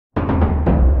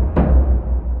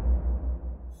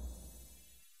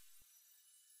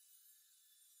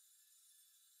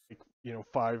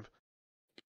5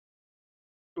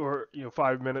 or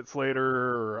 5 minutes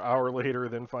later or hour later,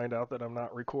 then find out that I'm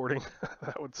not recording.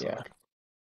 That would Yeah. suck.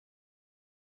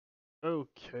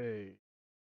 Okay.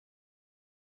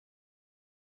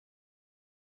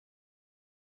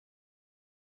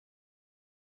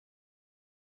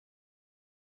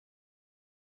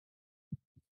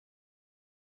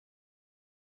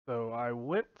 So I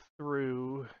went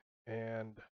through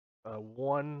and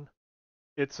one.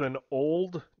 It's an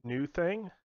old new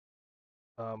thing.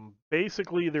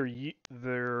 Basically,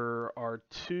 there are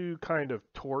two kind of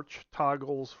torch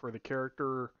toggles for the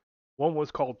character. One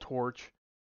was called torch,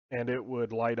 and it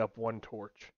would light up one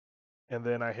torch. And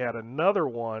then I had another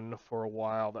one for a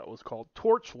while that was called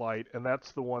torchlight, and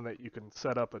that's the one that you can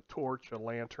set up a torch, a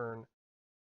lantern,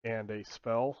 and a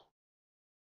spell.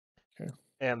 Okay.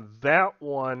 And that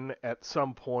one at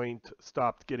some point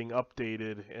stopped getting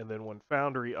updated, and then when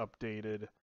Foundry updated,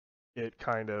 it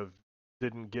kind of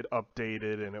didn't get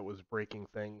updated and it was breaking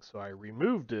things, so I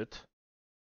removed it.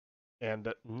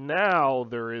 And now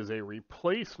there is a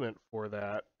replacement for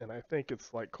that, and I think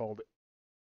it's like called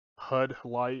HUD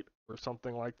Light or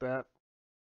something like that.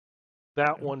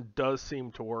 That Yeah. one does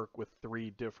seem to work with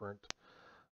three different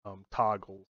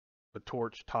toggles. The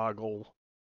torch toggle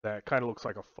that kind of looks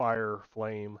like a fire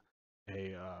flame,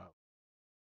 a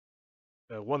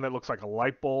one that looks like a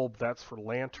light bulb, that's for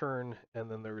lantern, and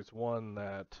then there's one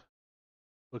that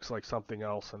looks like something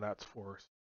else, and that's for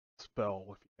spell.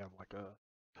 If you have like a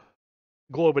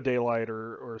globe of daylight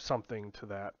or something to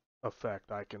that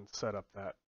effect, I can set up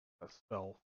that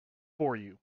spell for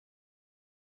you.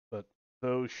 But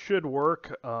those should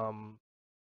work.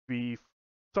 Be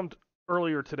some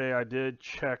earlier today I did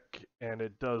check, and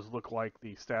it does look like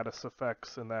the status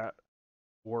effects in that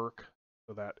work,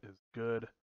 so that is good.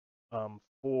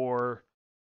 For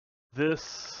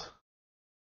this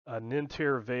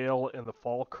Nentir Vale and the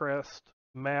Fallcrest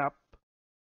map,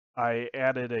 I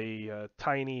added a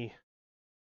tiny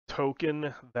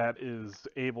token that is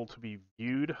able to be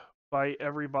viewed by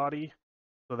everybody,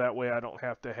 so that way I don't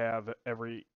have to have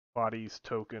everybody's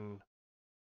token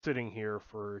sitting here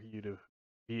for you to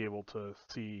be able to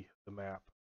see the map.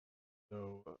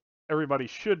 So everybody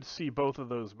should see both of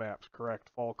those maps, correct?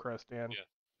 Fallcrest and Yeah.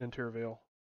 Intervale.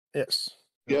 Yes.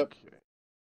 Yep. Okay.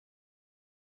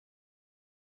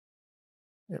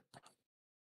 Yep.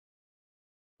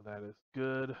 That is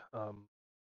good.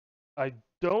 I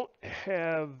don't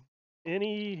have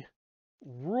any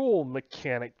rule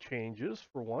mechanic changes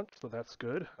for once, so that's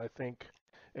good. I think,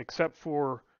 except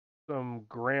for some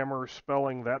grammar,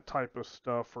 spelling, that type of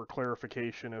stuff for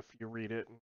clarification if you read it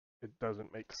and it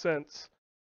doesn't make sense.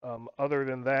 Other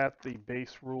than that, the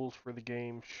base rules for the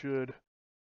game should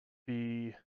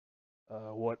be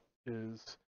what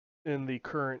is in the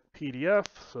current PDF,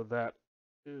 so that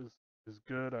is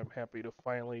good. I'm happy to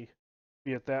finally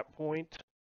be at that point.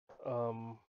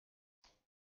 Um,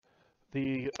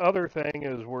 the other thing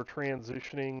is we're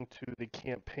transitioning to the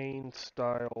campaign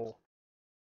style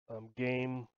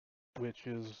game, which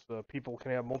is people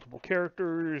can have multiple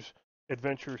characters.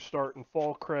 Adventures start in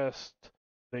Fallcrest.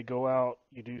 They go out,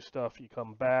 you do stuff, you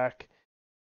come back.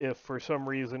 If for some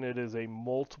reason it is a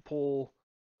multiple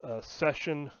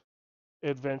session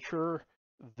adventure,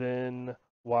 then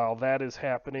while that is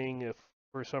happening, if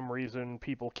for some reason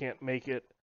people can't make it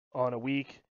on a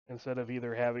week, instead of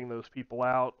either having those people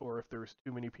out or if there's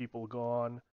too many people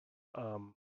gone,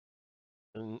 um,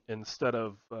 instead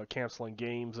of canceling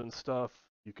games and stuff,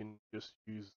 you can just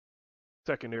use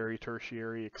secondary,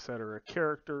 tertiary, etc.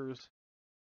 characters.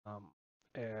 Um,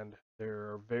 and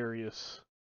there are various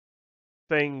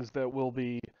things that will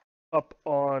be up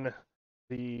on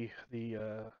the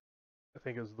I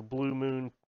think it was the Blue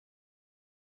Moon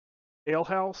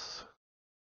alehouse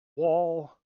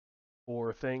wall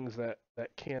for things that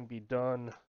can be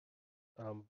done,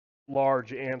 um,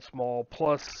 large and small.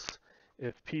 Plus,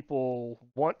 if people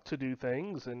want to do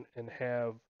things and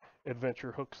have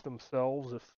adventure hooks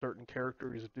themselves, if certain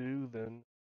characters do, then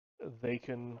they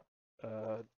can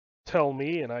uh, tell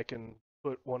me, and I can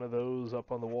put one of those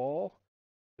up on the wall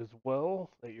as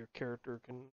well that your character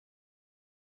can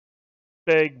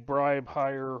beg, bribe,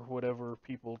 hire, whatever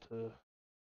people to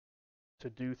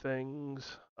do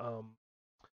things.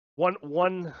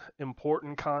 One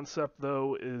important concept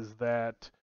though is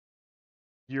that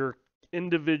your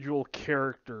individual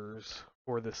characters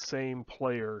for the same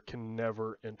player can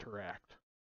never interact.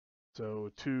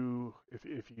 So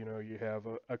if you have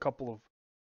a couple of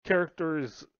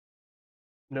characters,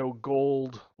 no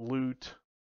gold, loot,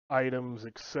 items,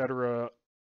 etc.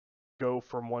 go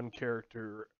from one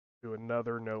character to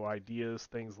another, no ideas,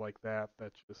 things like that.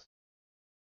 That's just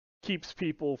keeps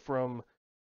people from,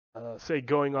 say,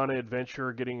 going on an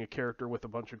adventure, getting a character with a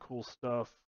bunch of cool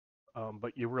stuff,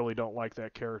 but you really don't like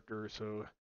that character, so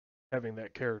having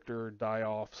that character die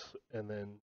off and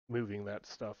then moving that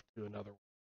stuff to another one.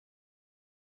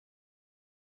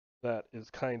 That is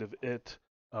kind of it.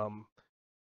 Um,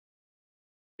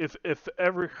 if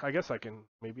ever, I guess I can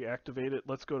maybe activate it.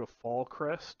 Let's go to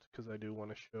Fallcrest because I do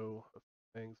want to show a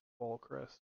few things.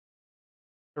 Fallcrest.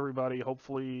 Everybody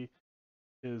hopefully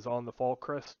is on the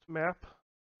Fallcrest map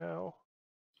now.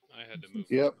 I had to move.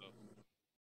 Yep.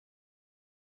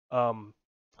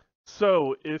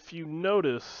 So if you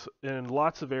notice in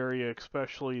lots of area,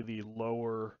 especially the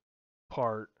lower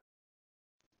part,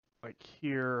 like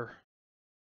here,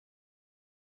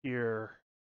 here,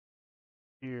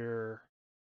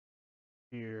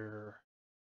 here,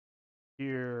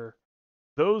 here,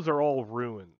 those are all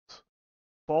ruins.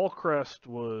 Fallcrest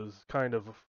was kind of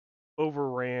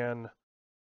overran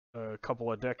a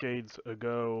couple of decades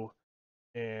ago,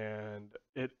 and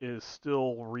it is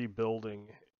still rebuilding,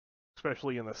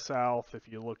 especially in the south. If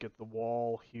you look at the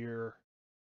wall here,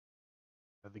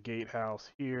 the gatehouse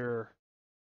here,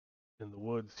 in the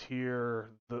woods here,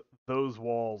 those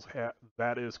walls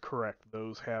that is correct.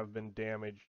 Those have been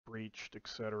damaged, breached,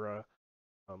 etc.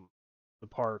 The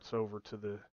parts over to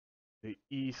the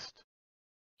east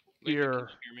Lately, here. can you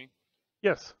hear me?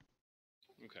 Yes.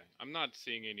 Okay. I'm not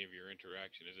seeing any of your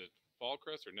interaction. Is it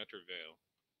Fallcrest or Nentir Vale?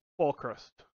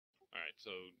 Fallcrest. All right.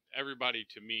 So everybody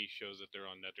to me shows that they're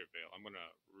on Nentir Vale. I'm gonna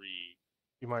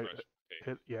You might refresh the page.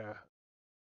 hit, yeah.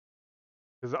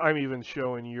 Because I'm even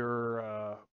showing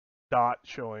your dot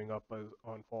showing up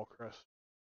on Fallcrest.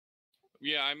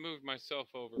 Yeah, I moved myself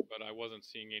over, but I wasn't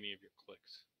seeing any of your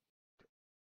clicks.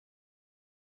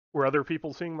 Were other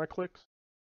people seeing my clicks?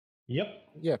 Yep.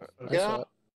 Yeah. Okay. I saw it.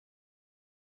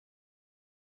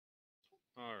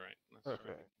 All right. Let's try.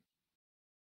 Okay.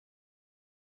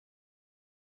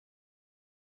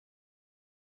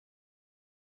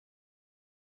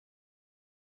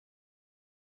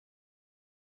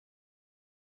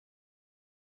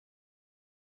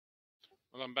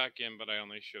 Well, I'm back in, but I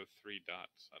only show 3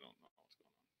 dots. I don't know what's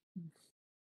going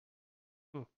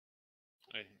on.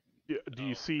 Do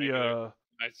you Oh, see? maybe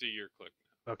I see your click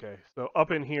now. Okay, so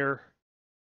up in here,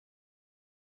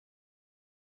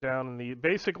 down in the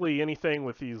basically anything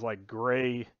with these like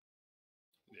gray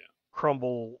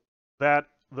crumble,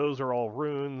 those are all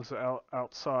runes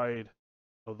outside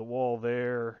of the wall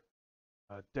there.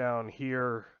 Down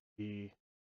here, the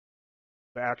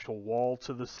actual wall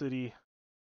to the city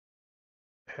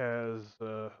has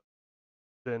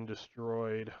been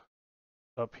destroyed.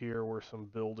 Up here were some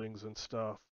buildings and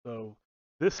stuff. So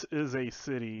this is a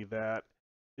city that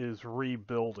is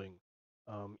rebuilding.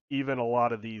 Even a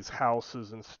lot of these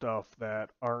houses and stuff that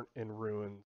aren't in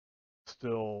ruins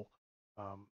still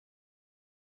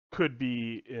could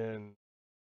be in,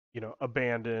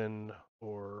 abandoned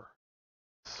or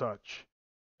such.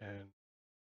 And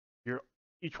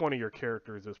each one of your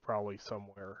characters is probably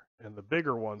somewhere, and the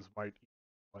bigger ones might be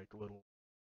like little,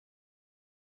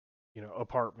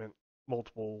 apartment,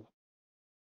 multiple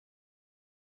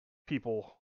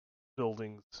people,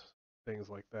 buildings, things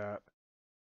like that.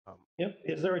 Yep.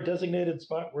 Is there a designated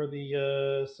spot where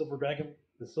the Silver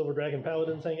Dragon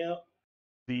Paladins hang out?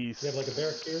 The You have like a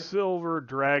barracks here? Silver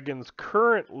Dragons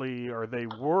currently, or they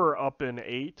were up in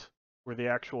 8, where the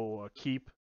actual keep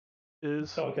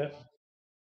is. Oh, okay.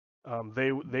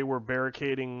 They were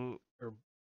barricading or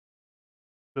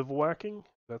bivouacking. Is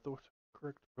that the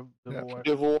correct bivouac?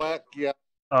 Yeah. Bivouac, yeah.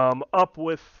 Up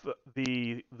with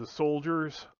the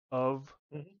soldiers of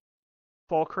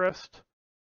Fallcrest.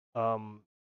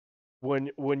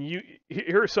 When you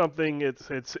here's something,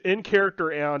 it's in character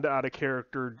and out of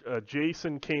character.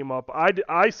 Jason came up.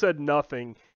 I said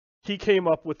nothing. He came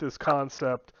up with this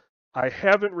concept. I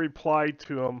haven't replied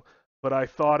to him, but I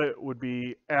thought it would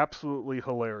be absolutely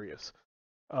hilarious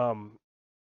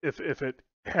if it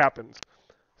happens.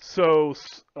 So,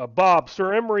 Bob,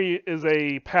 Sir Emery is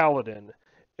a paladin,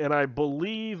 and I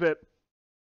believe at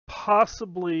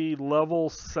possibly level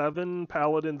 7,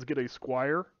 paladins get a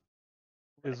squire.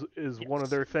 Is Yes. one of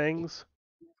their things.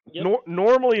 Yep.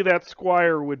 Normally that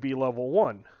squire would be level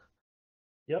 1.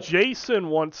 Yep. Jason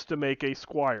wants to make a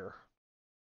squire.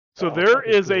 So Oh, there that'd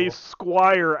be is a cool.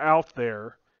 squire out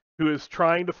there who is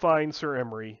trying to find Sir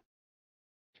Emery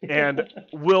and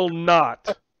will not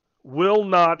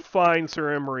find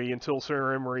Sir Emery until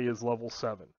Sir Emery is level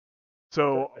 7.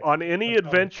 So Perfect. on any That's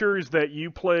adventures that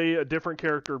you play a different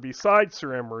character besides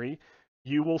Sir Emery,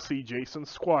 you will see Jason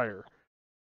Squire.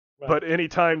 Right. But any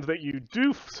times that you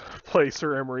do play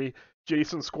Sir Emery,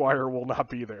 Jason Squire will not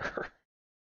be there.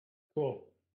 Cool.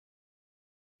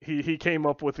 he came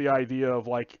up with the idea of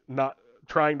like not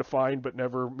trying to find but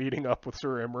never meeting up with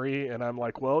Sir Emery, and I'm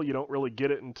like, well, you don't really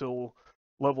get it until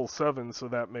level 7, so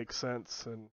that makes sense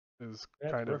and is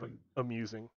That's kind of perfect.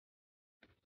 amusing.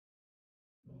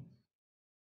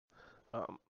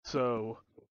 So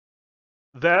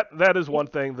that is one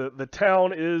thing. The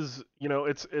town is,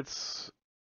 it's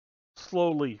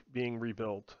slowly being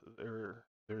rebuilt.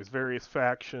 There's various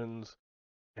factions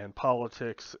and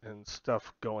politics and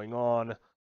stuff going on.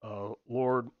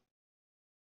 Lord,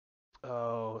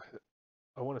 I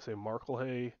want to say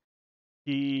Marklehay,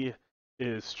 he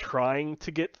is trying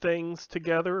to get things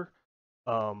together,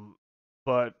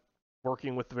 but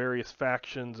working with various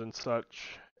factions and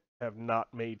such have not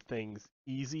made things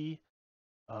easy.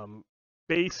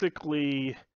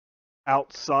 Basically,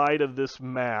 outside of this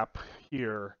map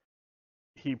here,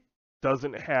 he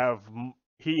doesn't have.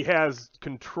 He has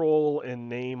control in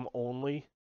name only.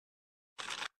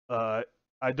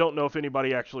 I don't know if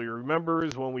anybody actually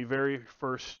remembers when we very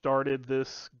first started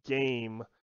this game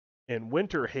in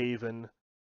Winter Haven.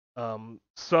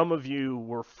 Some of you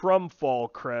were from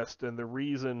Fallcrest, and the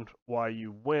reason why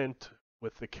you went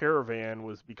with the caravan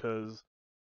was because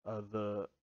the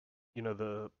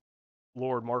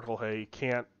Lord Marklehay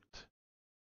can't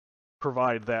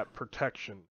provide that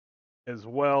protection, as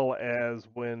well as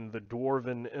when the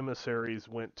Dwarven emissaries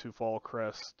went to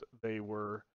Fallcrest, they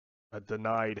were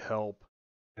denied help,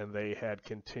 and they had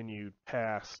continued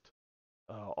past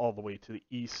all the way to the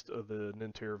east of the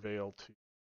Nentir Vale to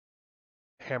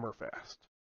Hammerfast.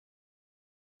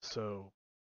 So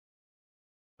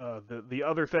the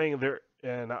other thing there,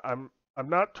 and I'm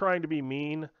not trying to be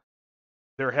mean,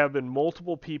 there have been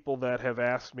multiple people that have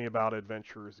asked me about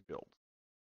Adventurers Guild,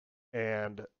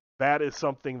 and that is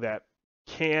something that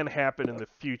can happen in the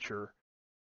future,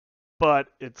 but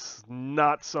it's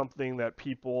not something that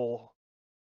people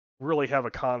really have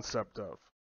a concept of.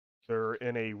 They're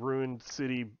in a ruined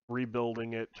city,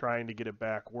 rebuilding it, trying to get it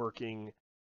back working,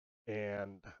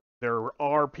 and there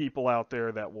are people out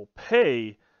there that will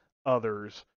pay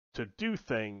others to do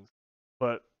things,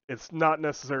 but it's not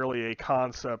necessarily a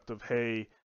concept of, hey,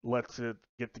 let's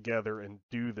get together and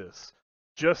do this.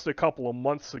 Just a couple of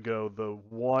months ago, the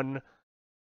one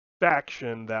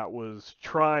faction that was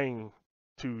trying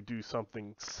to do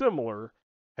something similar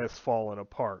has fallen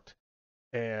apart.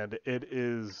 And it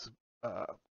is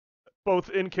both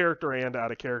in character and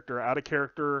out of character. Out of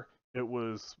character, it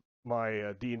was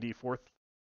my D&D 4th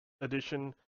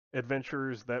edition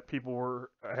adventures that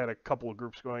I had a couple of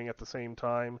groups going at the same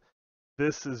time.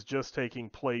 This is just taking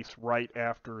place right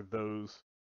after those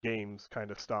games kind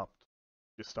of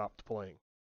stopped playing.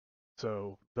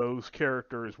 So those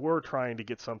characters were trying to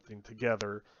get something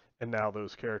together, and now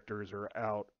those characters are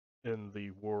out in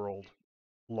the world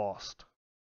lost.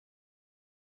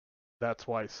 That's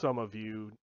why some of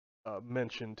you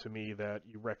mentioned to me that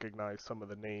you recognize some of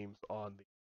the names on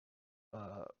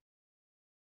the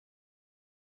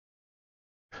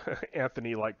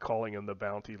Anthony like calling him the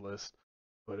bounty list,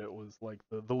 but it was like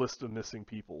the list of missing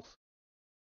peoples.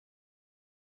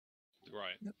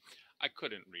 Right. Yep. I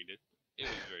couldn't read it. It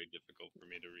was very difficult for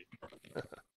me to read.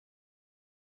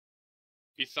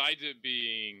 Besides it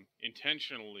being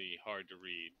intentionally hard to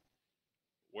read,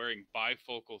 wearing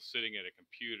bifocals sitting at a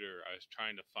computer, I was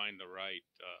trying to find the right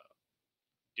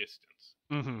distance.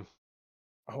 Mm-hmm.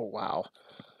 Oh, wow.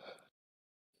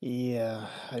 Yeah,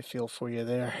 I feel for you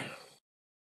there.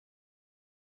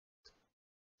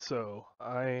 So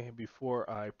before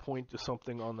I point to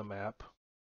something on the map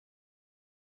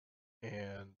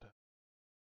and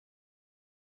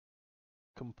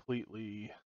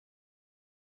completely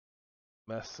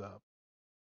mess up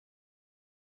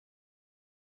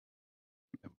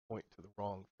and point to the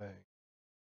wrong thing.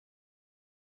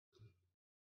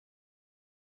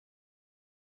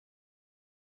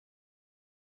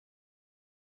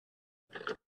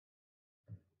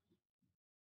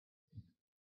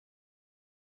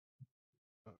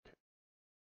 Okay.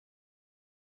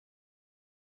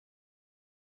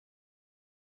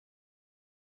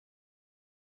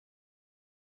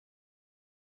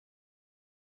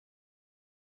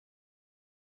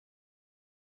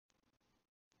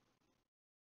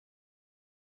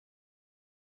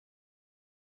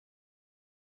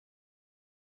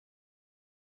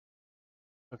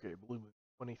 Okay, Blue Moon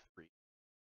 23.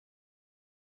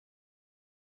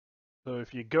 So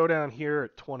if you go down here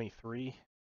at 23,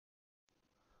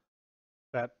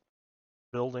 that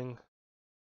building,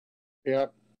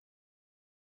 Yep.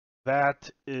 that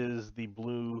is the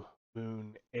Blue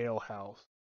Moon Ale House.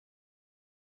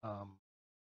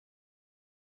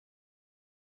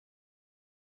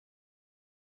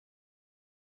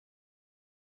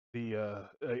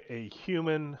 a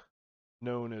human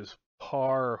known as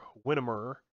Par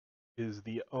Winnemer is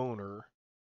the owner,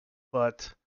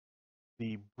 but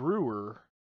the brewer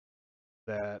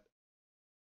that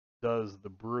does the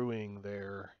brewing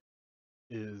there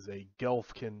is a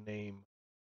Gelfkin named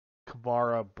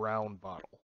Kamara Brown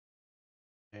Bottle,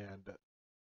 and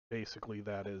basically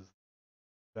that is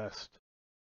best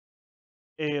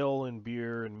ale and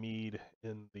beer and mead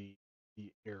in the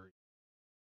area.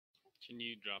 Can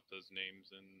you drop those names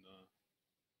in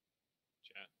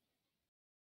chat?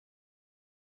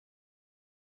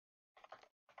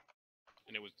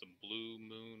 And it was the Blue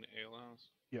Moon Ale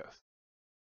House? Yes.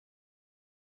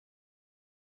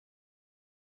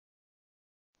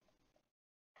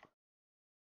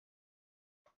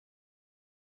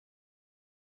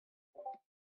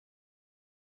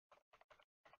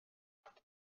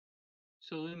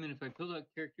 So, Lumen, if I pull out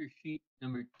character sheet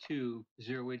number 2, is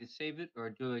there a way to save it, or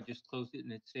do I just close it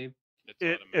and it's saved?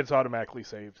 It's automatically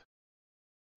saved.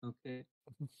 Okay.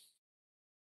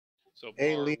 So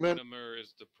Hey, Par Lehman. Winnemer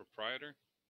is the proprietor?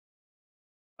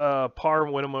 Par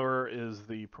Winnemer is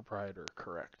the proprietor,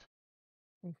 correct.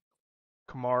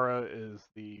 Kamara is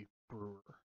the brewer.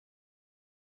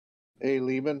 Hey,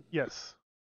 Lehman, Yes.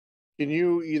 can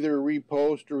you either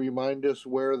repost or remind us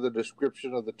where the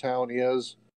description of the town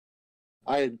is?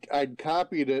 I'd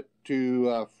copied it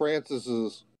to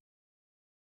Francis's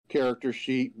character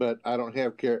sheet, but I don't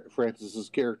have Francis's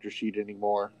character sheet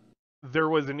anymore. There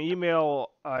was an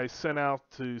email I sent out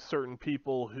to certain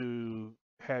people who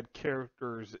had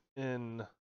characters in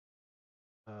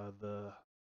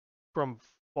from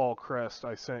Fallcrest.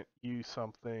 I sent you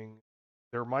something.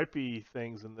 There might be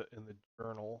things in the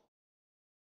journal,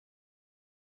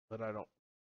 but I don't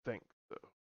think so.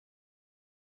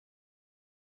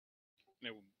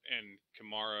 And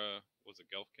Kamara was a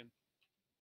Gelfkin?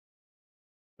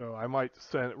 So I might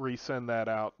resend that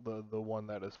out, the one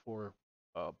that is for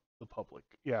the public.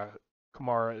 Yeah,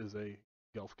 Kamara is a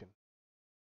Gelfkin.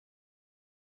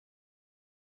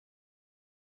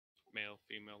 Male,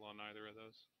 female on either of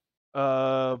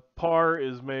those? Par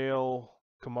is male,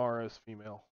 Kamara is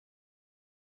female.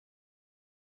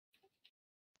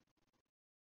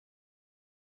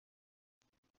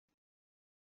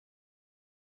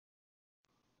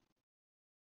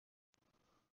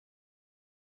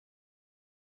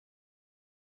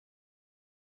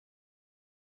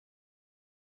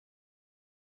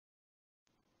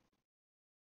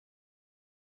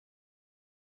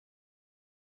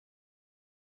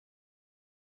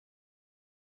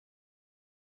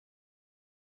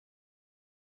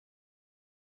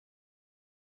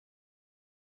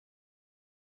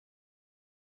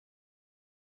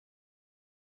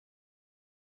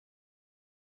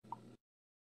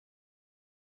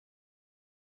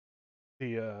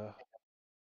 The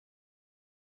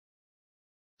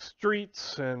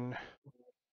streets and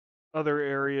other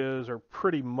areas are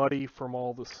pretty muddy from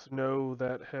all the snow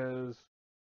that has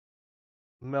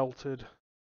melted.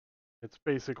 It's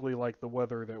basically like the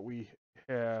weather that we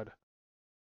had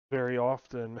very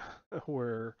often,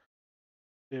 where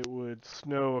it would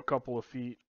snow a couple of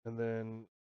feet, and then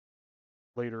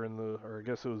later or I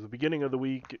guess it was the beginning of the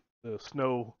week, the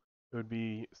snow would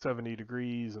be 70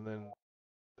 degrees, and then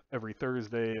every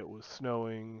Thursday it was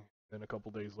snowing, and a couple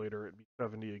days later it'd be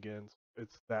 70 again.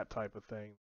 It's that type of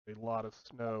thing. A lot of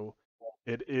snow.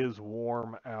 It is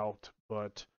warm out,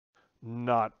 but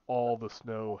not all the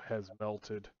snow has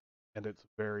melted, and it's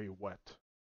very wet.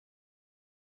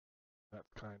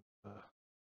 That's kind of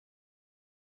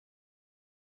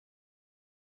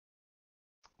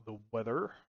the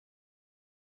weather.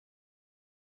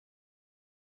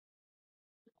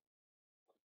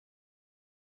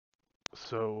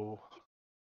 So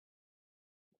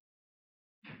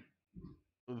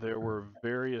there were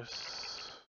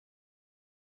various.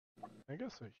 I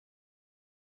guess I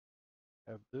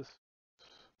have this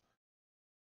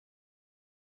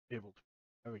able to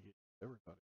navigate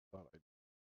everybody. Thought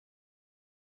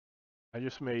I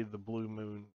just made the Blue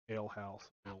Moon Ale House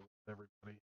available to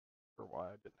everybody for why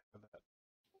I didn't have that.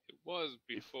 It was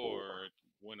before it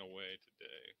went away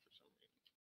today for some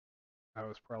reason. I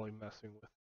was probably messing with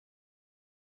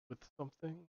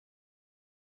something.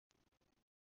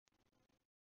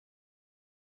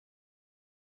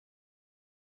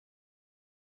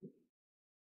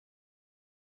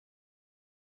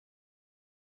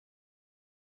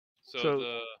 So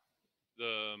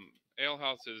the ale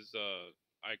house is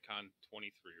icon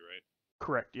 23, right?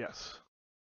 Correct. Yes.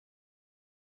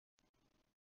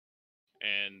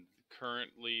 And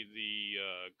currently the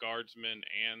guardsman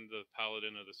and the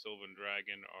paladin of the Sylvan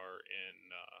Dragon are in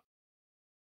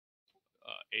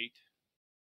 8.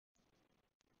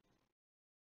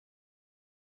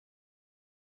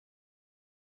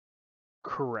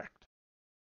 Correct.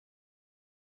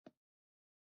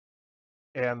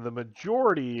 And the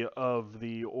majority of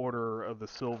the Order of the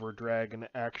Silver Dragon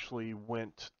actually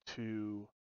went to,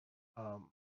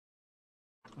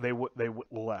 they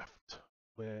left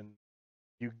when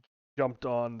you jumped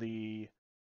on the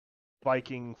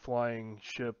Viking flying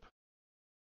ship.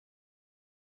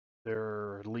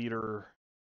 Their leader,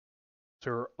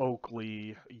 Sir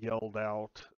Oakley, yelled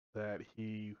out that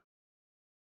he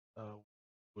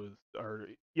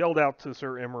yelled out to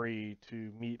Sir Emery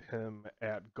to meet him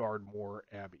at Gardmore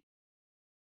Abbey.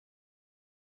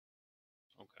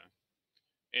 Okay.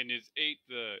 And is 8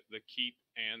 the keep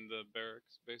and the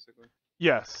barracks, basically?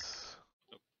 Yes.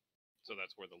 So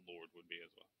that's where the Lord would be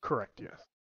as well. Correct, yes.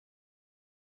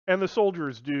 And the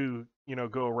soldiers do,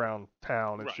 go around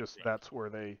town. It's Right, just right. that's where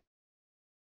they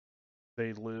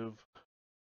live.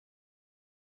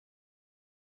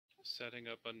 Setting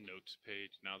up a notes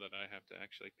page now that I have to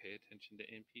actually pay attention to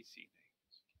NPC names.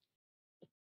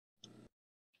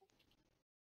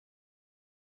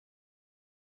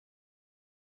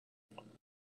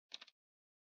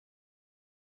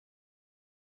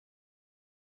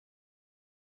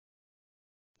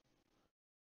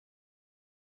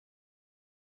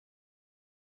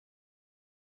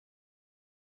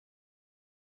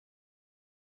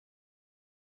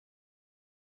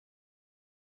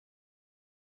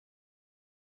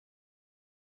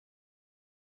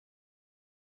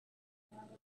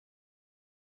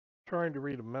 Trying to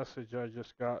read a message I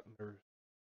just got, and there's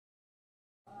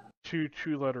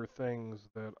two-letter things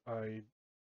that I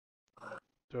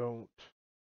don't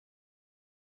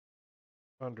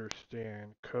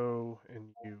understand. Co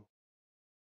and you.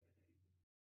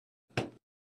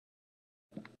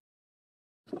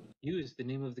 You is the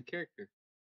name of the character.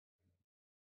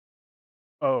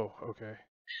 Oh, okay.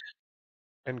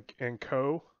 And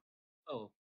co?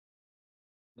 Oh.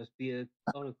 Must be a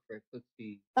autocorrect. Let's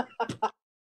see.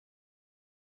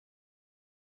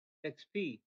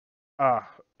 XP. Ah,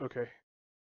 okay.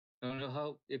 I don't know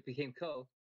how it became Co.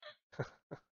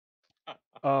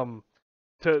 To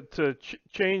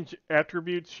change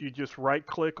attributes, you just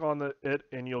right-click on it,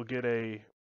 and you'll get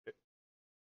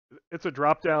it's a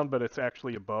drop-down, but it's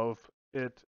actually above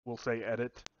it. Will say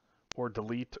edit or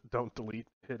delete. Don't delete.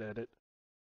 Hit edit,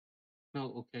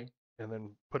 Oh, okay. and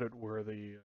then put it where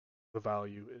the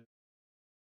value is.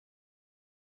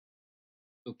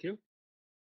 Okay.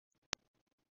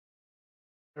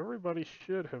 Everybody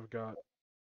should have got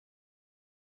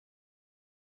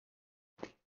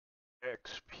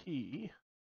XP.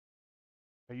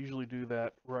 I usually do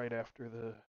that right after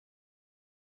the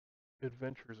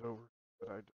adventure's over,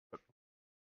 but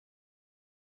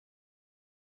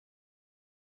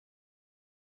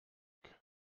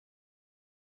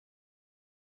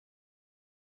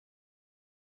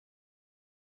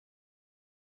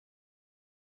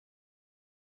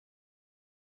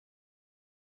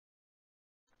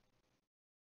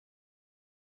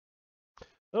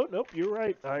oh, nope, you're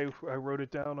right. I wrote it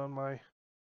down on my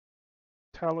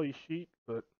tally sheet,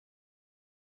 but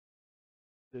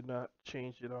did not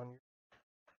change it on your.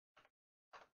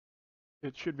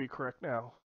 It should be correct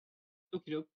now.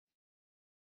 Okie doke.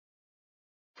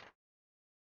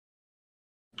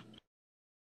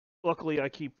 Luckily, I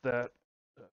keep that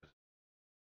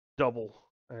double.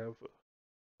 I have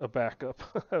a backup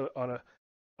on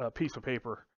a piece of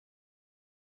paper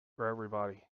for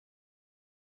everybody.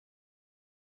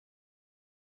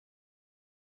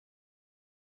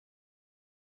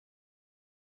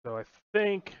 So I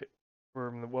think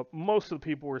from what most of the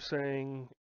people were saying,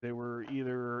 they were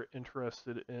either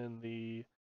interested in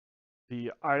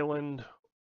the island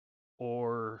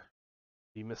or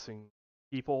the missing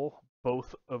people.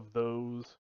 Both of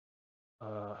those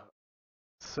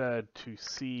said to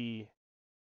see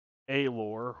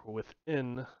Alor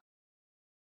within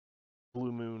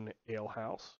Blue Moon Ale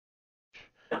House.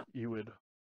 You would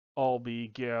all be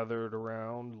gathered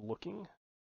around looking,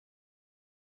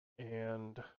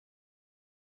 and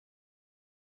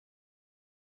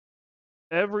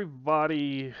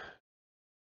everybody,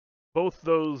 both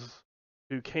those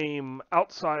who came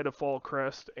outside of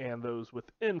Fallcrest and those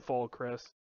within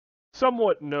Fallcrest,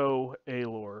 somewhat know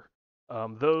Alor.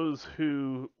 Those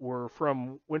who were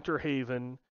from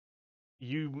Winterhaven,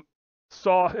 you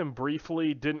saw him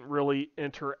briefly, didn't really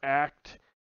interact.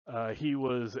 He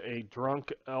was a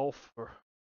drunk elf, or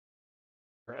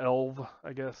elve,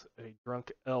 I guess, a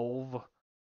drunk elf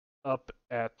up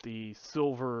at the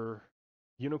Silver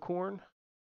Unicorn.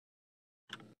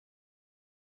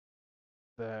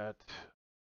 That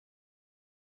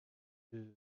is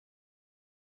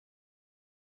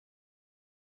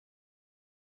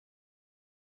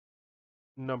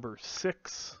number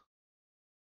 6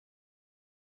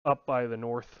 up by the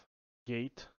north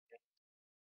gate.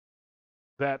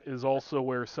 That is also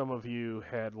where some of you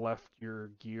had left your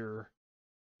gear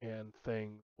and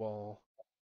things while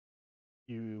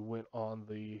you went on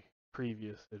the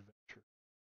previous adventure.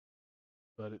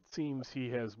 But it seems he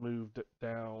has moved it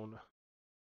down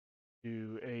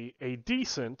to a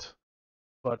decent,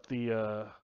 but the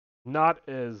not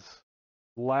as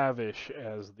lavish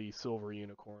as the Silver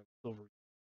Unicorn. Silver,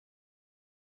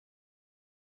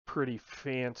 pretty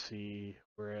fancy,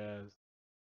 whereas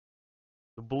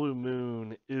the Blue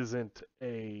Moon isn't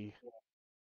a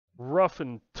rough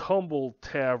and tumble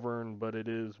tavern, but it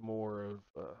is more of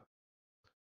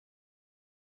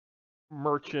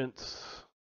merchants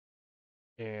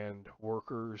and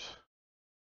workers.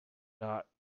 Not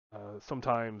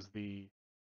sometimes the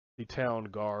town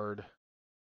guard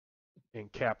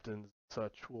and captains and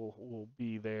such will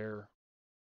be there.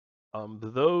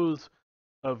 Those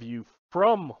of you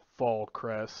from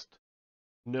Fallcrest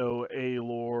know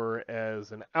Alor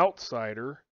as an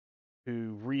outsider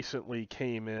who recently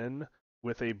came in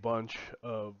with a bunch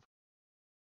of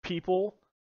people,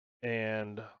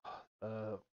 and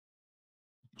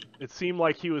it seemed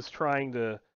like he was trying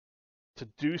to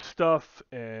do stuff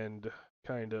and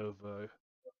kind of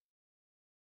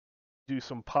do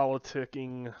some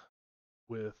politicking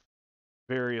with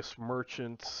various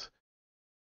merchants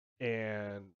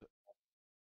and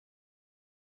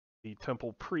the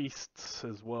temple priests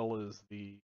as well as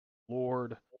the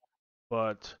lord,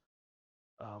 but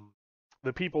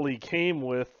the people he came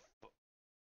with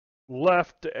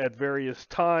left at various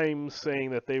times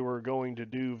saying that they were going to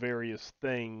do various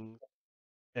things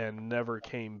and never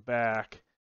came back,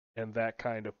 and that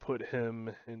kind of put him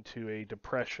into a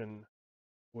depression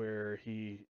where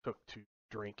he took to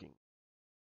drinking.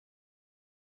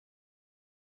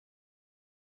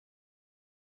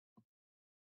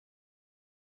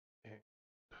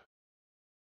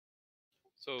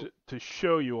 So to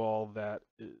show you all that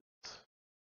is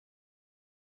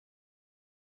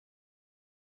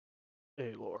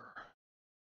Alor.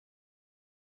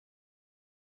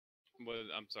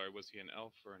 I'm sorry, was he an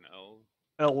elf or an elf?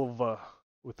 Elva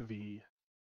with a V.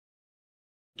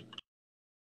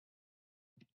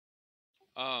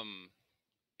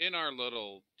 In our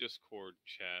little Discord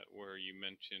chat where you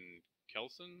mentioned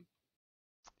Kelson,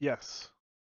 Yes.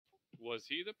 was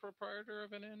he the proprietor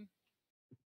of an inn?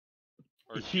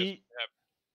 Or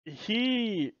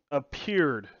he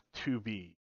appeared to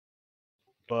be,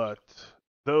 but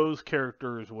those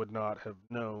characters would not have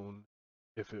known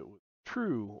if it was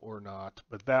true or not.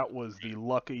 But that was the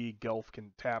Lucky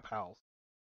Gelfkin Tap House,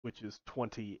 which is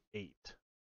 28.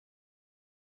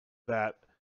 That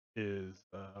is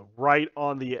right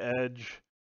on the edge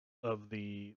of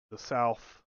the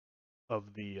south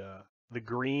of the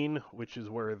green, which is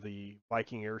where the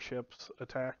Viking airships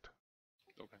attacked.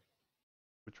 Okay.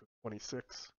 Which was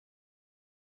 26.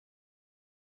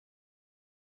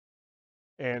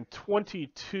 And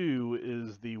 22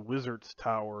 is the Wizard's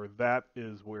Tower. That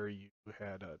is where you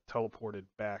had teleported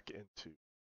back into.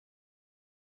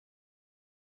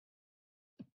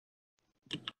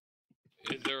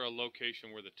 Is there a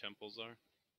location where the temples are?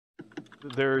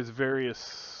 There's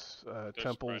various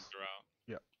temples. Spread throughout.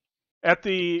 Yeah. At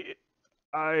the,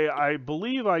 I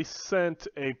believe I sent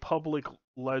a public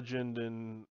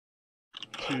legend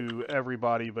to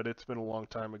everybody, but it's been a long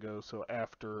time ago. So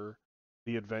after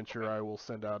the adventure, I will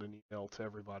send out an email to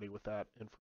everybody with that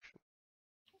information.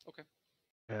 Okay.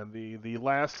 And the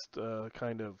last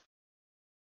kind of,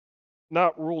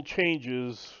 not rule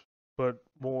changes, but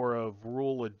more of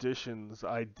rule additions,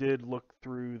 I did look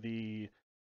through the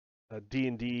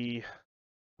D&D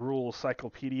rule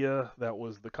cyclopedia. That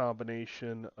was the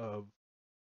combination of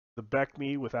the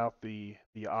Beckme without the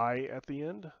I at the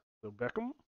end. So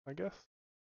Beckham, I guess.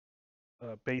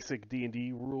 Basic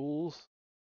D&D rules.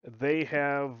 They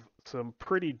have some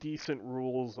pretty decent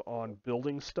rules on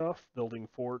building stuff, building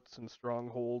forts and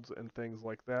strongholds and things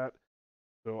like that.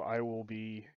 So I will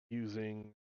be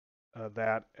using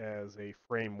that as a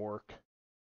framework,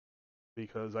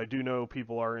 because I do know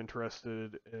people are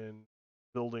interested in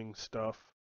building stuff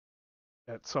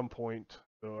at some point,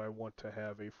 so I want to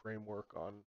have a framework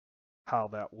on how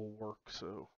that will work.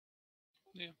 So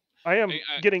yeah, I am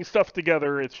getting stuff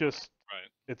together. It's just right.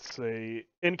 It's a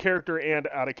in character and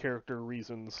out of character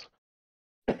reasons.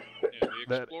 Yeah,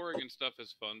 the exploring and stuff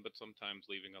is fun, but sometimes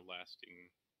leaving a lasting,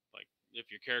 like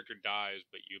if your character dies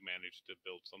but you manage to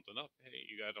build something up, hey,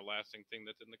 you got a lasting thing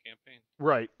that's in the campaign.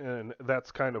 Right, and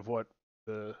that's kind of what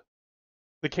the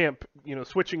camp,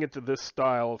 switching it to this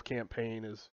style of campaign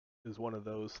is one of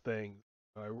those things.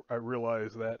 I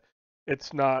realize that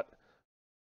It's not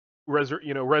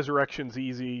resurrection's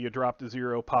easy. You drop to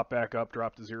 0, pop back up,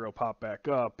 drop to 0, pop back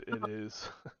up. It is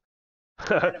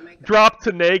drop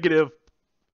to negative.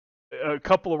 A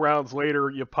couple of rounds later,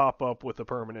 you pop up with a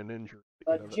permanent injury.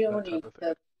 But Junie,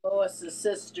 Lois's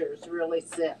sister's really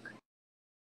sick,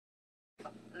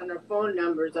 and her phone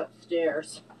number's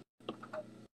upstairs.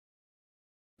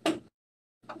 I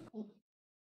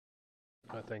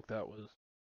think that was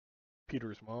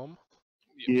Peter's mom.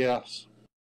 Yes.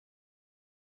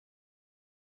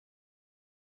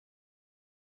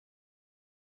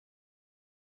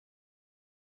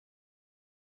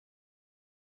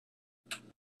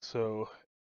 So,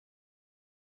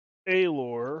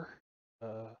 Aelor,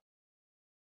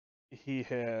 he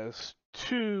has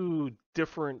 2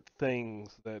 different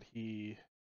things that he's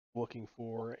looking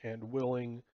for and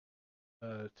willing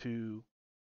to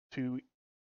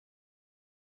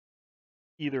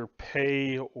either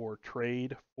pay or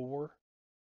trade for.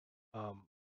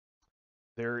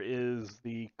 There is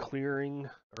the clearing,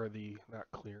 or the, not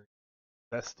clearing,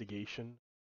 investigation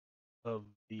of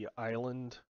the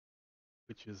island,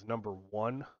 which is number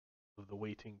 1 of the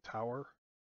Waiting Tower.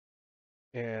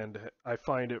 And I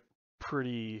find it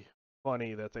pretty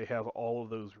funny that they have all of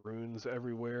those runes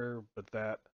everywhere, but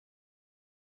that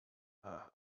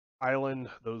island,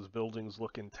 those buildings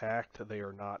look intact. They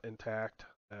are not intact.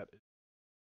 That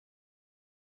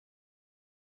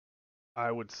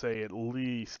I would say at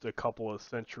least a couple of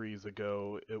centuries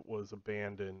ago it was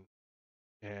abandoned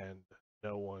and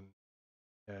no one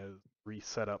has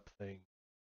reset up things.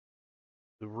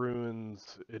 The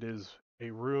ruins, it is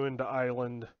a ruined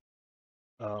island.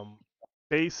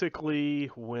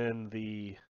 Basically, when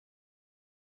the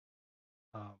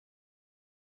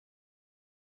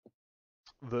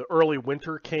early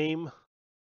winter came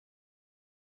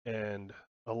and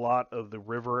a lot of the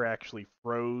river actually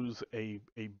froze, a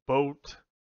boat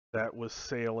that was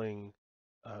sailing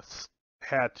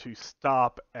had to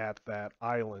stop at that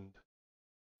island,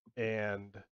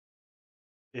 and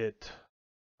it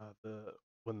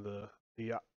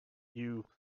you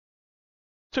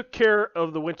took care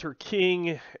of the Winter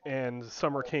King and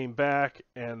summer came back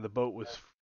and the boat was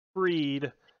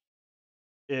freed,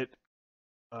 it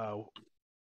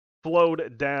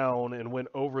flowed down and went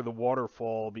over the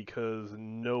waterfall because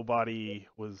nobody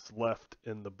was left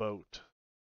in the boat.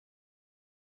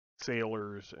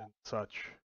 Sailors and such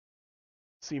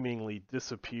seemingly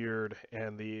disappeared,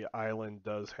 and the island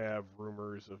does have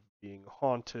rumors of being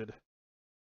haunted.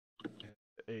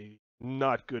 A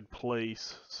not good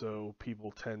place, so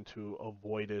people tend to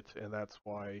avoid it, and that's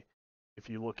why if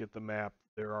you look at the map,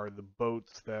 there are the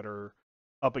boats that are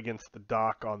up against the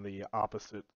dock on the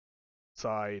opposite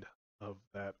side of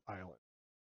that island.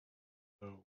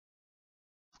 So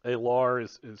Alar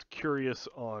is curious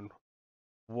on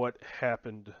what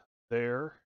happened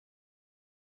there,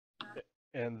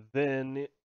 and then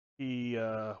he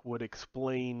would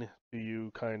explain to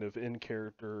you kind of in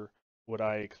character what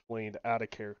I explained out of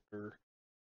character,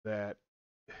 that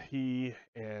he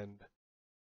and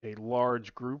a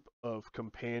large group of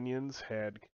companions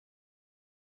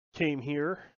came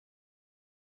here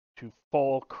to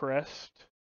Fallcrest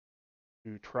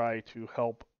to try to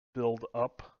help build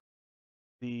up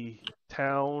the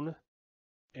town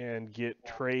and get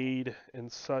trade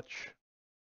and such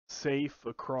safe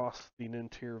across the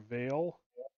Nentir Vale.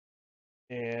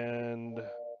 And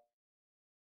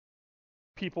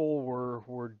people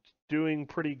were doing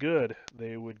pretty good.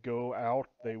 They would go out,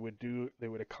 they would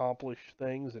accomplish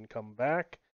things and come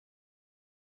back.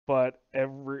 But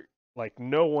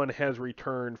no one has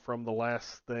returned from the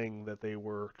last thing that they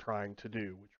were trying to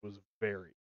do, which was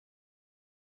bury.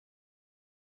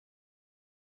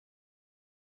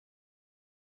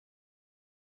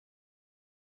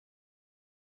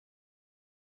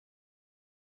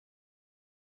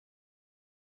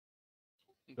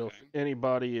 Okay. So if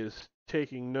anybody is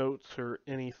taking notes or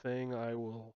anything, I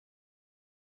will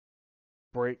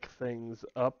break things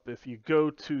up. If you go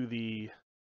to the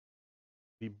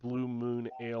Blue Moon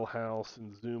Ale House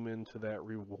and zoom into that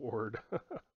reward,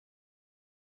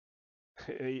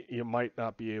 you might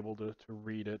not be able to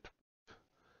read it.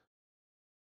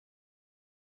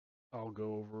 I'll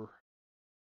go over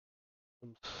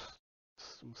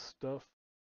some stuff.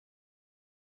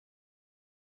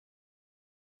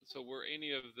 So were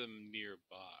any of them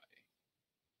nearby?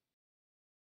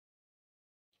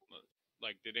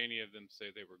 Like, did any of them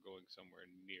say they were going somewhere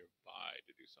nearby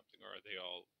to do something, or are they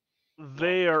all?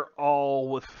 They are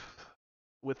all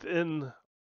within.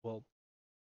 Well,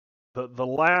 the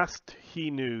last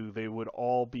he knew, they would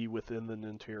all be within the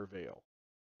Nentir Vale,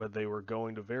 but they were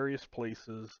going to various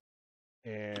places.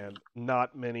 and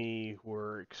not many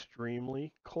were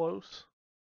extremely close.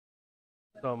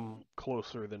 Some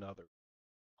closer than others.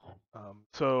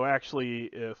 So actually,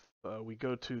 if we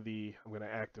go to the, I'm going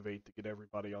to activate to get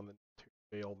everybody on the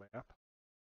Vale map.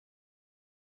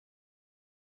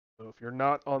 So if you're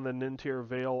not on the Nentir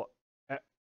Vale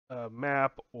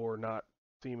map or not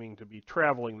seeming to be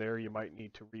traveling there, you might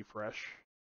need to refresh.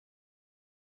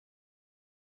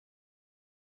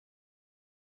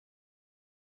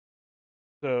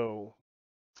 So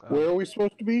where are we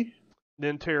supposed to be?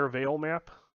 Nentir Vale map.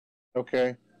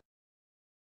 Okay.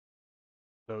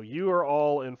 So you are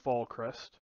all in Fallcrest,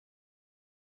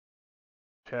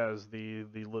 which has the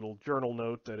little journal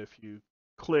note that if you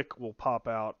click will pop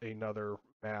out another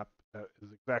map that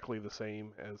is exactly the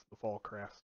same as the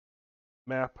Fallcrest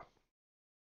map.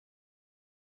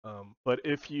 But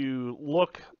if you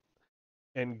look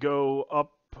and go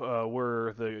up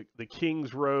where the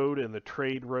King's Road and the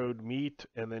Trade Road meet,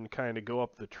 and then kind of go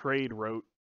up the Trade Road,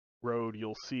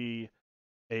 you'll see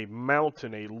a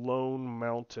mountain, a lone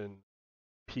mountain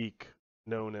peak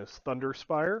known as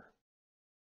Thunderspire.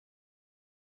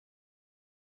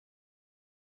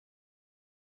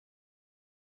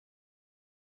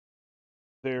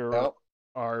 There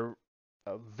are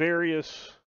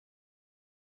various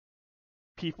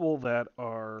people that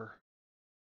are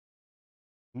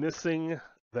missing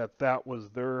that was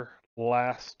their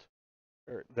last,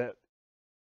 or that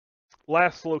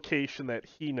last location that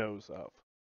he knows of.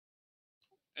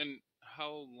 And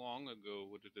how long ago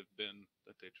would it have been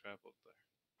that they traveled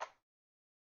there?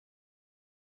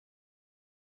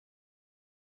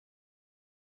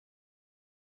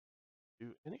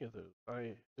 Do any of those?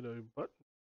 I hit a button.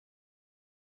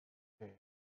 Okay.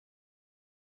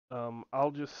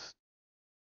 I'll just.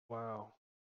 Wow.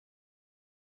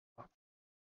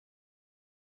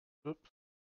 Oops.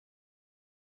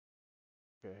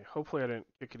 Okay. Hopefully I didn't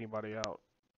kick anybody out.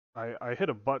 I hit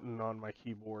a button on my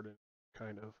keyboard and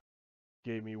kind of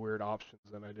gave me weird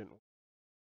options, and I didn't.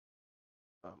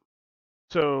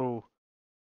 So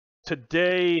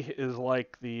today is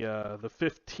like the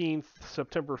 15th,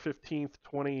 September 15th,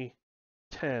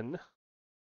 2010.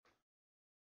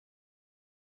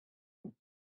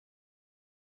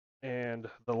 And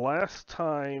the last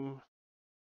time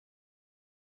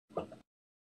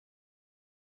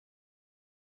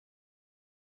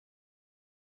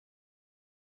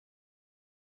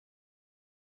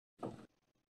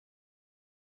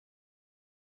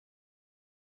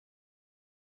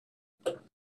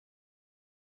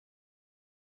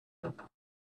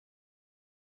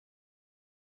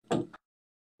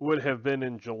would have been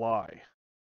in July.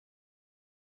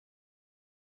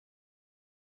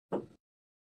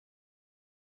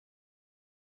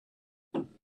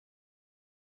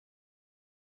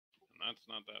 That's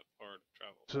not that far to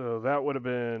travel. So that would have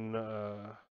been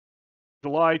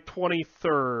July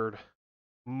 23rd.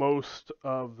 Most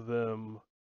of them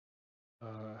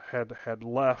had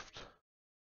left,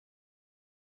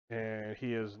 and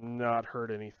he has not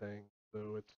heard anything.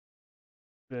 So it's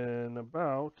been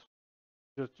about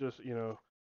just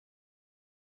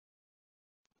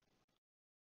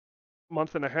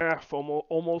month and a half,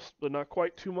 almost, but not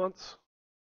quite 2 months.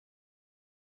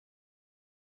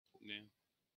 Yeah.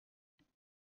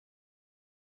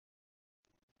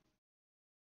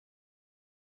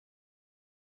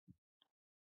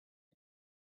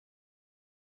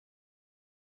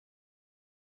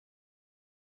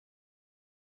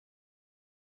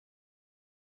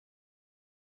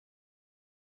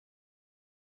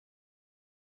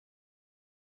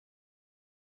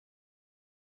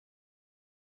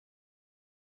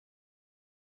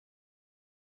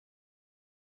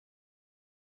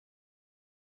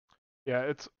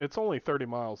 Yeah, it's only 30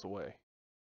 miles away.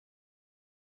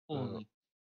 Only.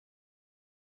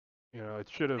 It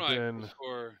should have Right, been.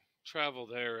 for travel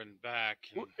there and back.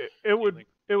 And it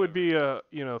would be a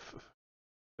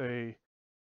say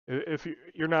if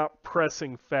you're not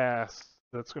pressing fast,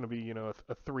 that's going to be a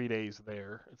 3 days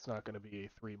there. It's not going to be a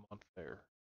 3 month there.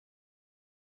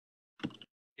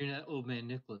 You're not Old Man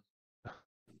Nicholas. Well,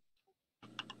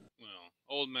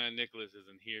 Old Man Nicholas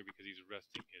isn't here because he's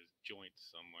resting his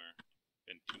joints somewhere.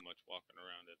 Been too much walking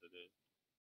around as it is.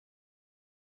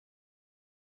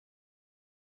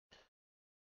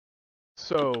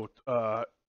 So,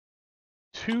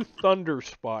 to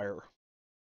Thunderspire.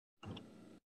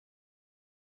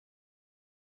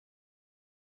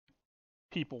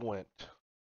 People went.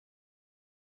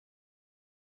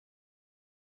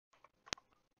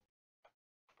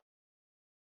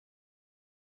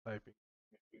 Typing.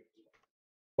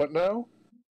 What now?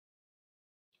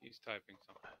 He's typing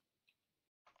something.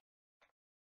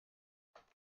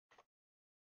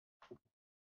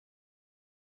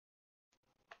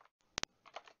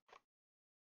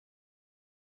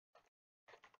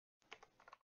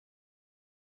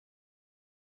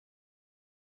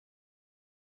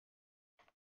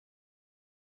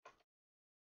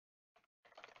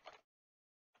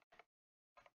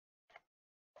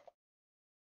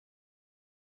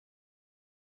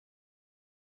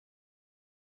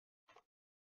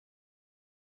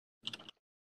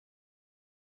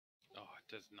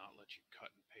 does not let you cut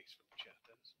and paste from chat.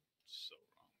 That is so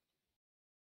wrong.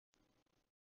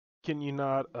 Can you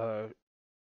not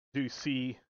do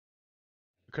C,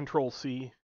 Control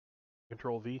C,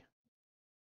 Control V?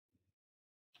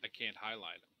 I can't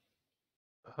highlight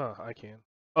them. Huh, I can.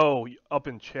 Oh, up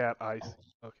in chat, I see.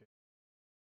 Okay.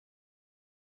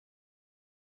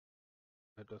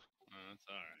 That does. That's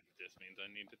alright. This means I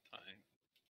need to time.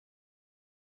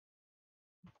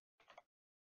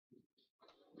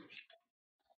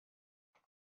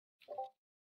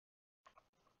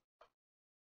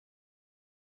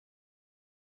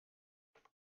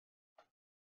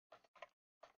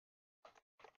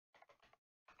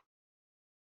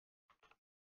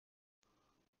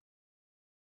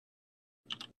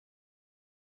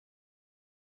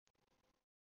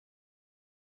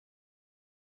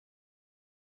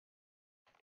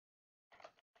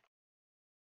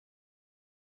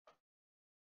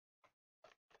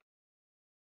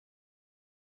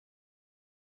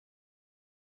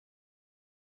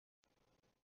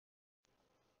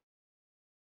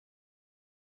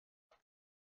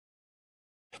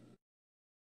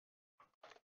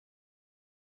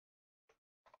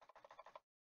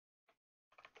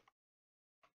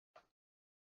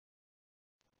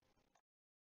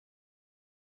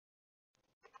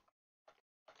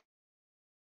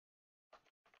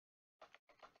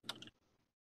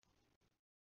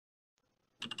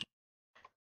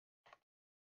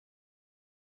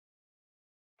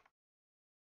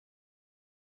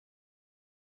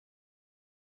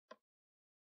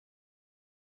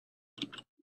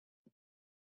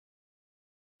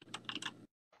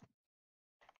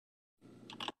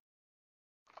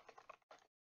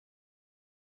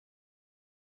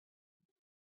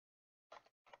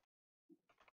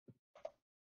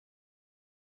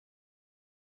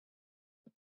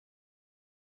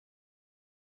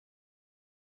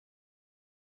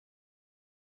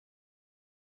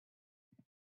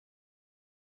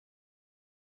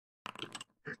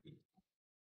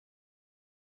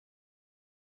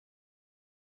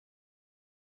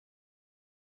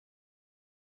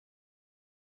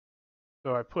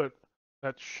 So I put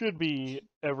that should be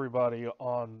everybody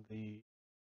on the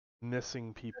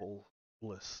missing people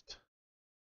list.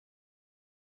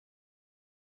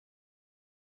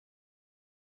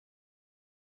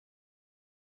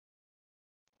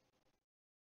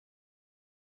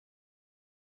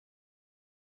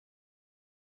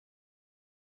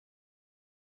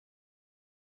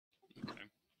 Okay.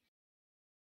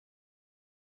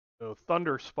 So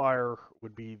Thunderspire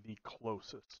would be the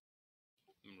closest.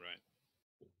 Right.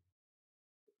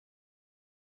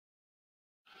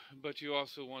 But you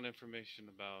also want information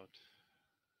about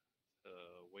the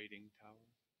waiting tower?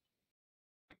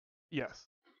 Yes.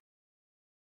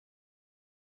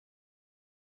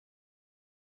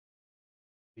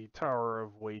 The Tower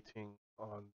of Waiting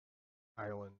on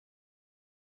Island.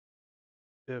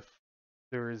 If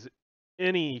there is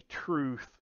any truth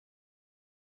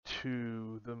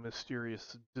to the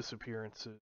mysterious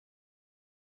disappearances,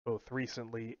 both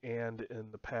recently and in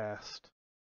the past,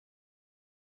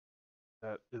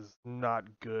 that is not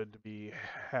good to be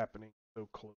happening so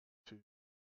close to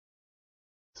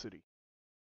the city.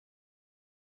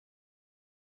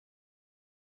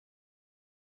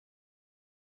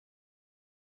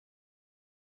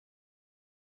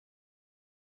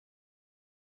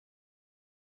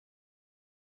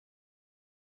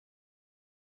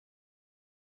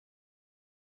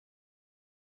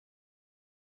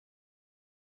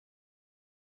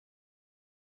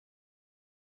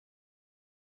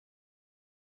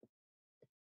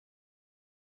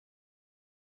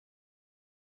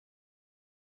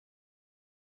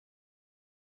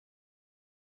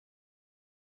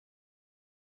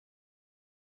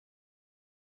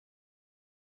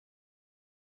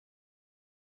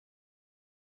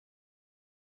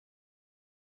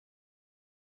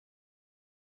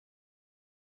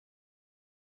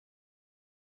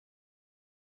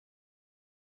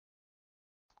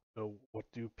 So what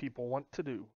do people want to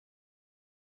do?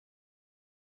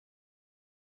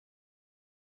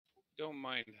 Don't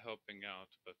mind helping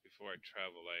out, but before I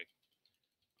travel,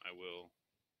 I will.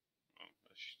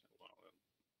 Well, a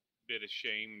bit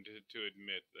ashamed to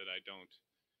admit that I don't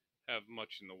have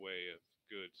much in the way of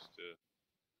goods to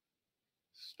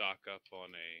stock up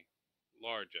on a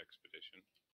large expedition.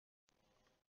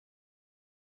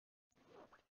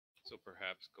 So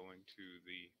perhaps going to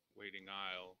the Waiting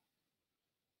Isle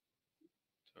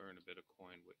to earn a bit of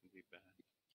coin wouldn't be bad.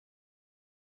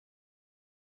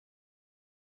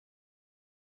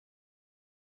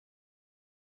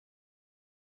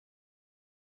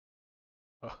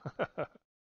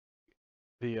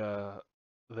 the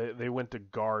They went to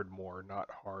guard more, not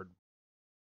hard.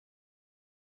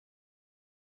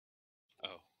 Oh,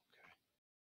 okay.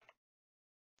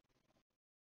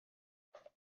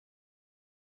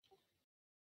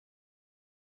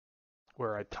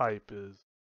 Where I type is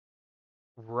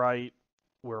right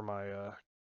where my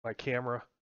camera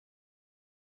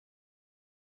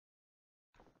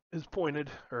is pointed,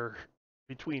 or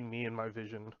between me and my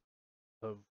vision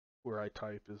of where I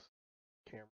type is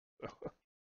camera. So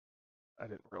I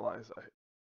didn't realize I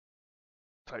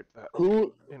typed that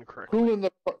Who incorrectly.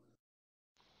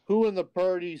 who in the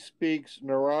party speaks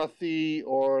Narathi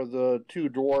or the two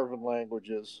dwarven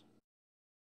languages?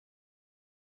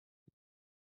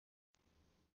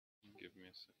 Give me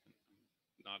a second.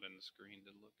 I'm not in the screen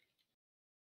to look.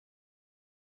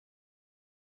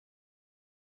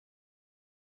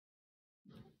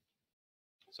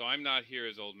 So I'm not here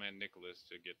as Old Man Nicholas,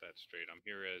 to get that straight. I'm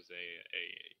here as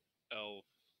a elf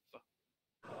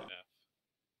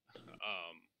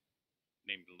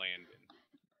named Landon.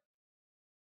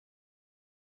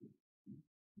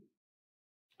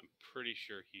 I'm pretty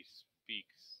sure he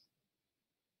speaks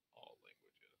all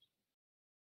languages.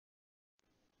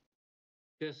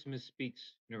 Decimus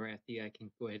speaks Narathi. I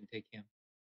can go ahead and take him.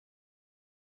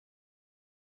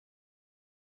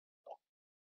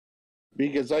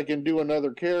 Because I can do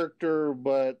another character,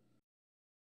 but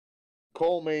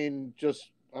Coleman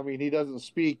he doesn't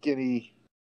speak, and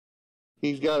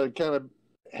he's got to kind of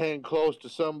hang close to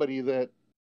somebody that.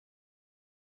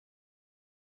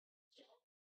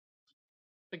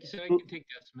 Like you said, I can take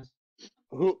Decimus.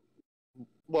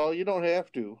 Well, you don't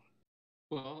have to.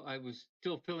 Well, I was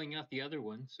still filling out the other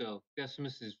one, so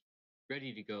Decimus is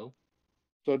ready to go.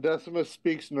 So Decimus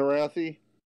speaks Narathi?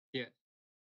 Yeah.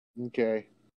 Okay.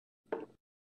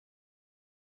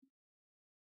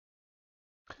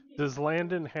 Does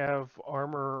Landon have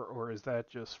armor, or is that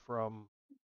just from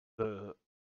the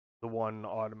one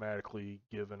automatically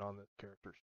given on this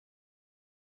character?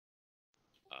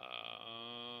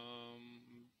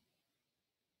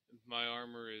 My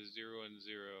armor is 0 and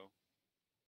 0.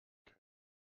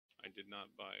 I did not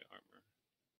buy armor.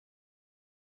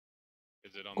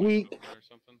 Is it on my token or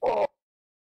something? Oh.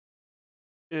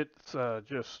 It's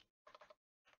just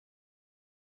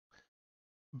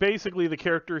basically the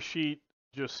character sheet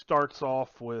just starts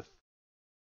off with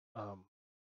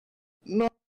no.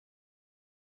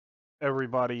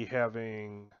 Everybody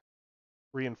having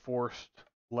reinforced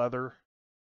leather.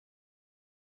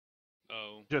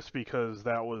 Oh. Just because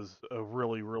that was a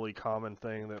really, really common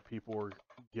thing that people were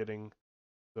getting.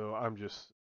 So I'm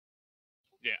just...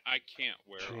 Yeah, I can't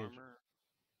wear armor.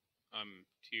 I'm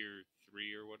tier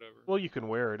 3 or whatever. Well, you can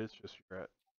wear it. It's just you're at...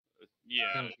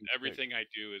 Yeah, everything I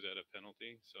do is at a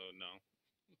penalty, so no.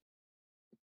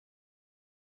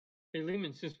 Hey,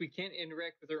 Lehman, since we can't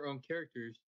interact with our own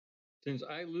characters, since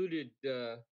I looted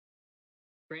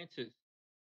Francis,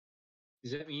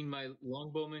 does that mean my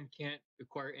longbowman can't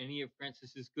acquire any of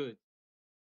Francis's goods?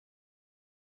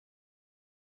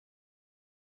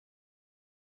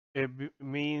 It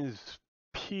means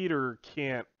Peter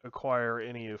can't acquire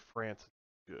any of Francis'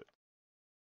 goods.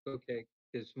 Okay,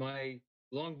 because my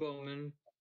longbowman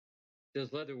does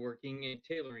leatherworking and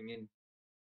tailoring,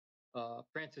 and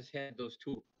Francis had those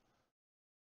tools.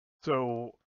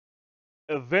 So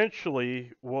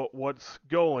eventually, what's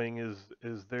going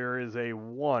is there is a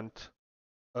want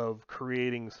of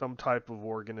creating some type of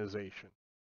organization.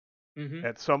 Mm-hmm.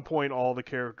 At some point, all the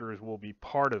characters will be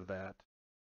part of that,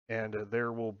 and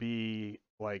there will be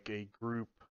like a group,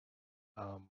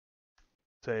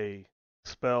 say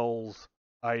spells,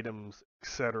 items,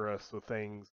 etc. So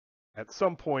things at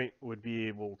some point would be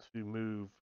able to move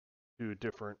to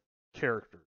different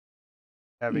characters.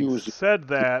 Having said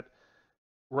that,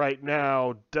 right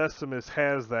now Decimus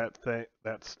has that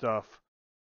stuff.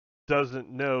 Doesn't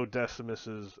know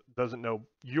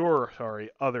your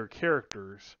other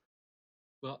characters.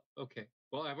 Well, okay.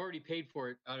 Well, I've already paid for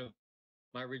it out of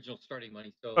my original starting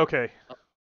money, so okay, I'll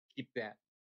keep that.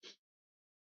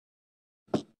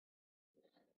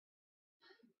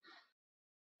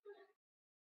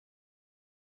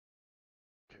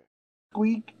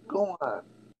 Squeak, go on.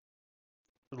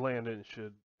 Landon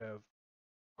should have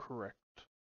correct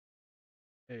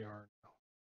AR now.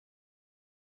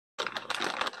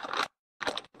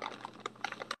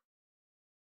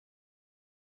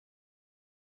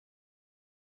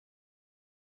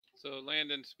 So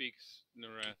Landon speaks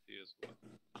Narathi as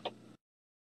well.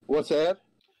 What's that?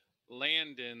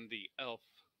 Landon, the elf,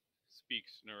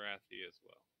 speaks Narathi as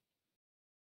well.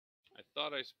 I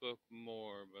thought I spoke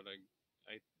more, but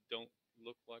I don't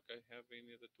look like I have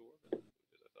any of the dwarven languages.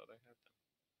 I thought I had them.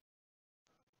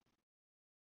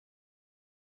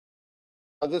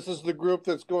 This is the group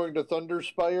that's going to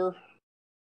Thunderspire.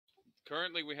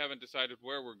 Currently, we haven't decided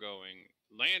where we're going.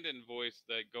 Landon voiced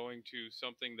that going to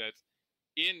something that's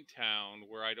in town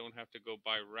where I don't have to go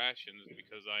buy rations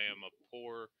because I am a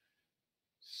poor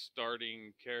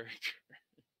starting character.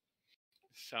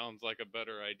 Sounds like a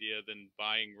better idea than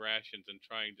buying rations and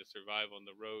trying to survive on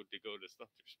the road to go to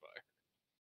Thunderspire.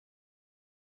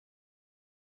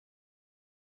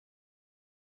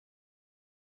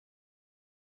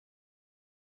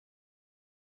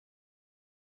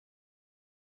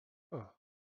 Huh.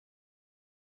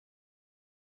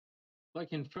 I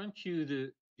can front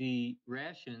you the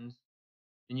rations,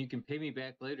 and you can pay me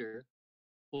back later,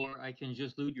 or I can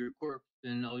just loot your corpse,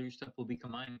 and all your stuff will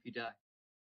become mine if you die.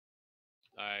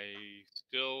 I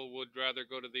still would rather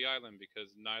go to the island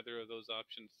because neither of those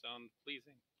options sound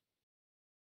pleasing.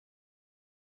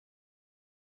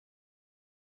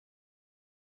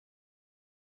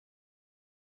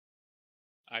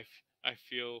 I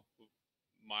feel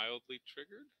mildly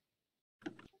triggered.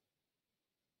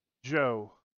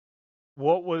 Joe,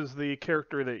 what was the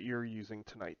character that you're using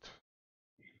tonight?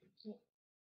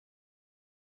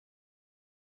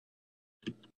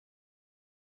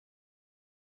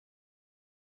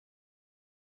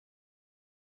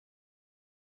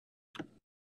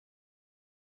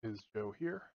 Is Joe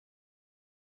here?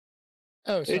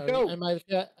 Oh, Hey, sorry. Joe.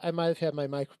 I might have had my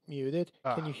mic muted.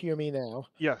 Can you hear me now?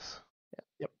 Yes.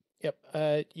 Yep.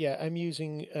 Yeah, I'm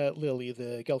using Lily,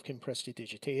 the Gulfkin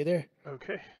Prestidigitator.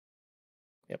 Okay.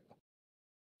 Yep.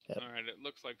 Alright, it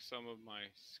looks like some of my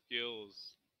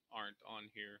skills aren't on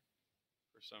here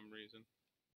for some reason.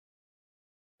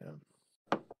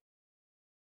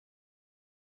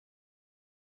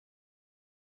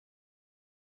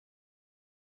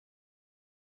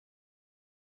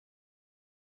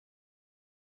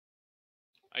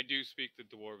 I do speak the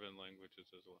Dwarven languages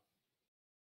as well.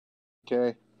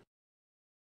 Okay.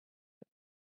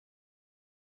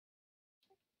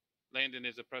 Landon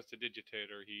is a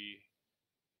prestidigitator. He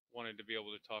wanted to be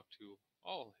able to talk to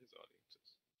all his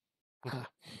audiences.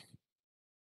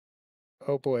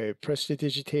 Oh boy,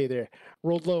 Prestidigitator.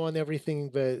 Rolled low on everything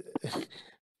but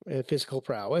physical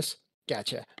prowess.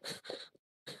 Gotcha.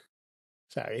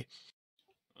 Sorry.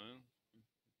 Well,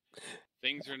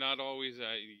 things are not always.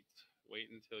 Wait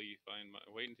until you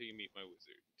meet my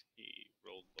wizard. He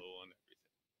rolled low on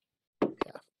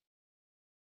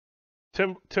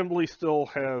everything. Timbley still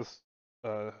has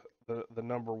the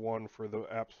number one for the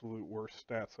absolute worst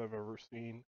stats I've ever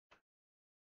seen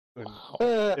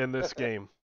in this game.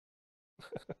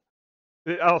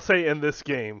 I'll say in this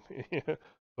game,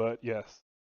 but yes,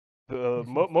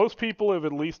 most people have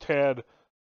at least had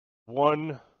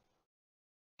one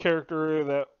character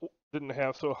that didn't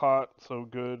have so hot, so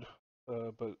good.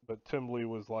 But Timbley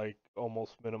was like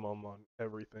almost minimum on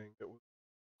everything. It was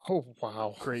Oh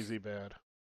wow. crazy bad.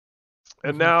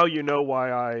 And now you know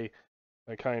why I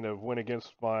kind of went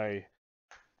against my.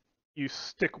 You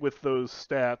stick with those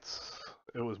stats.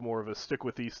 It was more of a stick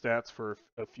with these stats for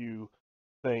a few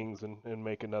things and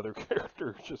make another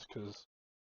character just because.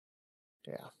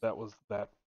 Yeah. That was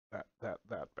that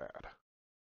bad.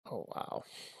 Oh wow.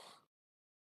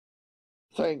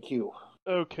 Thank you.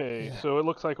 Okay, Yeah. so it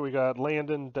looks like we got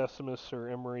Landon, Decimus, or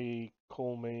Emery,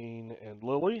 Colemaine, and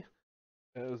Lily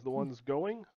as the ones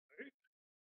going.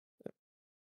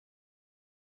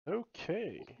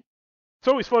 Okay. It's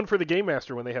always fun for the game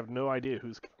master when they have no idea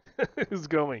who's who's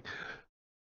going.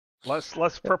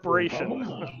 Less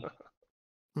preparation.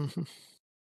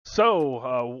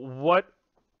 So, what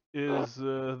is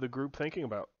the group thinking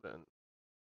about then?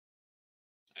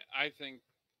 I think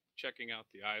checking out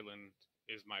the island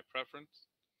is my preference,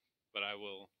 but I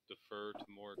will defer to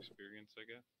more experience, I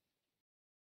guess.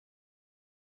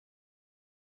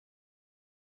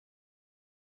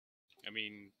 I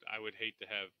mean, I would hate to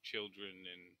have children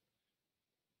and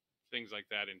things like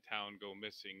that in town go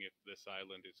missing if this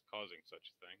island is causing such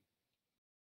a thing.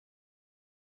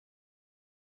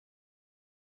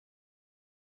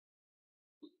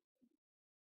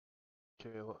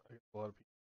 Okay, a lot of people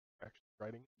actually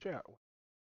writing in chat.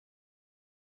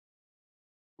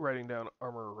 Writing down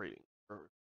armor rating.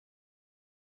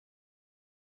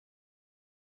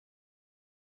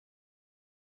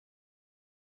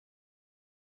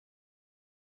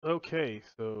 Okay,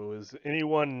 so is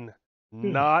anyone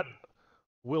not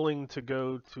willing to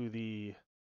go to the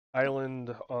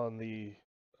island on the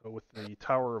with the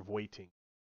Tower of Waiting?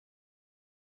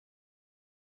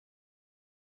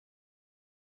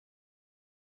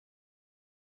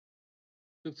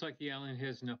 Looks like the island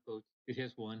has enough boats. It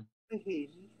has one. That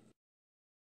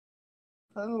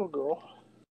little girl.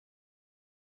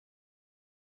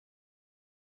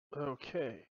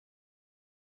 Okay.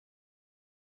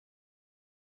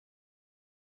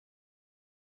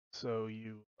 So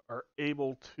you are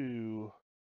able to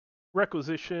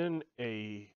requisition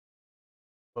a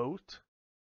boat,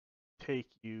 take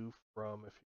you from,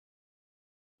 if you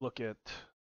look at,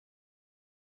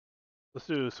 let's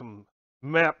do some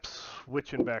map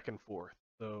switching back and forth.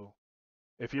 So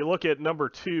if you look at number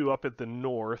 2 up at the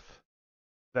north,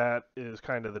 that is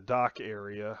kind of the dock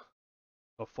area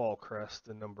of Fallcrest,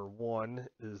 and number 1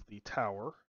 is the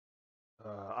tower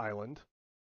island.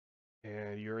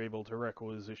 And you're able to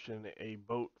requisition a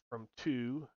boat from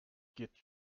 2, get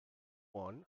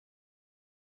 1.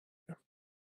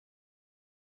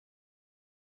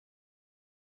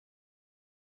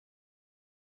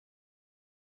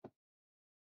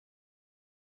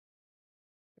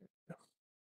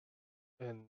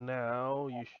 And now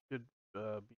you should be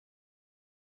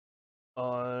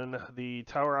on the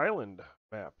Tower Island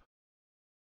map.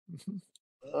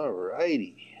 All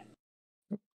righty.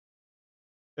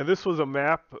 And this was a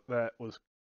map that was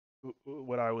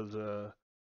what I was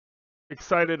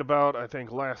excited about, I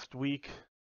think, last week,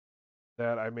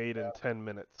 that I made in 10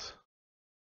 minutes.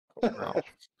 Wow.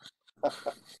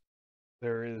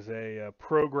 There is a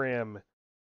program,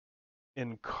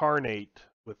 Incarnate,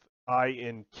 with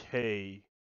INK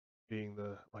being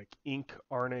the like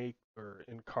incarnate or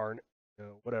incarnate,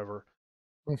 whatever.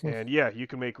 And yeah, you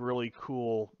can make really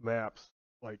cool maps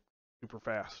like super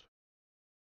fast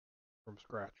from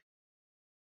scratch.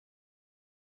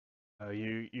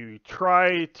 You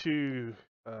try to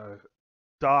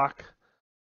dock,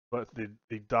 but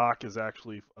the dock is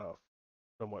actually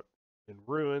somewhat in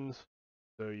ruins.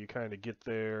 So you kind of get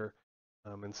there.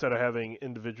 Instead of having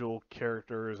individual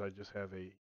characters, I just have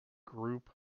a group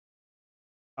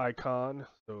icon.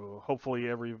 So hopefully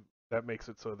that makes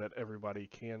it so that everybody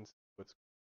can see what's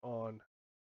on.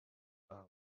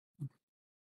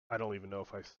 I don't even know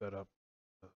if I set up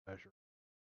the measure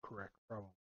correct. Probably.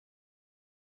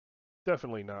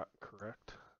 Definitely not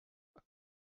correct.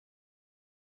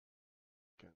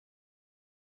 Okay.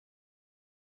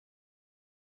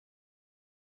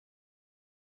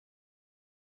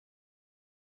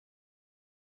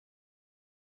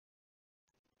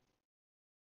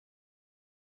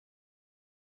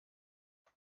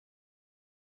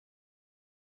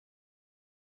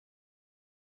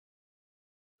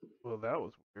 Well, that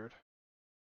was weird.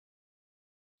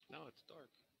 Now it's dark.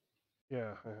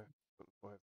 Yeah.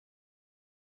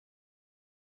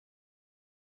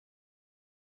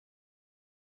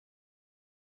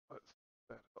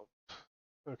 That helped.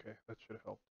 Okay, that should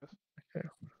help. Yes. Okay.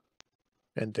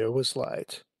 And there was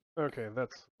light. Okay,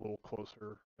 that's a little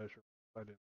closer measure. I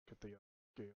didn't get the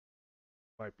scale.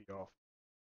 Might be off.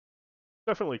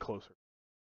 Definitely closer.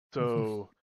 So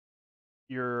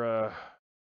your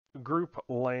group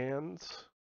lands.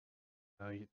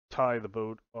 You tie the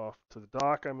boat off to the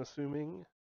dock, I'm assuming.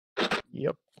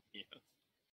 Yep. Yes.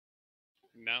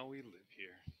 Now we live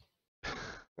here.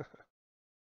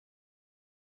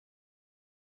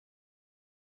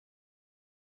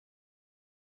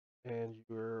 And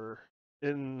you're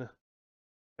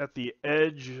at the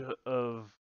edge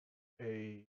of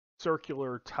a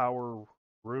circular tower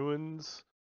ruins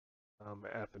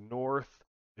at the north.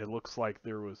 It looks like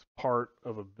there was part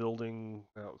of a building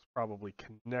that was probably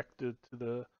connected to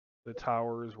the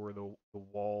towers, where the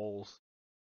walls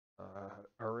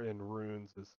are in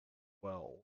ruins as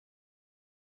well.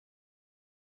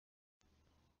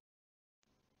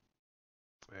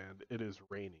 And it is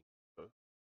raining. So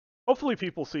hopefully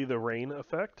people see the rain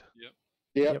effect. Yep.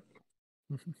 Yep.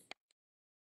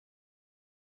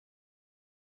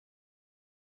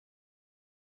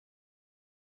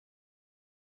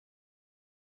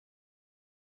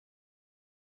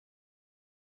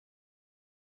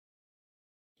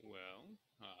 Well,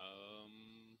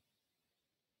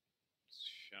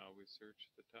 shall we search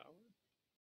the tower?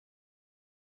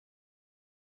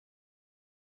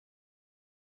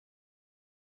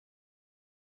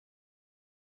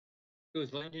 So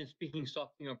is Landon speaking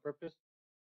softly on purpose?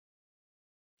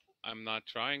 I'm not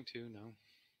trying to, no.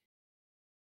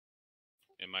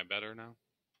 Am I better now?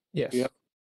 Yes. Yep.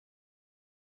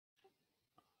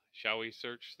 Shall we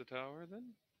search the tower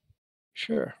then?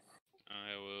 Sure.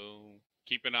 I will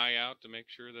keep an eye out to make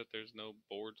sure that there's no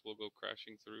boards will go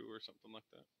crashing through or something like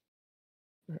that.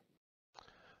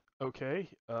 Okay,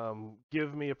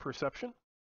 give me a perception.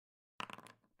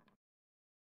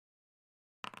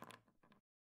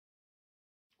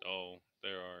 Oh,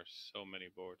 there are so many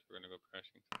boards we're gonna go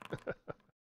crashing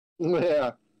through.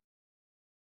 Yeah.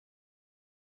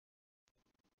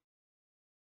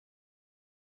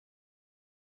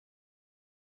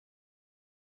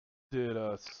 Did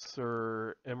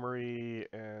Sir Emery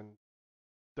and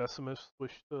Decimus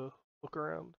wish to look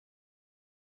around?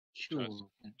 Sure.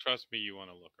 Trust me, you want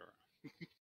to look around.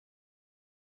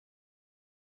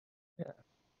 Yeah.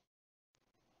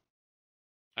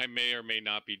 I may or may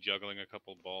not be juggling a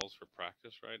couple balls for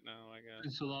practice right now, I guess.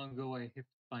 And so long ago, I have to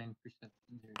find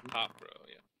perception there. Top row,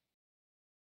 yeah.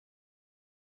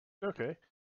 Okay.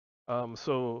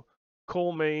 So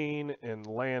Coleman and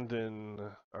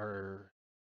Landon are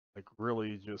like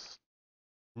really just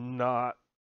not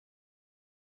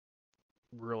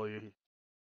really.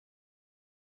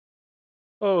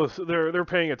 Oh, so they're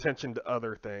paying attention to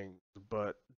other things,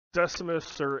 but Decimus,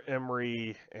 Sir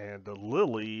Emery, and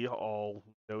Lily all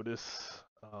notice,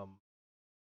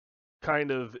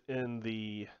 kind of in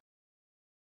the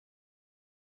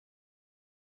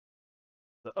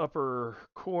upper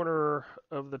corner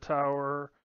of the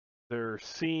tower, there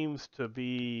seems to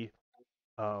be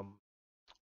um,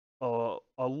 a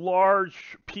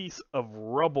large piece of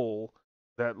rubble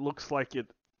that looks like it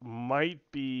might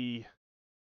be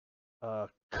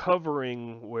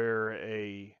covering where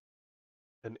an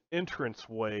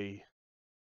entranceway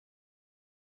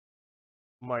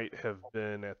might have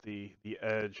been at the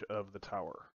edge of the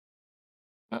tower.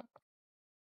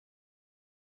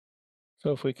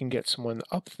 So if we can get someone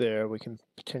up there, we can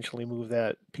potentially move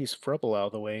that piece of rubble out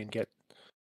of the way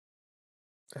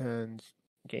and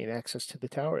gain access to the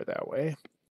tower that way.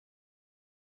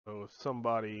 So if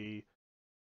somebody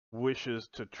wishes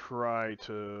to try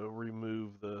to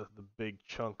remove the big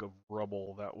chunk of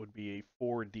rubble, that would be a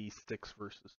 4d6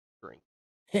 versus strength.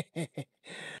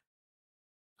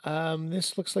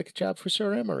 This looks like a job for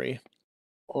Sir Emery.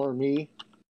 Or me.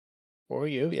 Or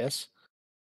you, yes.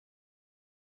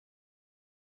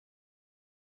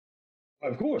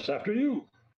 Of course, after you.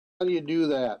 How do you do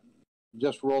that?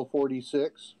 Just roll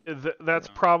 46? That's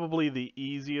probably the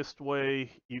easiest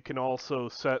way. You can also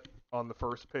set on the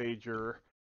first page your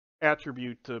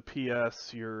attribute to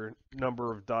PS, your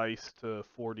number of dice to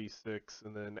 4d6,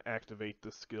 and then activate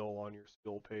the skill on your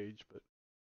skill page. But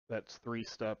that's 3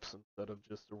 steps instead of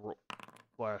just a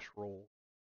flash roll.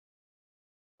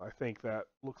 I think that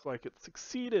looks like it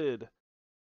succeeded.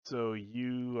 So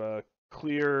you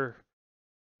clear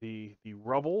the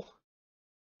rubble,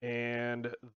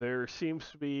 and there seems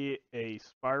to be a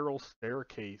spiral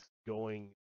staircase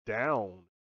going down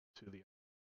to the.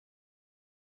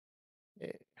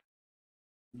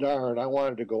 Darn, I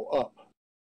wanted to go up.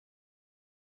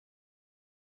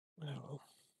 Oh.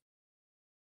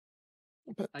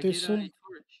 But I there's get some. out a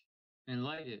torch and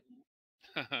light it.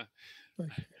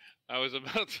 I was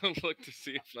about to look to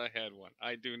see if I had one.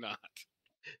 I do not.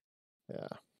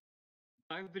 Yeah.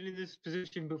 I've been in this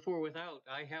position before without.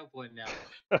 I have one now.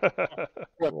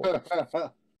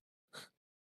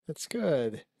 That's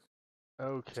good.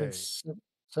 Okay. Since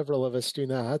several of us do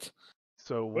not.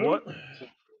 So Well,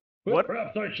 what?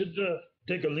 Perhaps I should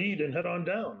take a lead and head on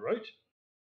down, right?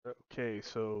 Okay,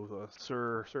 so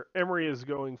Sir Emery is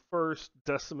going first.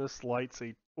 Decimus lights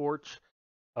a torch.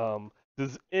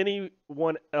 Does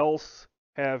anyone else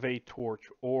have a torch,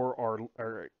 or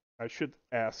I should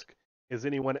ask, is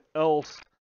anyone else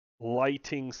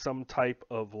lighting some type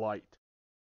of light?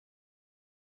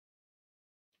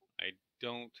 I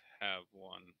don't have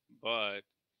one, but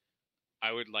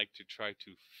I would like to try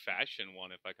to fashion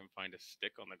one if I can find a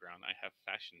stick on the ground. I have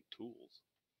fashion tools.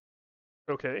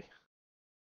 Okay.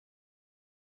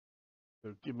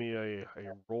 So give me a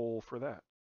roll for that.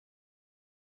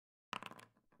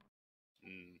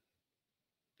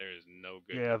 There's no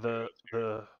good. Yeah,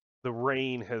 the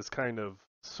rain has kind of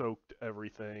soaked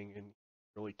everything, and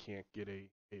really can't get a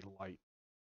light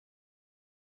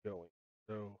going.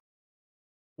 So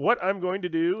what I'm going to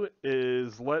do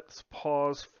is let's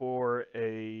pause for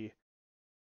a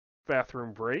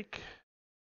bathroom break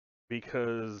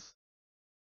because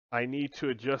I need to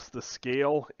adjust the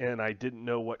scale, and I didn't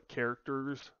know what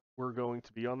characters were going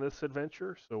to be on this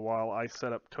adventure. So while I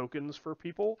set up tokens for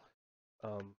people,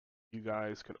 you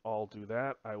guys can all do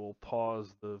that. I will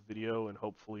pause the video and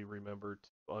hopefully remember to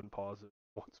unpause it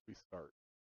once we start.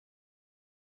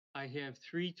 I have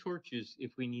 3 torches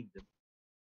if we need them.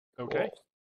 Okay.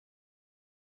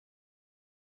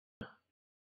 Cool.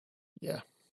 Yeah.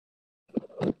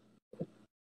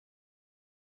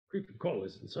 Creepy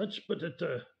crawlers and such, but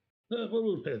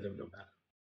we'll pay them no matter.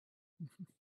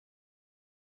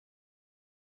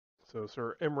 So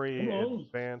Sir Emery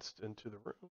advanced into the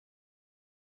room.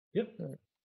 Yep.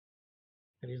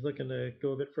 And he's looking to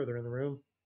go a bit further in the room.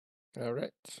 All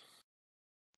right.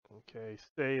 Okay,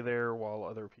 stay there while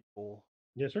other people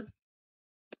Yes, sir.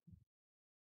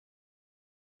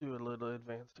 do a little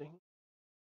advancing.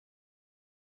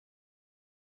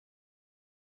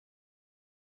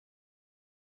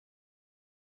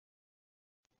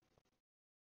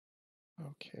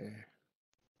 Okay.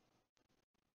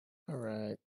 All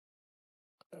right.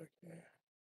 Okay.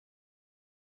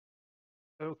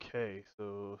 Okay,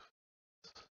 so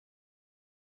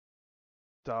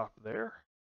stop there.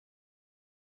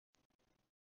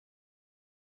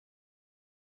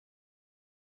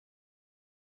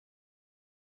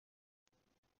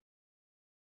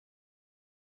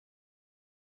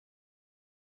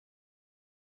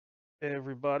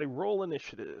 Everybody roll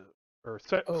initiative. Or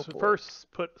Oh, boy. first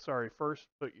put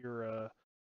your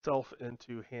self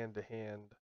into hand to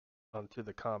hand onto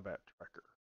the combat tracker.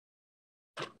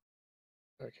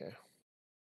 Okay.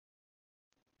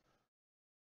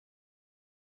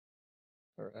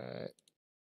 All right.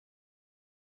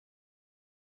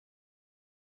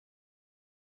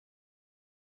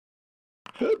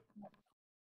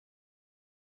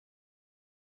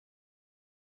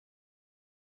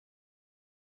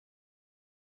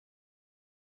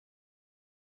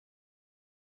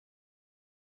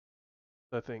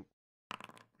 I think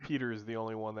Peter is the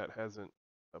only one that hasn't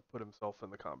put himself in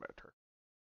the combat tracker.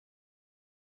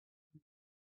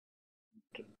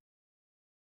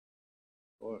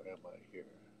 Or am I here?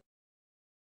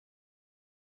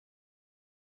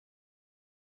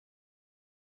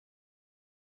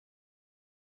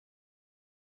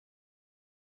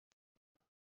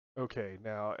 Okay,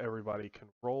 now everybody can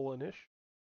roll initiative.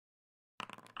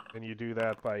 And you do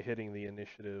that by hitting the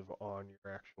initiative on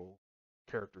your actual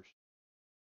character sheet.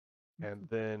 And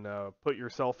then put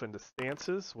yourself into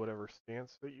stances, whatever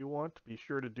stance that you want. Be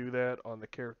sure to do that on the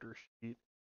character sheet,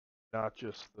 not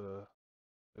just the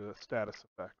status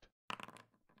effect.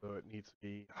 So it needs to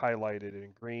be highlighted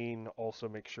in green. Also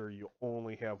make sure you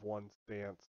only have one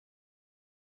stance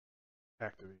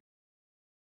activated.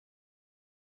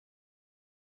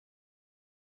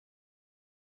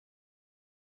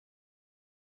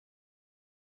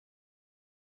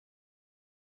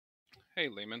 Hey,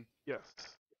 Lehman. Yes.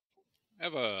 I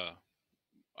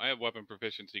have weapon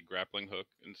proficiency, grappling hook,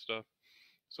 and stuff.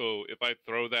 So if I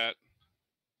throw that,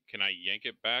 can I yank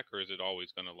it back, or is it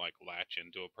always going to like latch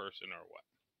into a person, or what?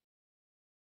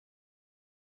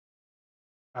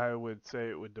 I would say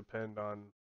it would depend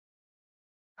on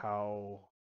how,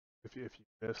 if you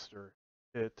missed or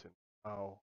hit, and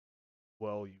how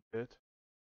well you hit.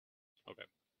 Okay.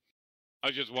 I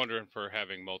was just wondering for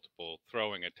having multiple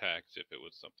throwing attacks if it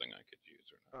was something I could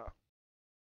use or not.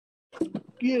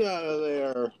 Get out of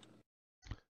there.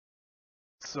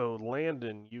 So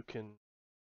Landon, you can.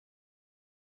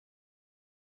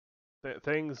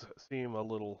 Things seem a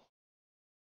little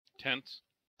Tense?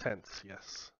 tense.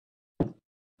 Yes.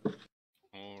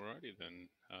 Alrighty then.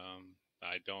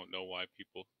 I don't know why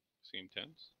people seem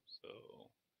tense, so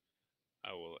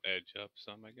I will edge up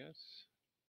some, I guess.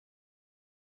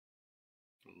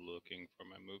 Looking for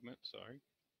my movement, sorry.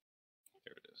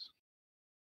 There it is.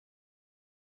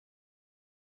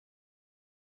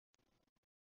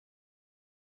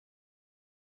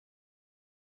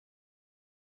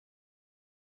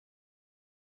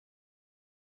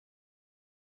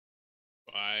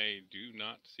 I do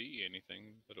not see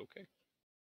anything, but okay.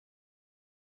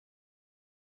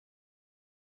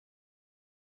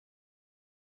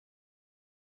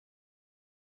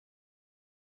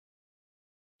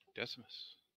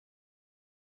 Decimus.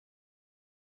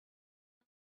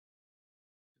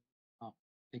 I'll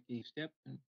take a step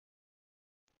and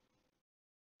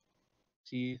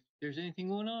see if there's anything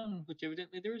going on, which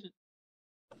evidently there isn't.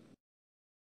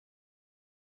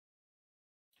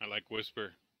 I like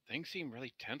whisper. Things seem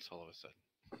really tense all of a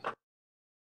sudden.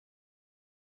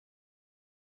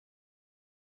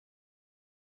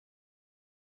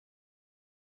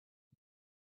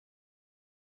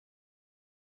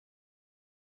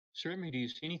 Sir Emmy, do you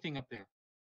see anything up there?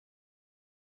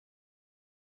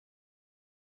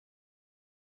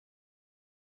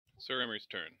 Sir Emery's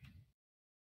turn.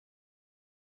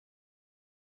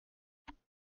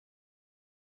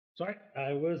 Sorry,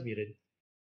 I was muted.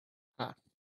 Ah.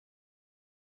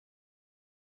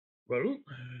 Well,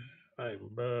 I'm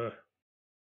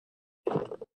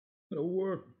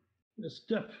gonna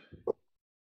step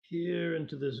here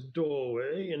into this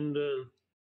doorway and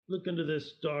look into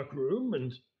this dark room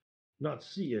and not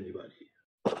see anybody.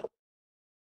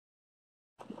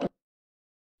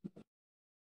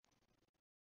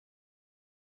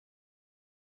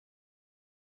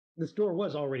 This door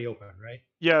was already open, right?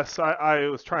 Yes, I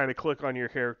was trying to click on your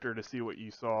character to see what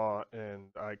you saw, and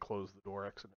I closed the door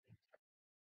accidentally.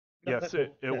 No, Yes,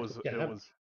 it was yeah, it was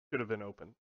should have been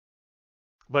open,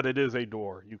 but it is a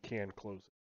door. You can close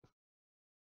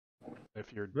it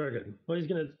if you're. Very good. Well, he's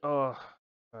gonna.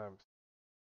 Actually,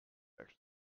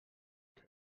 okay.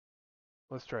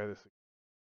 Let's try this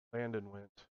again. Landon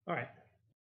went. All right.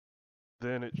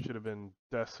 Then it should have been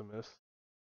Decimus.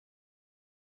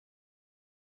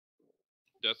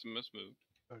 Decimus moved.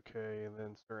 Okay, and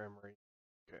then Sir Emery.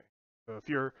 Okay. So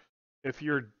if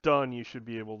you're done, you should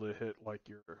be able to hit like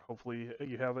your. Hopefully,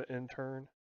 you have an intern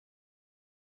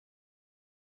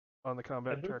on the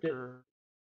combat moved it. tracker.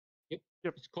 Yep.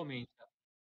 Yep. It's coming.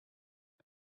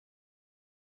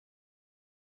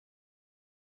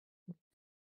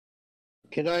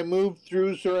 Can I move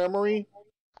through, Sir Emery?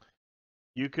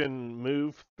 You can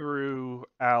move through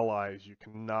allies. You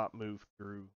cannot move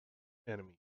through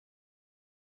enemies.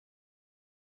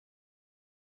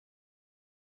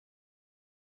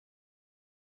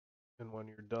 And when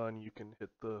you're done, you can hit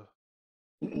the.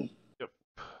 Yep.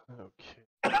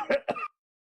 Okay.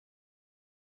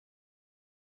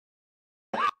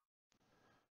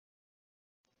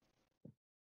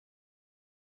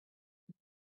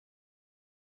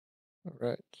 All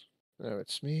right. Now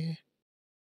it's me.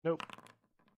 Nope.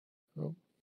 Oh,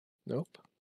 nope.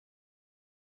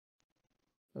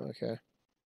 Okay.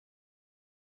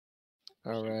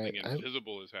 All right. Something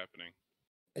invisible is happening.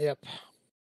 Yep.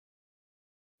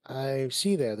 I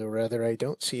see that, or rather, I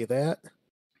don't see that.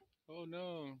 Oh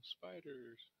no,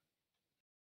 spiders.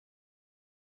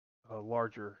 A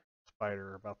larger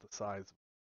spider about the size of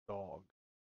a dog.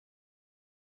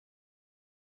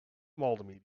 Small to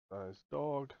medium sized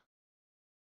dog.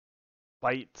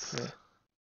 Bites Yeah.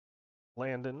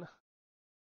 Landon.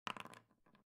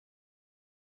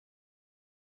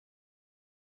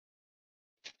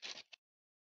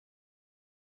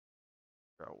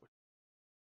 Oh,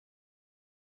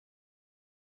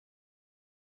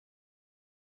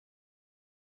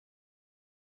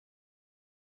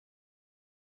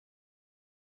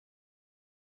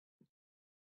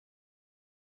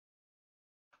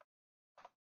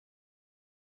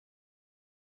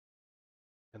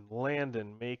 and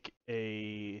Landon, make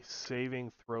a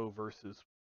saving throw versus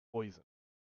poison.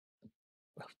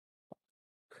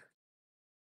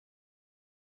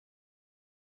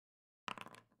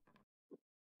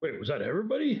 Wait, was that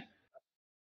everybody?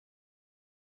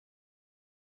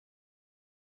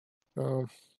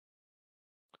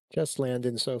 Just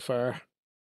Landon so far.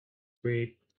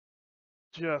 Sweet.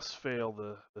 Just fail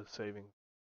the saving.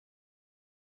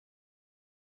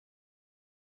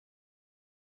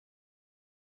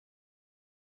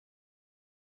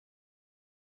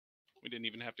 We didn't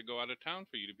even have to go out of town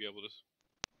for you to be able to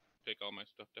take all my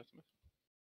stuff, Decimus.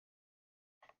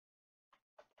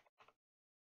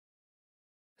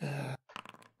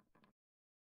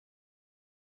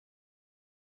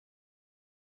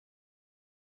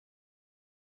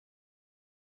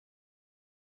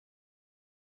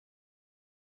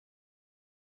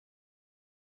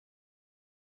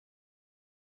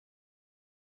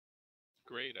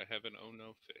 Great, I have an oh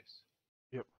no face.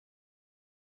 Yep.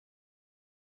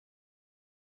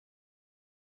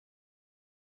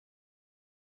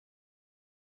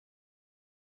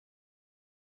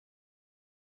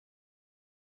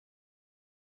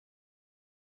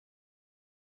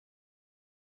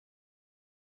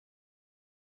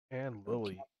 And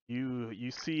Lily,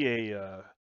 you see a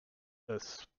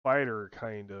spider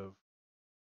kind of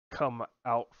come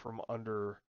out from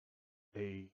under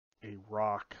a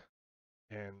rock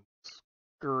and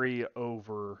scurry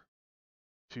over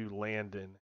to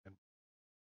Landon and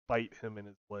bite him in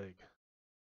his leg.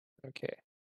 Okay.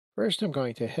 First, I'm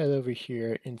going to head over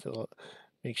here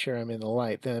make sure I'm in the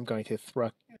light. Then I'm going to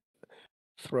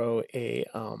throw a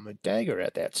dagger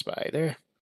at that spider.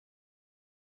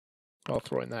 I'll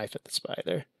throw a knife at the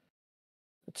spider.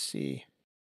 Let's see.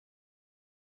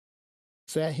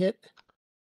 Does that hit?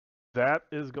 That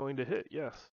is going to hit,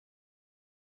 yes.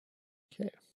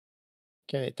 Okay.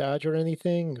 Can it dodge or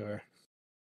anything? Or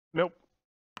Nope.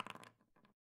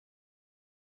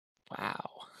 wow.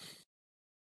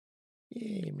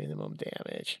 Yay, minimum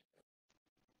damage.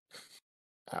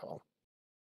 Ow.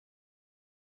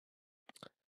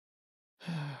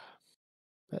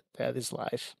 That is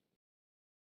life.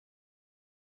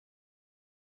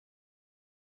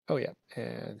 Oh yeah,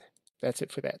 and that's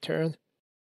it for that turn.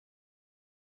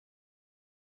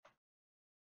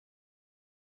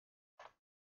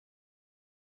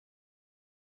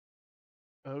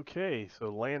 Okay, so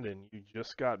Landon, you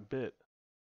just got bit.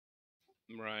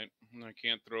 Right. I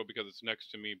can't throw because it's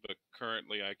next to me, but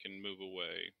currently I can move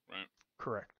away, right?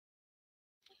 Correct.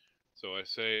 So I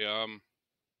say,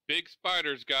 big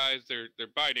spiders, guys, they're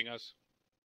biting us.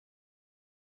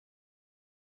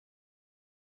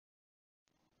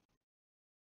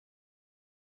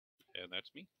 And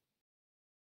that's me.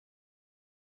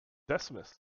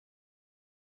 Decimus.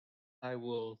 I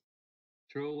will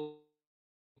throw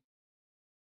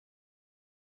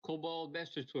Cobalt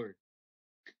Master Sword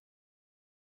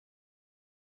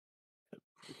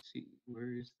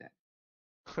Where is that?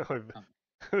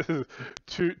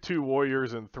 two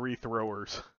warriors and 3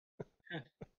 throwers.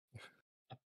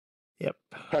 Yep.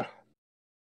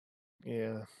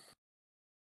 Yeah.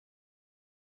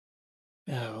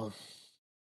 Oh.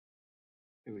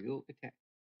 Here we go. Attack.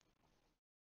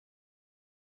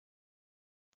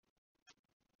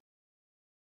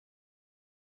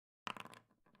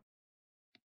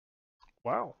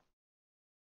 Wow.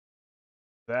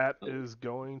 That is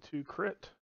going to crit.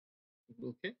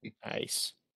 Okay.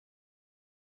 Nice.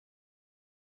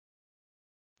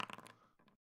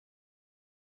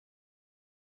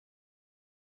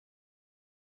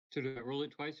 So do I roll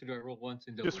it twice or do I roll once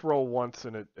and double? Just roll once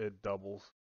and it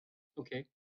doubles. Okay.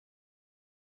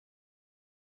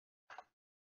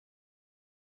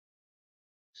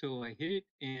 So I hit it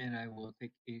and I will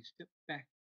take a step back.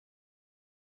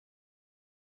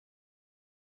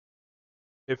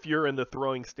 If you're in the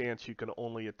throwing stance, you can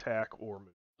only attack or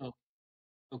move. Oh,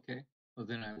 okay. Well,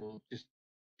 then I will just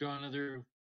draw another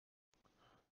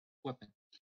weapon,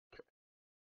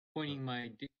 pointing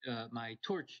my my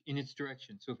torch in its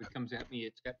direction. So if it comes at me,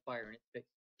 it's got fire in its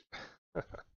face.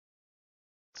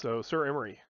 So, Sir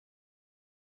Emery.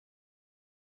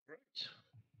 Right.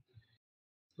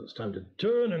 So it's time to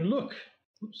turn and look.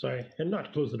 Oops, sorry, and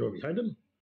not close the door behind him.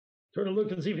 Turn and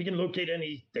look and see if he can locate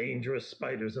any dangerous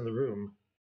spiders in the room.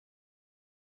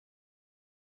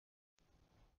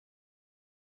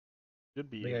 Should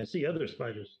be. I think I see other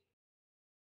spiders.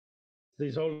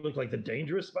 These all look like the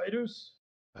dangerous spiders?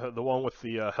 The one with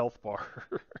the health bar.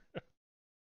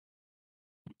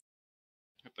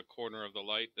 At the corner of the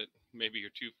light that maybe you're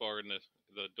too far in the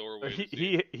doorway.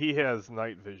 he has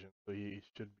night vision, so he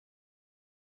should.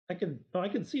 I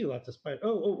can see lots of spiders.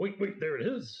 Oh, wait, there it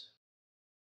is.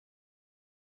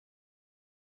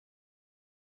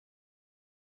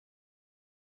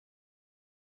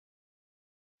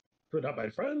 Good up, my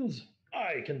friends.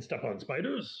 I can step on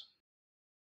spiders.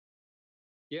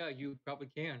 Yeah, you probably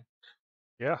can.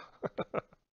 Yeah.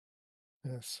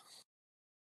 Yes.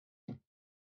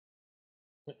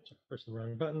 Push the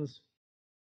wrong buttons.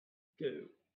 Go.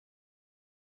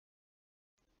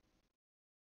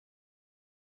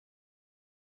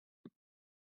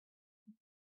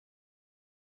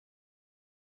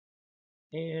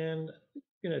 And I'm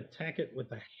going to attack it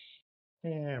with a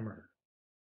hammer.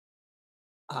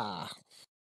 Ah.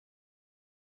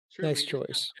 Sure, Nice maybe it's not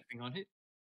choice. stepping on it.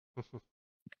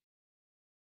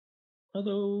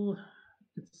 Although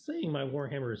it's saying my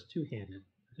warhammer is two-handed.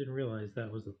 I didn't realize that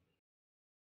was a...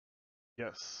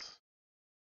 Yes.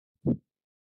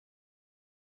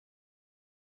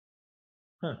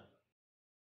 Huh.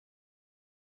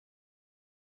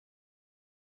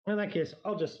 In that case,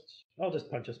 I'll just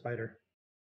punch a spider.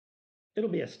 It'll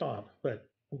be a stomp, but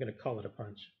I'm going to call it a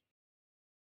punch.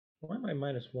 Why am I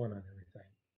 -1 on everything?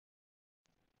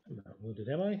 I'm not wounded,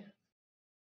 am I?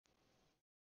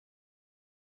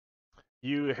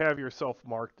 You have yourself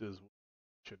marked as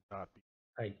should not be.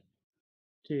 I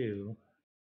do.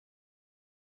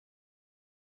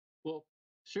 Well,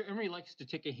 Sir Emery likes to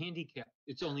take a handicap.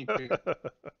 It's only fair.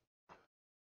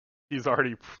 He's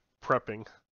already prepping.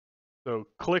 So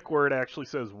click where it actually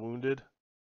says wounded.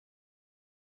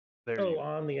 There Oh, you go.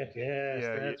 on the... Yes,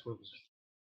 Yeah, that's what was...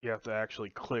 You have to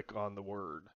actually click on the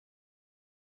word.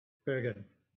 Very good.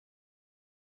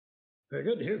 Very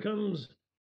good. Here comes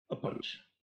a punch.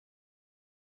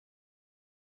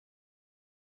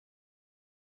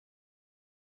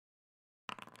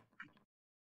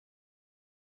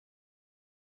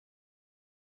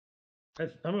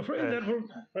 I'm afraid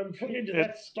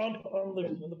that stomp on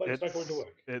the bike's not going to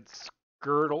work. It's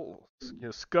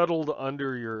scuttled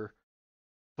under your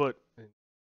foot and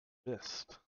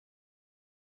missed.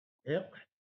 Yep.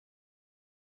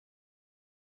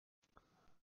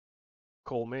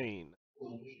 Colmaine.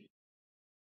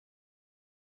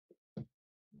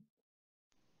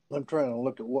 I'm trying to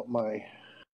look at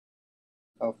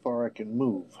how far I can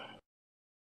move.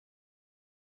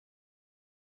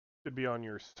 Should be on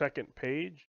your second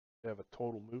page. You have a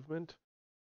total movement.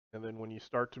 And then when you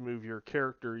start to move your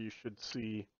character, you should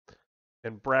see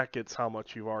in brackets how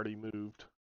much you've already moved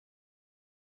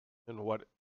and what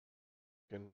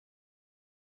can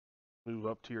move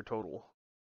up to your total.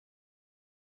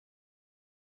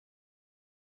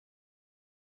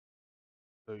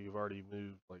 So you've already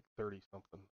moved like 30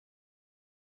 something.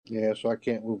 Yeah, so I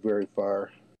can't move very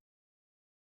far.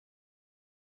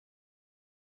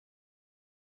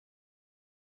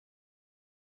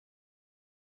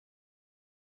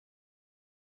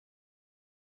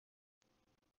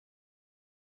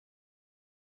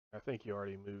 I think you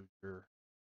already moved your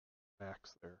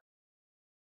max there.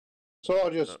 So I'll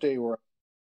just stay where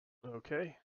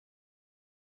Okay.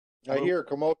 I hear a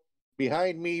commotion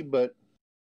behind me, but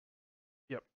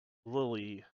Yep.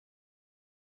 Lily.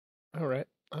 All right.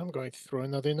 I'm going to throw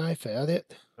another knife at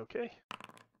it. Okay.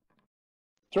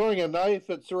 throwing a knife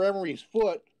at Sir Emery's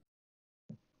foot.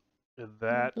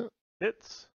 That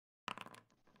hits.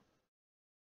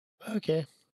 Okay.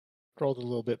 Rolled a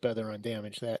little bit better on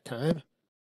damage that time.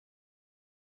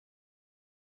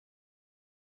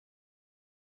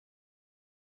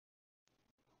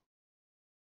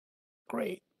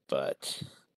 Great, but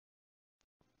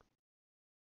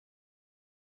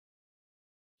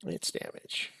it's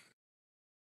damage.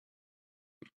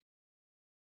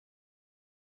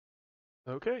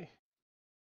 Okay.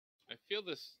 I feel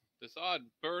this odd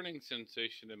burning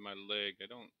sensation in my leg. I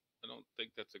don't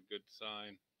think that's a good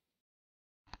sign.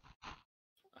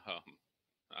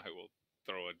 I will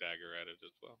throw a dagger at it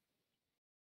as well.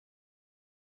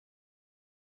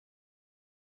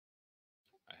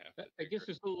 I guess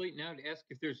it's a little late now to ask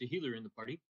if there's a healer in the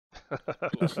party. I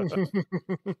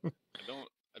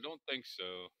don't think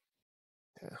so.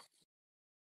 Yeah.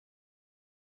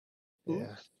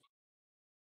 Oops.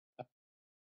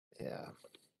 Yeah.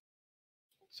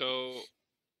 So,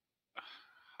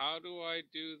 how do I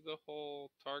do the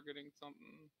whole targeting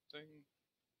something thing?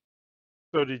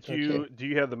 So do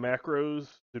you have the macros?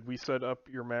 Did we set up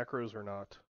your macros or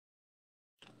not?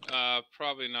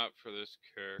 Probably not for this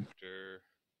character.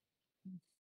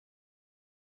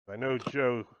 I know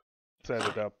Joe set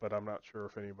it up, but I'm not sure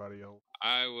if anybody else.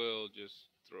 I will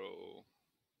just throw.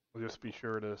 We'll just be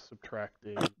sure to subtract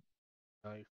a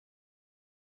knife.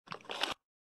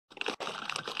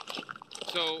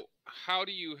 So, how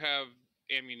do you have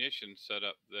ammunition set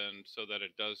up then, so that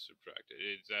it does subtract it?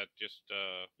 Is that just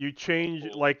You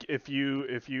change like if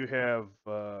you have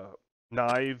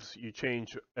knives, you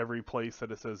change every place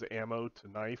that it says ammo to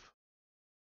knife.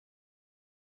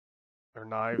 Or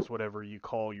knives, whatever you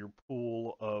call your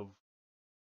pool of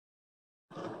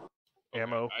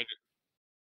ammo.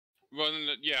 Well,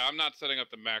 yeah, I'm not setting up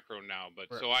the macro now, but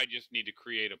right. so I just need to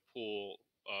create a pool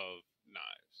of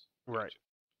knives. Right. Gotcha.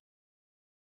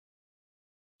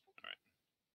 All right.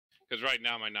 Because right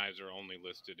now my knives are only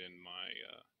listed in my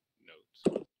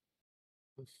notes.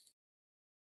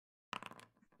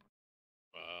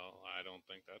 Well, I don't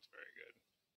think that's very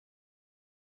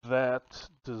good. That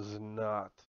does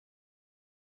not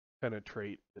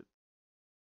penetrate it.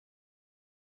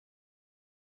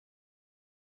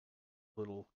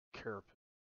 Little carapace.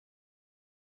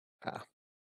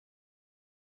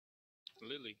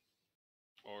 Lily.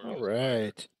 Or All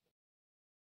right.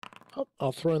 Oh,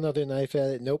 I'll throw another knife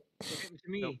at it. Nope. What happened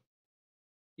to me? Nope.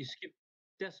 You skipped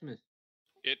Decimus.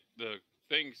 The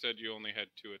thing said you only had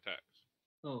 2 attacks.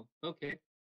 Oh, okay.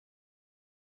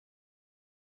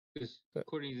 Because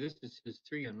according to this, it says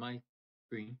 3 on my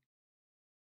screen.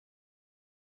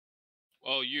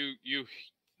 Well,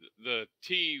 the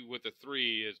T with the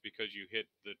 3 is because you hit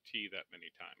the T that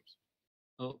many times.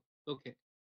 Oh, okay.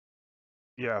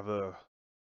 Yeah, the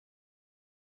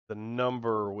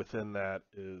number within that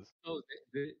is. Oh,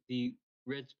 the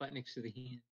red spot next to the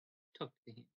hand. Tuck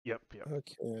the hand. Yep.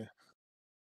 Okay.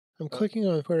 I'm clicking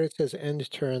on where it says end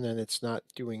turn and it's not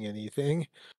doing anything.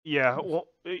 Yeah, well,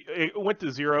 it went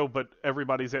to 0, but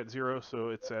everybody's at 0, so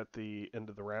it's at the end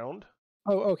of the round.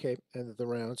 Oh, okay. End of the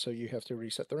round, so you have to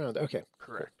reset the round. Okay.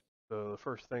 Correct. Cool. So the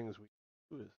first things we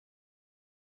do is.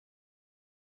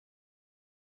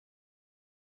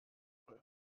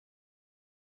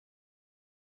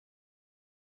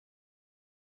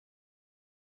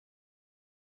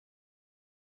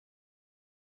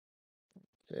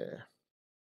 Yeah.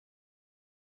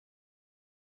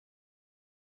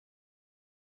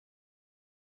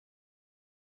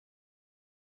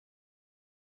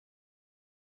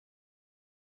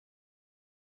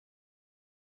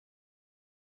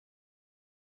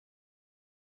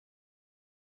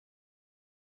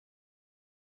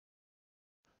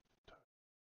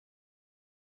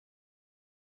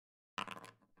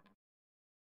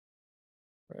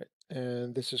 Right.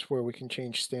 And this is where we can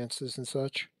change stances and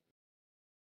such.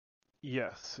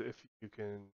 Yes, if you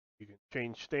can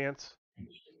change stance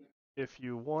if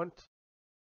you want,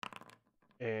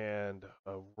 and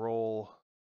roll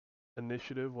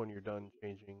initiative when you're done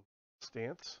changing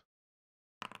stance.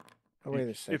 Oh, wait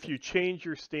a second. If you change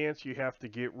your stance, you have to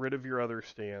get rid of your other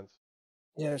stance.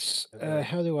 Yes.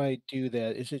 How do I do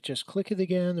that? Is it just click it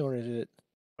again, or is it?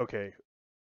 Okay,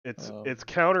 it's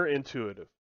counterintuitive.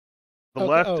 The Okay,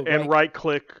 left and right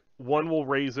click, one will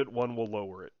raise it, one will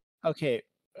lower it. Okay.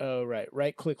 Oh, right.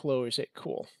 Right click lowers it.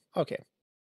 Cool. Okay.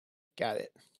 Got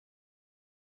it.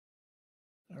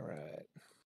 All right.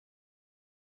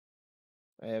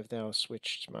 I have now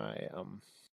switched my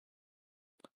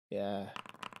yeah.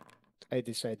 I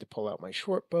decided to pull out my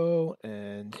short bow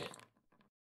and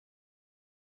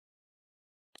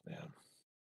yeah.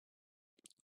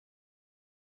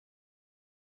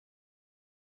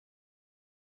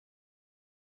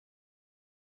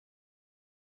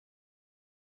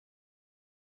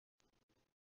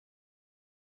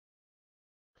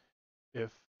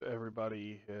 If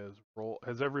everybody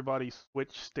has everybody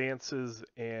switched stances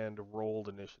and rolled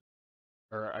initiative?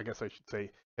 Or I guess I should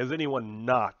say, has anyone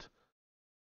not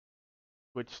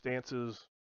switched stances,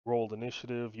 rolled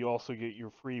initiative? You also get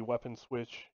your free weapon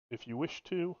switch if you wish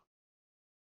to.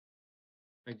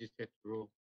 I just have to roll.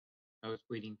 I was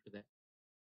waiting for that.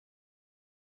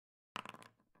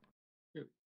 Here.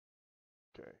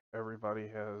 Okay, everybody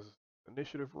has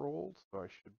initiative rolled, so I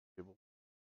should be able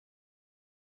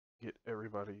to get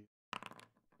everybody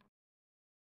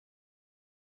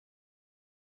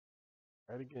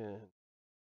right again.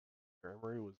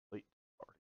 Emery was late to the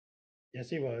party. Yes,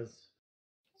 he was.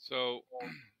 So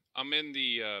I'm in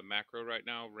the macro right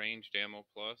now, ranged ammo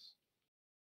plus.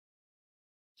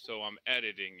 So I'm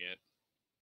editing it.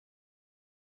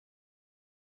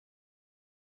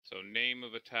 So name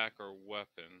of attack or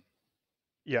weapon.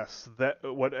 Yes, that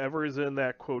whatever is in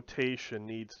that quotation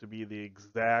needs to be the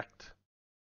exact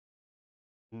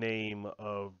name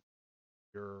of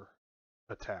your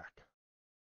attack.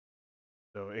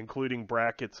 So including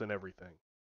brackets and everything.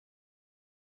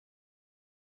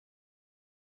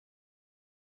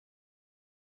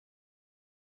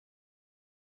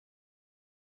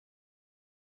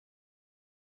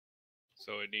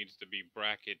 So it needs to be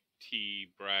bracket T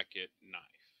bracket knife.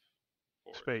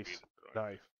 For Space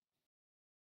knife.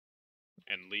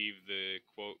 And leave the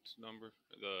quotes number,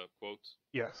 the quotes.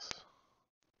 Yes.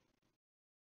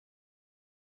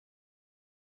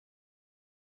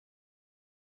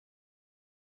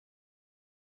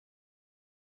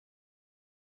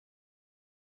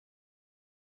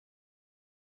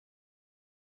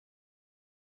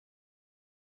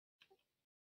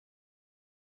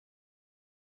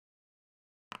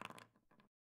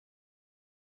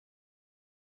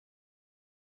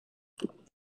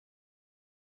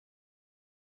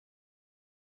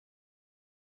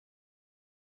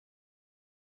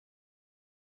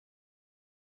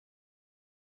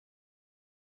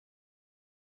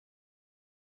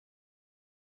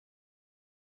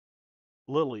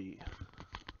 Lily.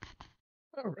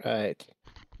 All right.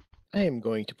 I am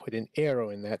going to put an arrow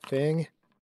in that thing.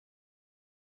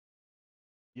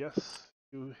 Yes,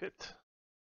 you hit.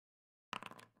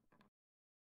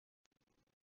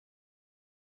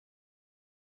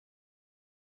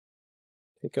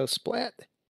 It goes splat.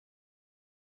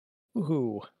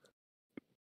 Woohoo.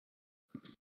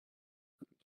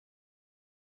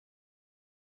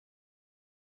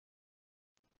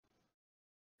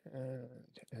 And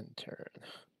end turn.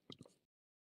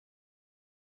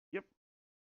 Yep.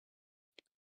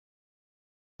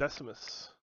 Decimus.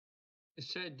 A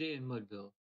sad day in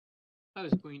Mudville. I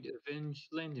was going to avenge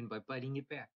Landon by biting it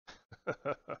back.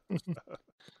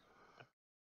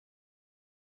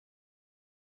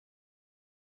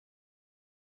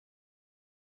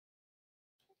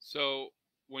 So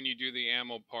when you do the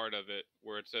ammo part of it,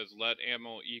 where it says let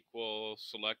ammo equal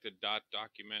selected dot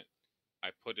document,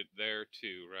 I put it there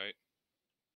too, right?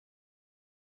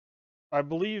 I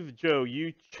believe, Joe,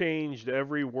 you changed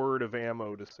every word of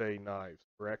ammo to say knives,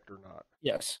 correct or not?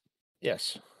 Yes.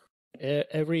 Yes.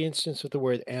 Every instance of the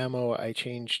word ammo, I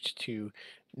changed to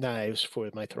knives for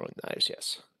my throwing knives,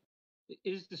 yes.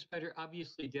 Is the spider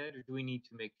obviously dead, or do we need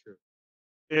to make sure?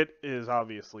 It is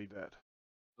obviously dead.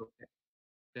 Okay.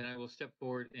 Then I will step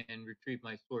forward and retrieve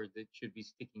my sword that should be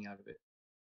sticking out of it.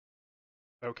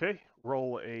 Okay,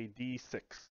 roll a d6.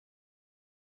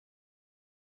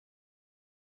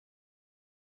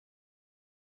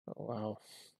 Oh, wow.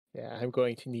 Yeah, I'm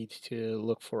going to need to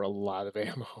look for a lot of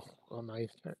ammo on my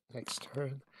next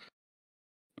turn.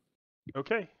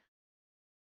 Okay.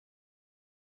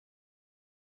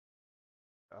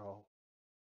 I'll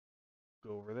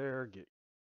go over there, get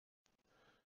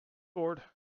sword.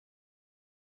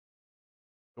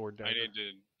 Sword dagger. I need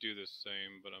to do the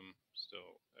same, but I'm still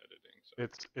editing.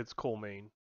 So. It's Colmaine.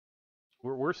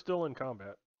 We're still in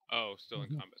combat. Oh, still in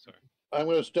combat. Sorry. I'm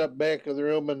going to step back of the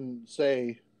room and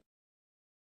say,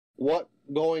 "What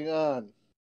going on?"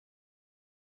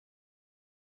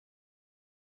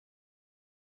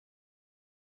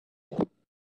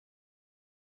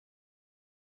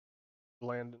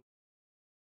 Landon.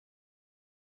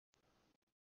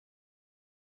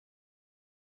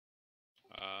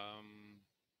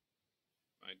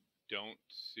 I don't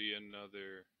see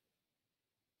another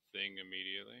thing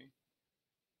immediately.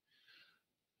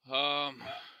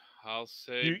 I'll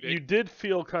say You did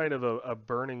feel kind of a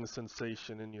burning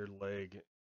sensation in your leg. It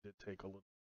did take a little.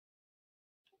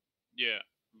 Yeah,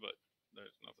 but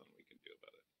there's nothing we can do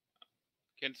about it.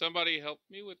 Can somebody help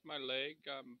me with my leg?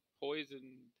 I'm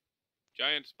poisoned.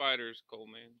 Giant spiders,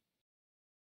 Coleman.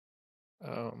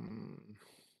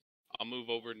 I'll move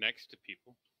over next to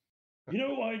people. You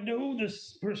know, I know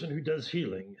this person who does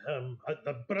healing,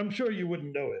 but I'm sure you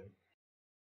wouldn't know him.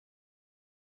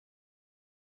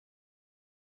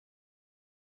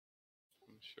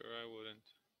 I'm sure I wouldn't.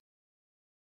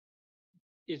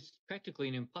 It's practically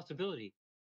an impossibility.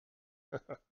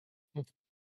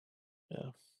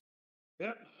 Yeah,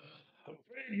 I'm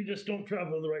afraid you just don't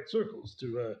travel in the right circles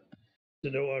to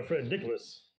know our friend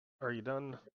Nicholas. Are you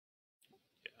done?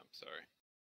 Yeah, I'm sorry.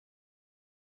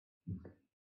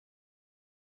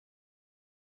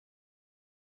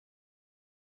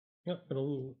 Yeah,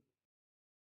 it'll...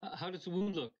 How does the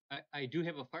wound look? I do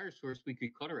have a fire source. We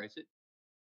could cauterize it.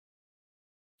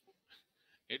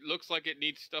 It looks like it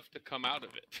needs stuff to come out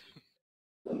of it,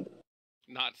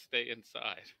 not stay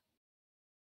inside.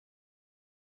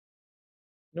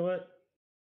 You know what?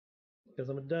 Because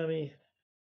I'm a dummy.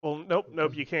 Well,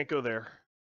 nope. You can't go there.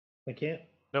 I can't.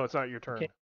 No, it's not your turn.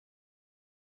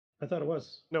 I thought it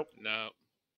was. Nope. No.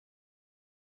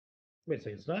 Wait a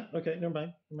second, it's not? Okay, never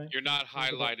mind. You're not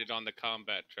highlighted on the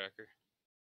combat tracker.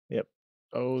 Yep.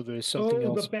 Oh, there's something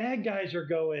else. The bad guys are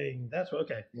going. That's what.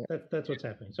 Okay, Yeah. that's what's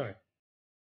happening. Sorry.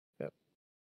 Yep.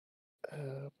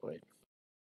 Boy.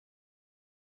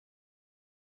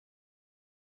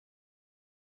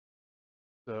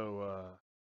 So,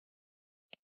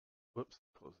 whoops,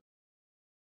 close it.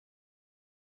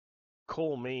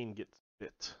 Cole Main gets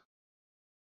bit.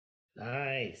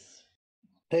 Nice.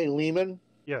 Hey, Lehman.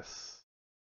 Yes.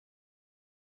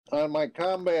 On my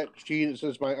combat sheet, it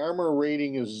says my armor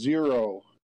rating is 0.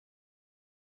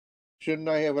 Shouldn't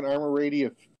I have an armor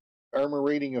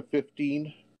rating of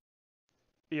 15?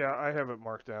 Yeah, I have it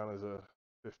marked down as a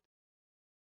 50.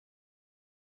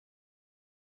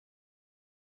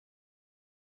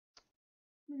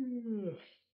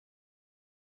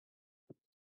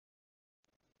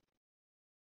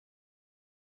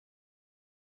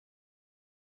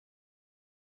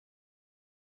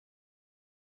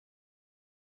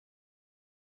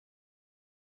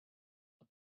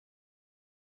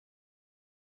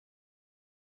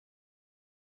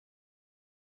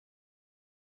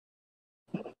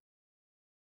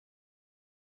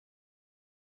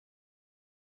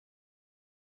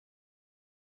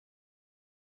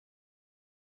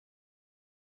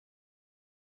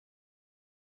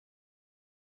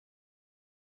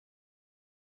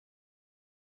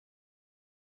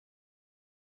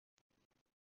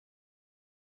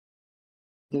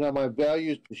 And on my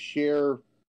values to share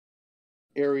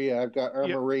area, I've got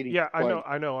armor rating. Yeah,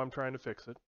 I know. I'm trying to fix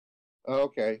it.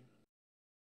 Okay.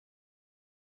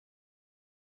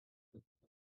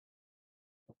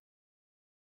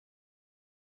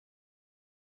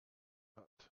 Not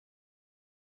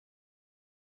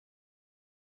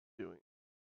doing.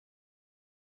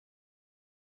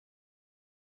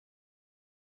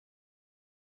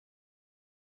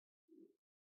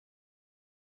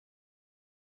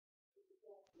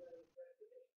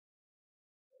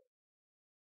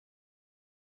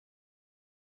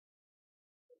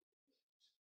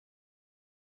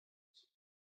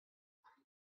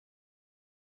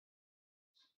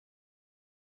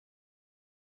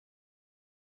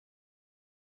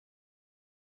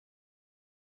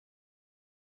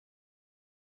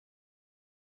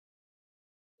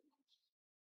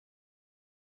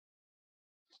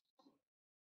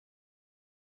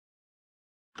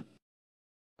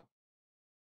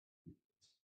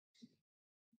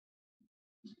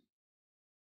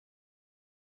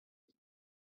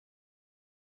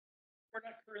 We're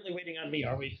not currently waiting on me,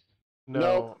 are we?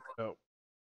 No.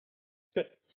 Good.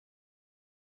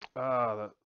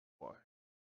 That's why.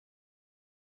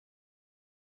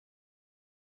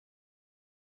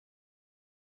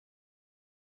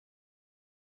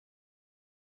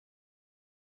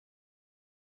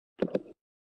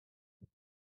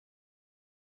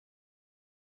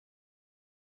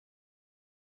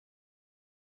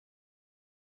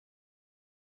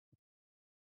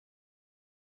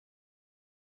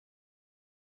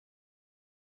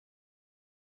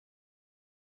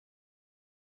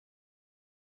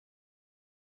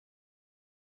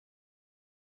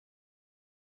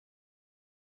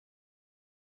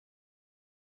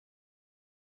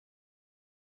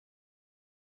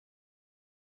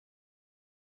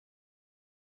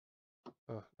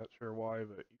 Not sure why,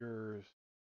 but yours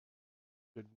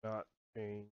did not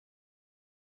change.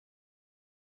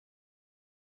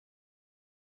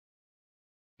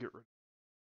 get rid.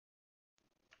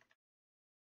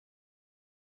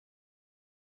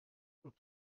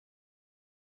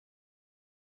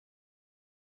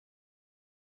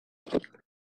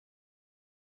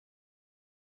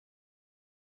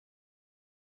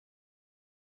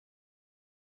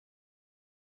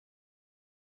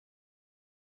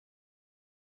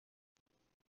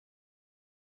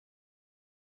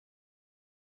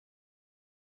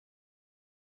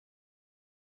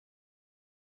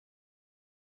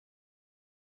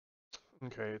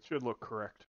 Okay, it should look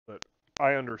correct, but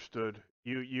I understood.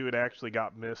 You had actually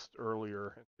got missed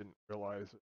earlier and didn't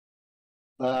realize it.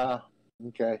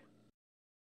 Okay.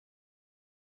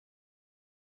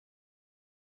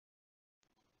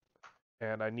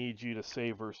 And I need you to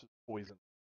say versus poison.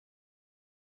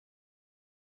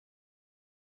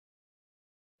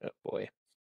 Oh boy.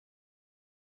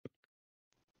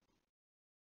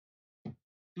 Do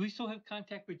we still have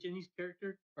contact with Jenny's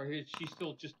character, or is she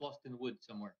still just lost in the woods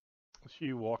somewhere?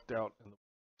 She walked out in the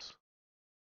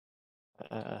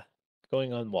woods.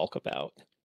 Going on walkabout.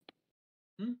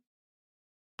 Hmm?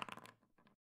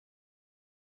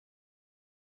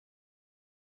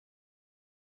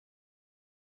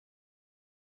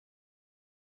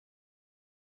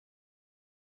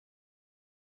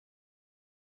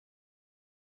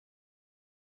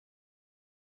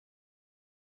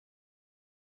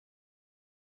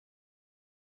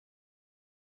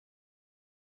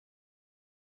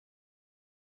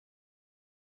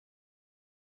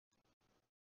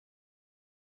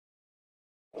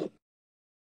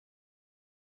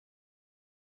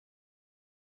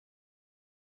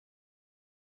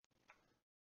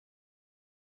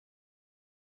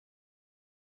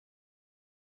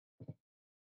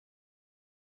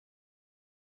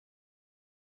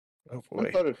 Oh I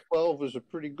boy. thought a 12 was a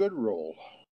pretty good roll.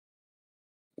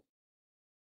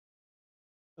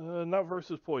 Not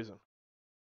versus poison.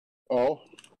 Oh.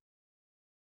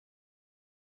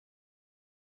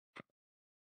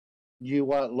 You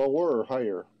want lower or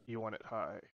higher? You want it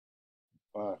high.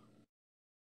 Uh,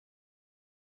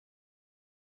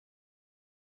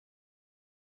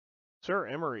 Sir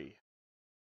Emery.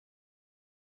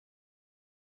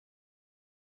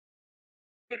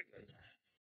 Very good.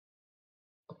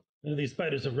 None of these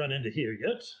spiders have run into here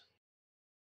yet.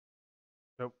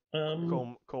 Nope.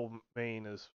 Cole Main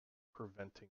is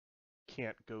preventing.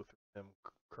 Can't go through him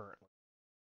currently.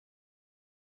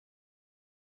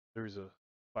 There's a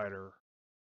spider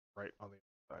right on the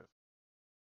other side.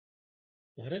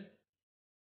 Got it?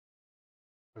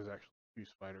 There's actually 2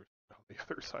 spiders on the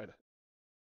other side.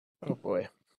 Oh boy.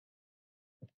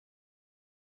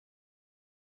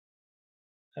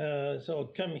 So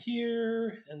I'll come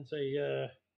here and say,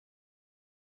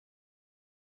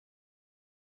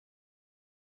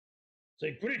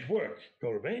 great work,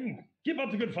 Corbane. Keep up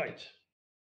the good fight.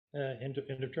 End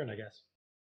of turn, I guess.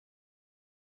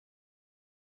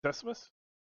 Decimus?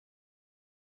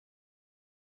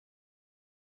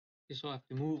 Guess I'll have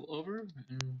to move over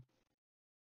and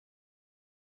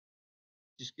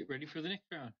just get ready for the next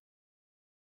round.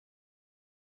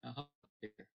 I'll hop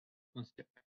there. One step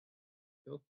back.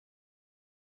 Go.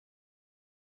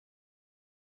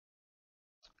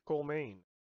 Cole Main.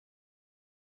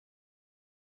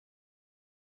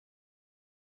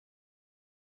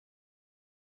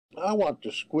 I want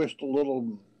to squish the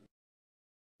little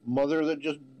mother that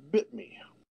just bit me.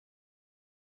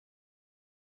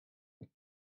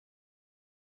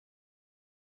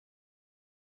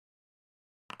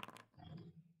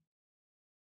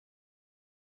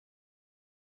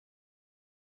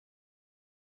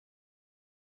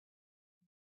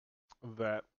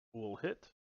 That will hit.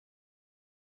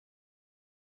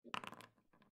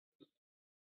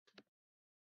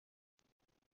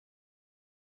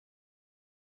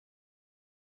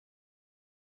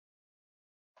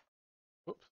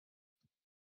 Oops.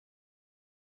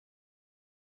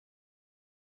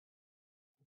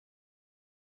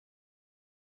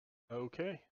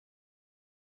 Okay.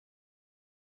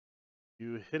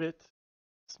 You hit it.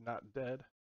 It's not dead.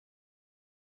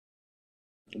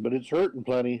 But it's hurting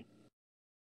plenty.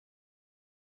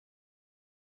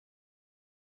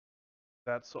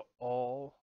 That's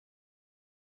all.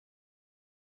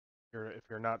 If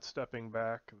you're not stepping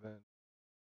back, then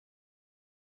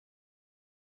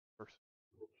first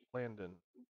Landon.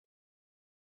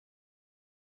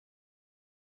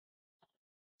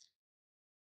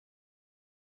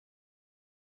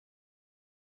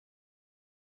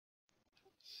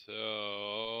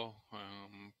 So,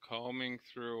 combing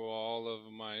through all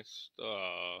of my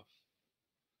stuff.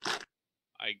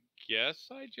 I guess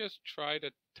I just try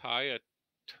to tie a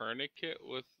tourniquet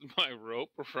with my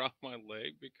rope around my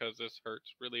leg because this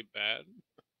hurts really bad.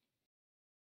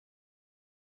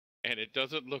 And it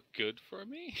doesn't look good for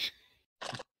me?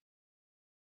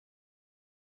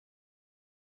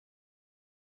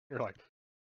 You're like,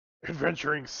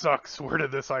 adventuring sucks. Where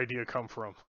did this idea come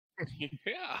from?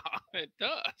 Yeah, it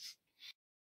does.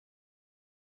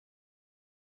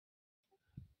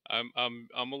 I'm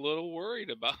a little worried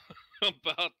about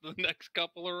about the next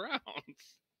couple of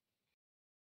rounds.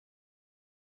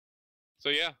 So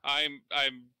yeah, I'm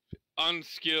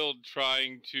unskilled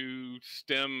trying to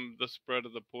stem the spread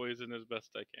of the poison as best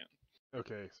I can.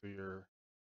 Okay, so you're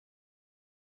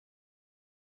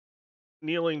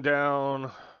kneeling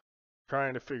down,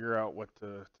 trying to figure out what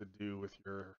to do with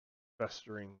your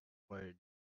festering plague.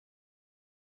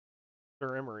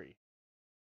 Sir Emery.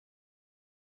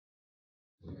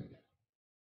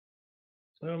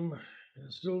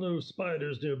 Still no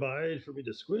spiders nearby for me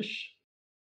to squish.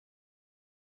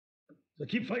 So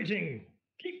keep fighting.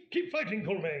 Keep fighting,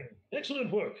 Coleman.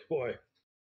 Excellent work, boy.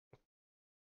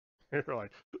 You're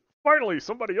like, finally,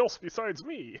 somebody else besides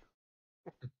me.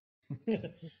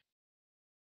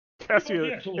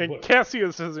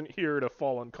 Cassius isn't here to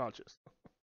fall unconscious.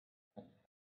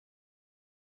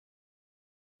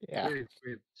 Yeah. Very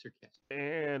sarcastic.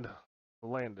 And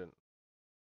Landon.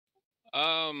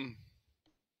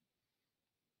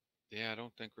 Yeah, I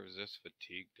don't think resist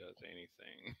fatigue does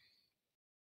anything.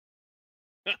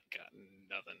 Got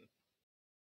nothing.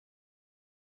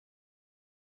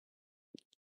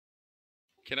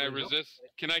 Can I resist?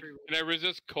 Can I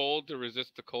resist cold to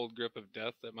resist the cold grip of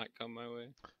death that might come my way?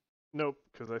 Nope,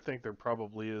 because I think there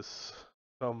probably is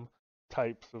some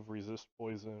types of resist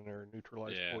poison or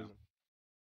neutralize poison.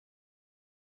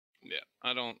 Yeah,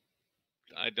 I don't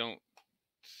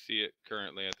see it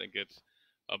currently. I think it's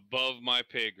above my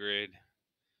pay grade.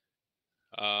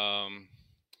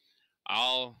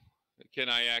 Can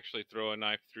I actually throw a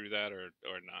knife through that or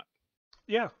not?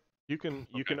 Yeah, you can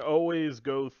always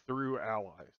go through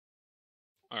allies.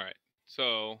 All right.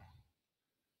 So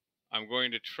I'm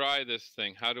going to try this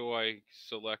thing. How do I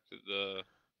select the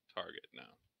target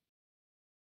now?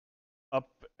 Up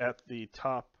at the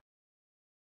top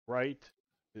right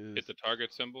is Hit the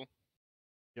target symbol.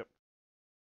 Yep.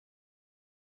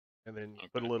 And then you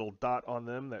put a little dot on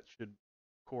them that should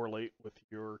correlate with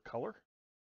your color.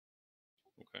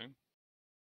 Okay.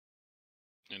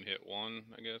 And hit 1,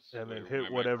 I guess. And then hit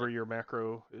whatever your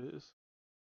macro is.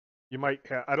 You might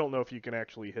I don't know if you can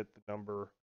actually hit the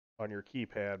number on your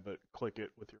keypad, but click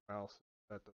it with your mouse.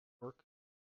 That doesn't work.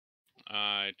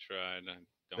 I tried. I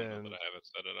don't know that I haven't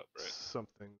set it up right.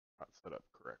 Something not set up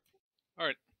correct. All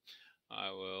right.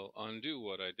 I will undo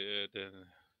what I did.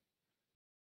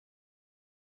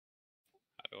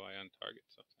 How do I untarget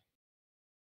something?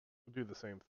 We'll do the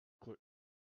same thing.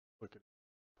 Click it.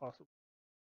 Possible.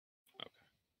 Okay.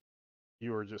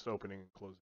 You are just opening and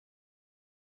closing.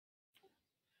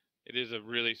 It is a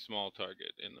really small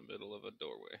target in the middle of a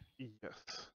doorway.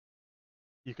 Yes.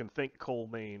 You can thank Cole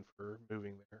Maine for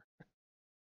moving there.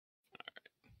 Alright.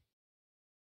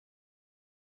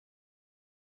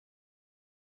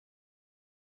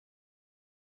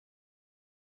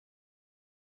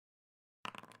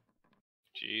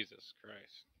 Jesus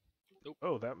Christ. Nope.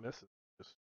 Oh, that misses.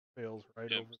 Just fails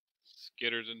right over.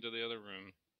 Skitters into the other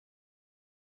room.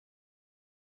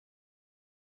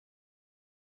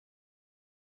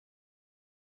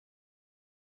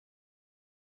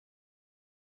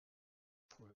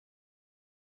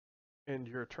 End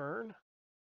your turn.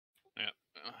 Yep.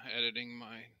 Editing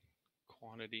my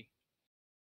quantity.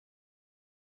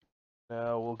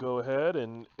 Now we'll go ahead,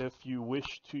 and if you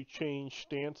wish to change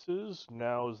stances,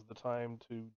 now is the time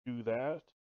to do that.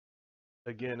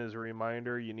 Again, as a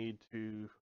reminder, you need to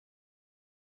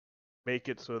make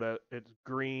it so that it's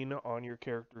green on your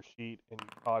character sheet and you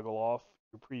toggle off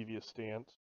your previous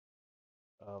stance.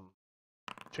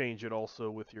 Change it also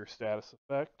with your status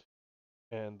effect,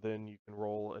 and then you can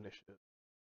roll initiative.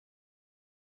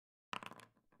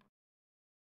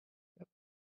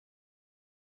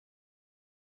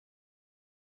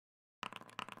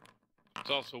 It's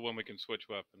also when we can switch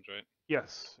weapons, right?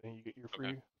 Yes, and you get your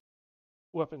free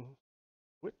weapon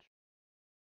switch.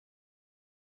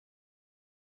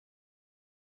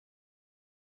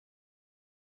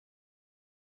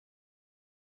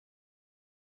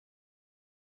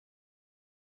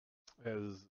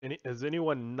 Has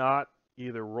anyone not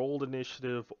either rolled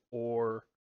initiative or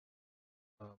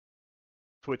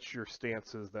switch your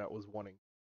stances that was wanting?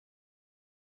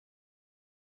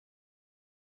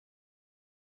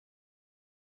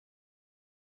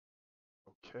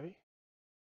 Okay.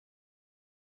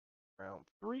 Round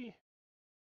 3.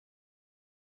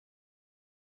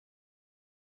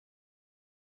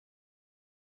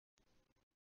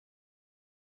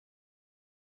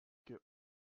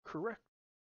 correct.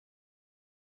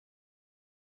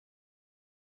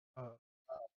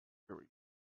 Here we go.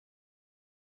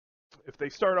 If they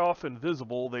start off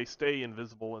invisible, they stay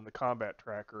invisible in the combat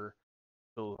tracker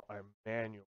until I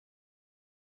manually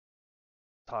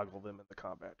toggle them in the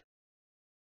combat.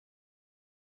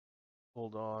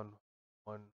 Hold on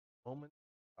one moment.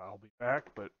 I'll be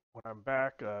back, but when I'm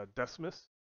back, Decimus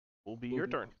will be your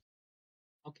turn.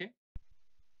 Okay.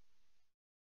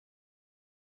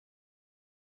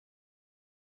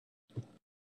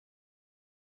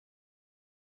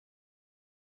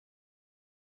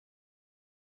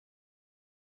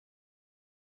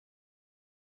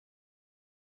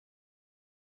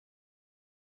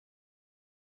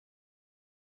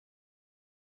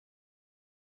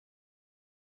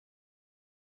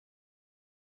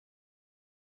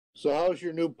 So how's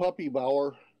your new puppy,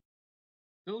 Bauer?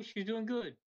 No, she's doing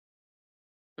good.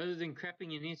 Other than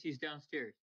crapping in Nancy's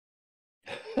downstairs.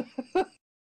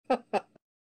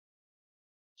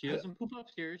 She doesn't poop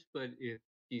upstairs, but if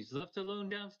she's left alone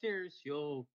downstairs,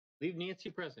 she'll leave Nancy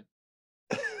a present.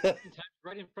 Sometimes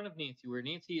right in front of Nancy, where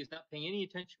Nancy is not paying any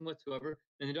attention whatsoever,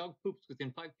 and the dog poops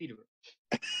within 5 feet of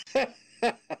her.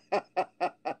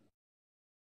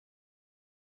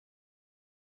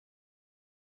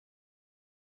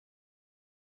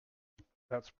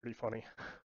 That's pretty funny.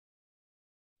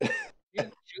 Yeah,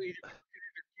 she'll either be looking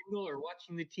at her Kindle or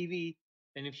watching the TV,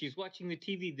 and if she's watching the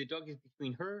TV, the dog is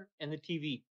between her and the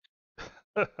TV.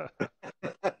 Oh,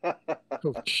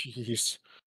 jeez.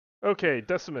 Okay,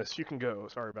 Decimus, you can go.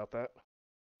 Sorry about that.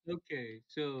 Okay,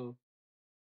 so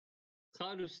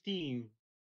Cloud of Steam.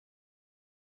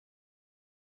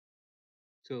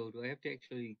 So do I have to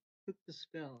actually click the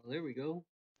spell? There we go.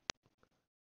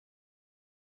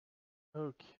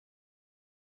 Okay.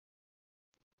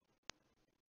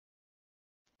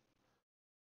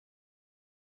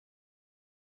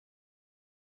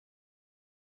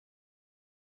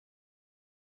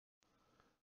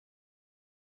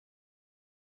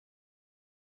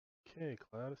 Okay,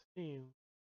 Cloud of Steam.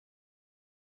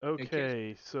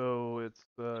 Okay, so it's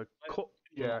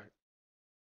yeah.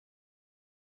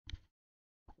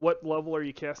 What level are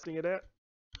you casting it at?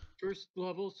 First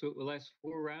level, so it will last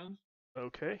 4 rounds.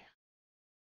 Okay.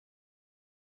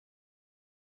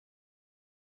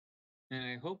 And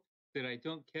I hope that I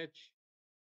don't catch.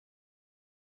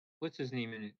 What's his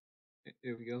name in it?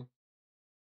 There we go.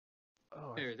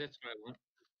 Oh, There, that's what I want.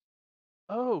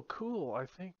 oh, cool. I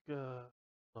think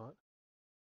not.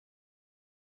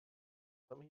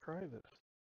 Let me try this.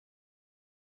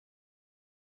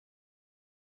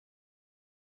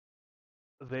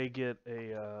 They get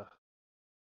a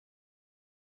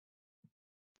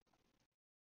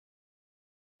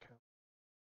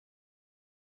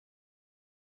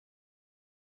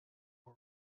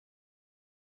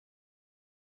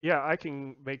yeah, I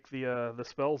can make the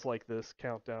spells like this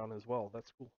countdown as well.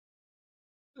 That's cool.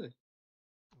 Good.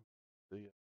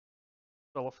 The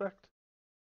spell effect.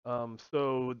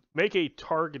 So make a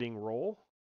targeting roll.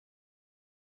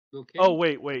 Okay. Oh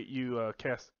wait, you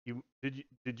cast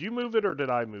did you move it or did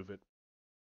I move it?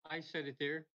 I set it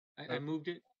there. I moved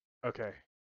it. Okay.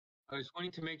 I was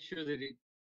wanting to make sure that it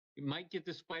might get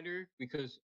the spider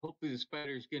because hopefully the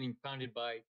spider is getting pounded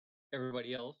by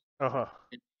everybody else. Uh-huh.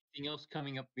 And anything else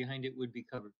coming up behind it would be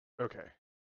covered. Okay.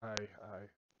 I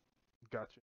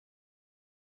got you.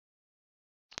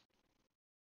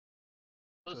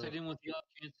 Plus, I didn't want the off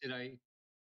chance that I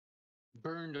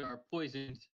burned or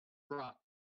poisoned rock.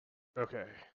 Okay.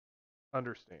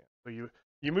 Understand. So you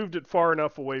moved it far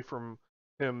enough away from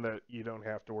him that you don't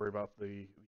have to worry about the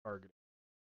targeting.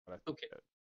 Okay.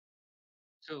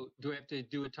 So do I have to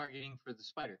do a targeting for the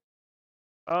spider?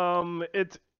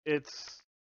 It's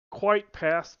quite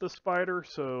past the spider,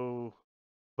 so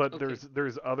but Okay.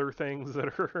 there's other things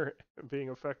that are being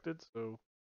affected, so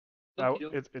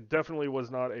it definitely was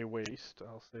not a waste,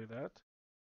 I'll say that.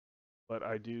 But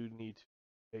I do need to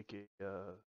make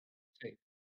a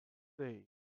save.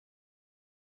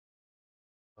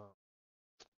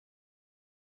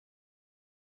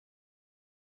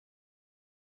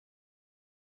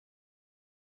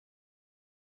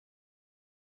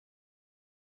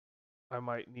 I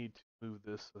might need to move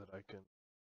this so that I can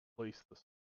place the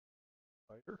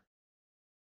spider.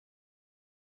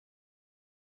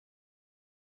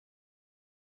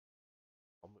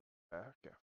 I'll move it back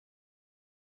after.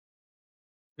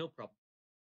 No problem.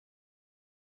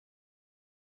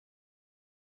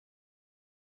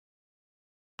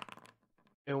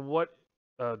 And what?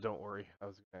 Don't worry. I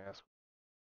was going to ask.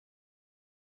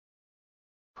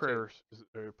 Prayer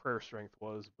strength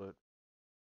was, but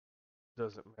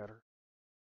doesn't matter.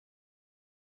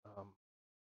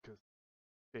 Because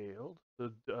failed.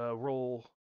 The roll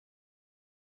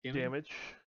damage.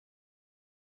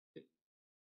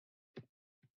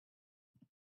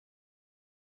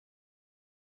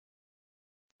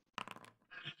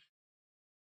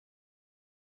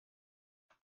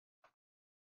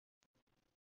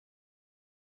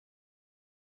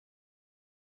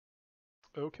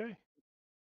 Okay.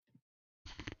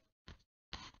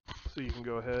 So you can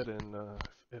go ahead and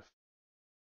if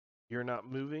you're not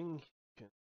moving, you can.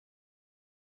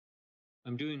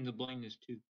 I'm doing the blindness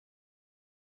too.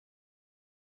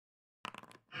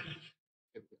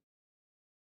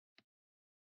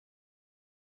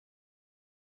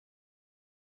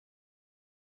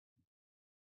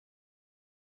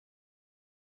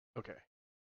 Okay.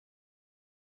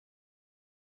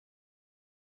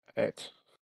 Right.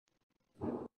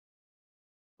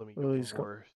 Let me get Well, one he's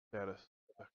more status.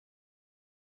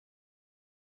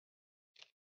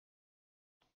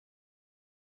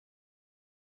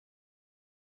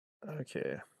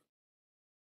 Okay.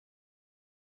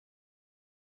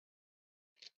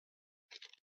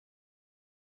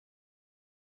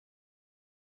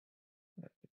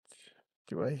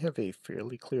 Do I have a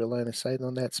fairly clear line of sight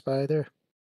on that spider?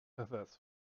 That's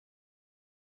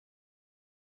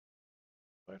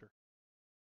spider.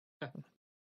 Okay.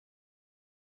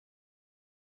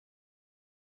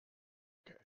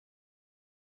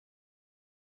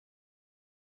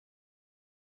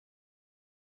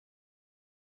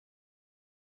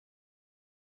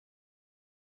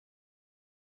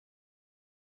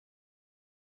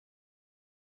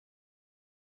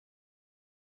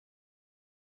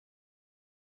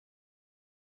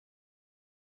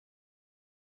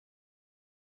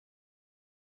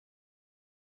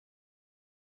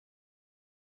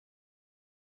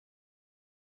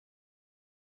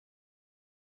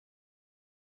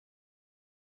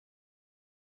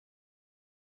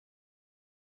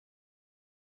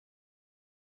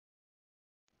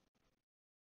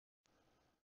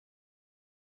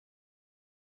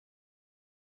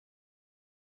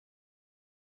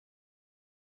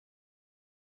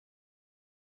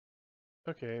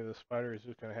 Okay, the spider is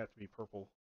just gonna have to be purple.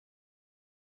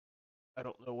 I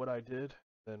don't know what I did.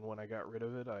 Then when I got rid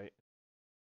of it, I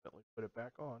accidentally put it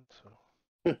back on.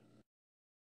 So.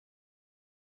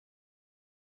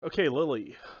 Okay,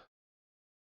 Lily.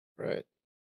 Right.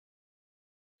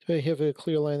 Do I have a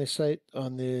clear line of sight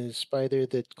on the spider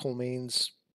that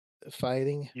Colmane's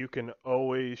fighting? You can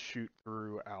always shoot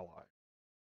through ally.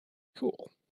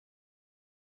 Cool.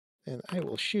 And I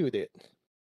will shoot it.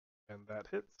 And that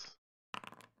hits.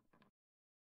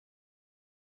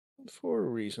 For a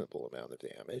reasonable amount of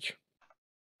damage.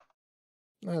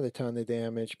 Not a ton of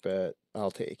damage, but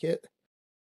I'll take it.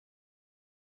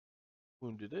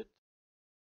 Wounded it.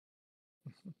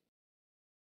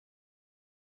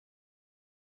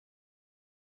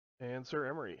 And Sir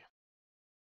Emery.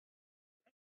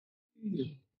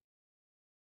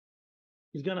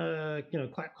 He's gonna,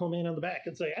 clap Colmane on the back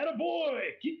and say,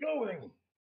 "Attaboy, keep going."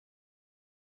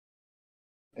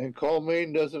 And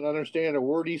Colmane doesn't understand a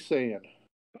word he's saying.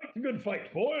 That's a good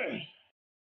fight, boy.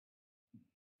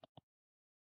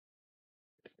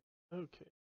 Okay.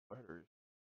 Spiders.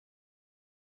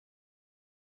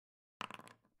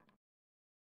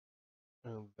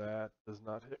 And that does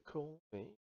not hit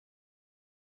Colmane.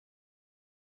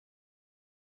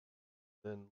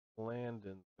 Then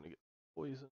Landon's gonna get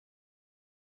poisoned.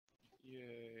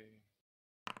 Yay.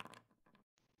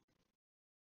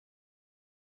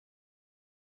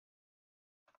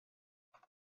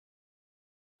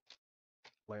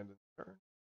 Landon's turn.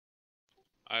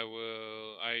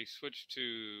 I switched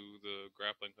to the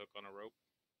grappling hook on a rope.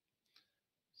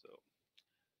 So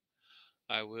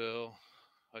I will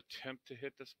attempt to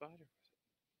hit the spider.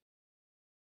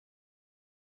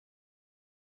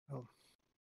 Oh.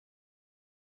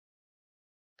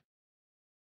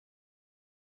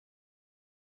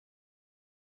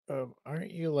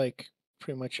 Aren't you like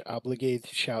pretty much obligated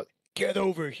to shout, "Get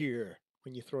over here,"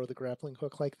 when you throw the grappling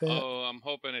hook like that? Oh, I'm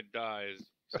hoping it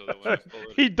dies so that when I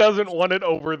pull it. He doesn't want it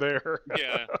over there.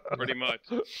 Yeah, pretty much.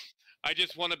 I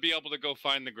just want to be able to go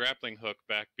find the grappling hook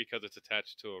back because it's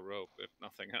attached to a rope, if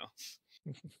nothing else.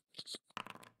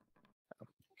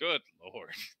 Good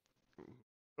lord.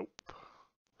 Nope.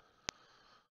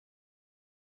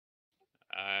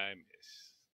 I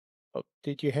miss. Oh,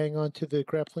 did you hang on to the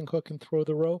grappling hook and throw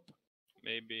the rope?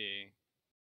 Maybe.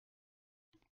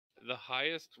 The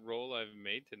highest roll I've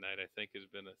made tonight, I think, has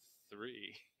been a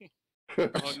 3.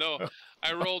 Oh, no.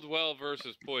 I rolled well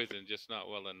versus poison, just not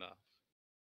well enough.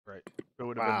 Right. If it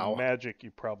would have Wow. been magic,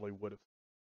 you probably would have.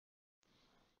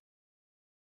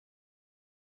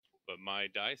 But my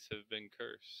dice have been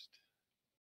cursed.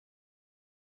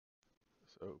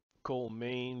 Cole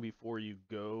Main before you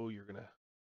go. You're gonna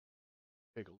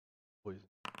take a poison.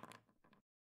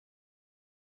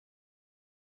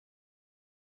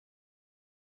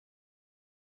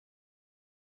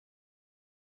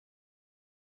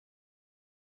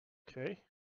 Okay.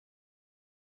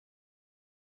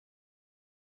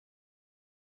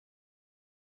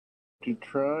 To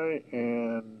try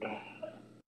and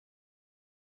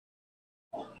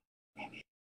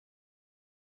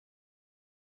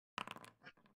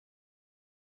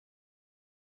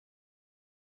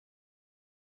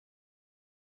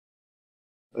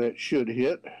that should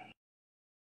hit.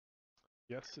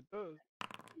 Yes, it does.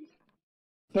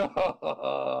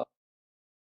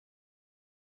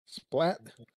 Splat.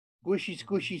 Squishy,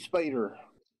 squishy spider.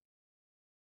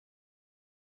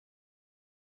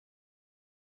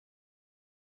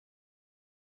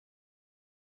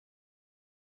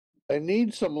 I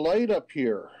need some light up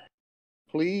here.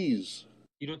 Please.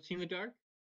 You don't see in the dark?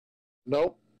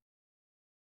 Nope.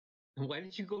 Why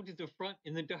did you go to the front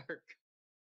in the dark?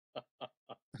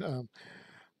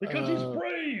 Because he's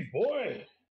brave, boy.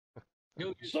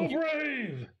 No, So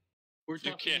brave. we're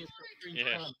You talking can't. in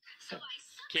front.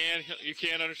 Yeah. You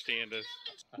can't understand us.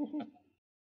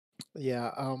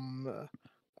 Yeah.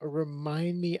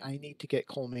 Remind me, I need to get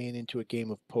Coleman into a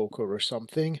game of poker or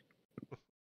something.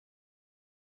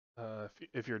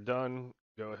 If you're done,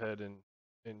 go ahead and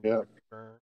Yeah. your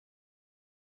turn.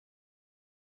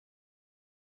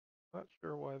 Not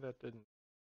sure why that didn't.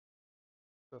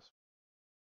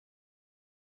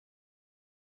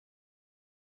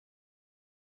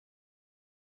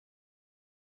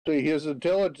 See, his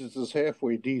intelligence is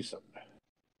halfway decent.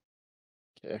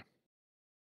 Okay.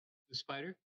 The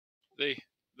spider?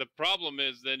 The problem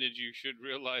is then is you should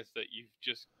realize that you've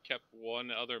just kept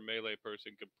one other melee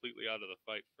person completely out of the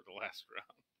fight for the last round.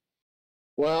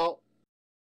 Well,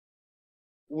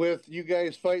 with you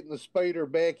guys fighting the spider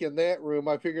back in that room,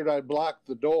 I figured I'd block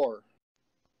the door.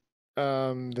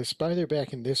 The spider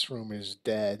back in this room is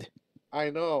dead. I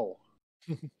know.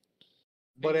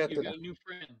 But Hey, at you the got a new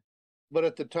friend. but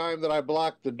at the time that I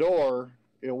blocked the door,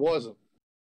 it wasn't.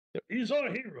 He's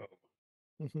our hero.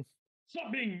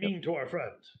 Stop being mean to our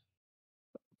friend.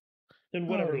 In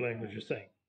whatever language you're saying.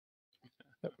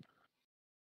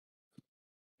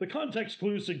 The context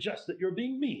clues suggest that you're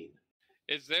being mean.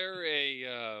 Is there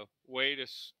a way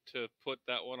to put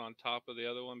that one on top of the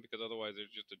other one? Because otherwise there's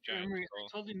just a giant Remember, scroll.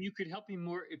 I told him you could help him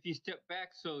more if you step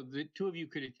back so the two of you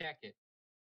could attack it.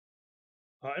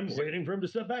 I'm waiting for him to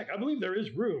step back. I believe there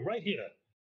is room right here,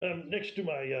 next to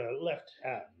my left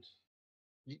hand.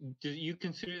 Do you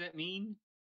consider that mean?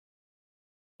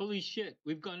 Holy shit,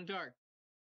 we've gone dark.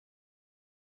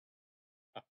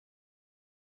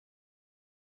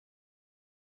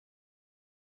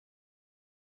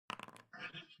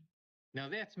 Now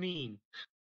that's mean.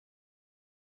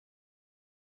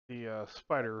 The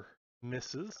spider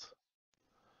misses.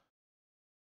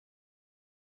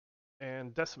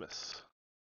 And Decimus.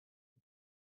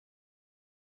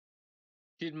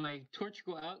 Did my torch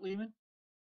go out, Lehman?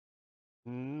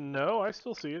 No, I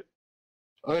still see it.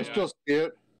 I still see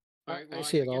it. All right, well, I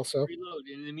see it guess also. Reload.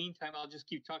 In the meantime, I'll just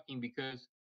keep talking because.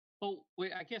 Oh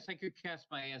wait, I guess I could cast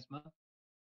miasma.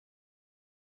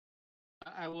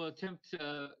 I will attempt.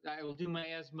 I will do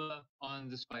miasma on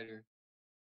the spider.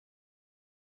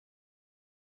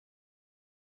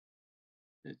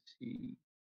 Let's see.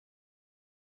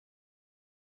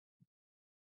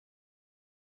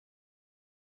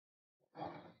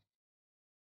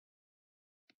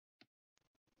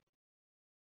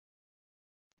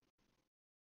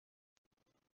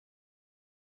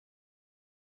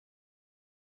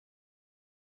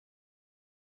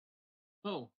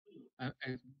 Oh, I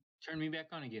turn me back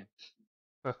on again.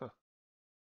 Sorry.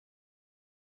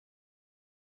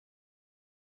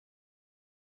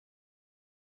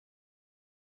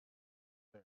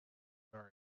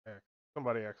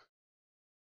 Somebody X.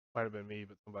 Might have been me,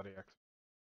 but somebody X.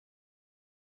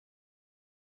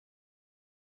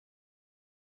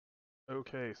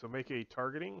 Okay, so make a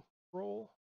targeting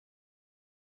roll.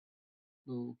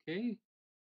 Okay.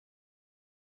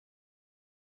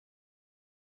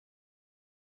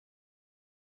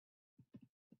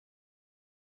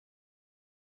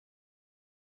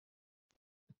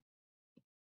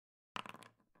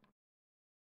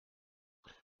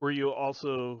 Were you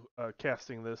also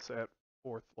casting this at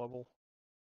 4th level?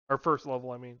 Or 1st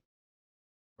level, I mean?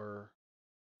 Or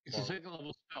It's a second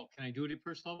level spell. Can I do it at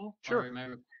first level? Sure. Or am I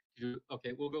required to do?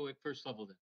 Okay, we'll go at first level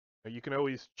then. you can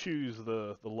always choose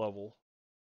the level.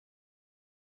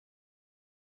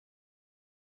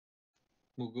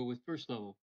 We'll go with first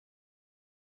level.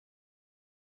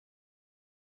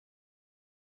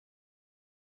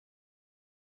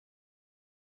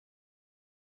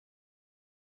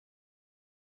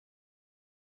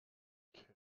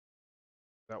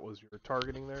 That was your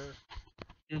targeting there?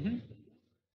 Mm-hmm.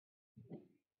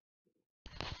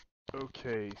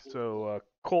 Okay, so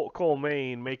Cole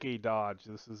Main, make a dodge.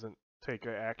 This isn't take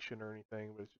an action or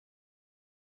anything, but it's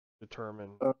determine.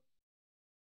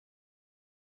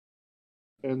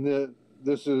 And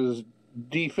this is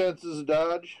defense's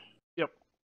dodge? Yep.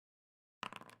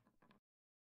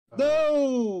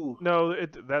 No! No,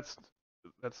 that's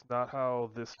not how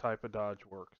this type of dodge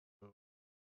works. So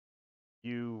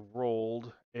you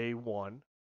rolled a 1,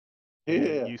 and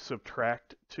Yeah. you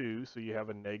subtract 2, so you have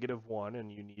a -1,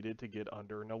 and you needed to get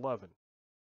under an 11.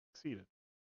 Succeeded.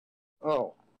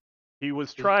 Oh, He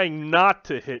was trying not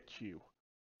to hit you.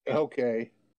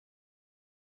 okay.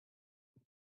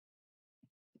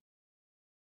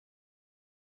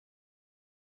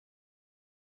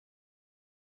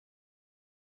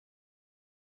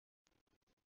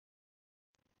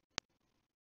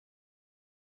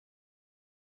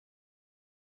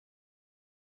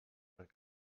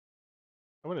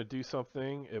 I'm gonna do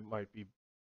something. It might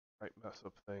mess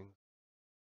up things.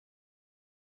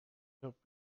 Nope.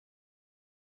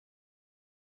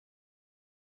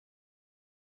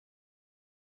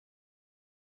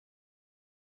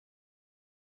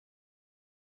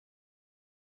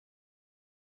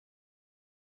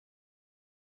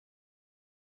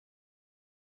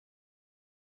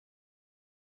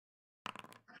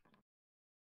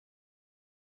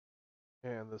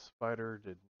 And the spider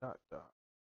did not die.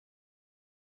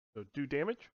 So do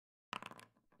damage.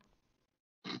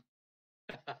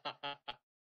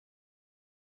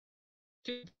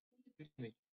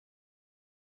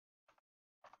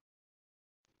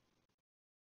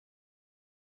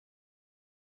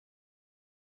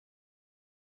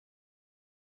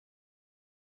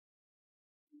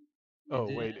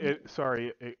 Oh wait,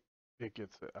 sorry, it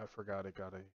gets it. I forgot it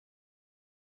got a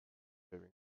saving,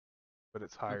 but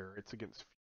it's higher. It's against.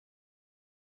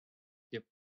 Yep.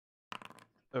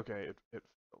 Okay, it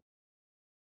failed.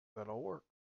 That'll work.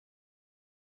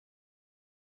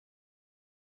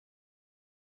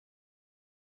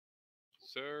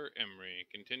 Sir Emery,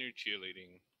 continue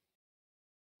cheerleading.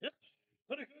 Yep.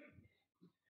 Very good.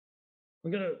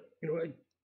 I'm gonna,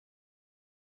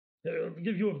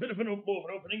 give you a bit of an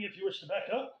opening if you wish to back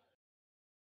up.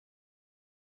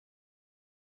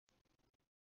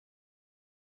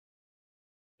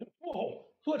 Whoa!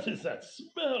 What is that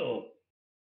smell?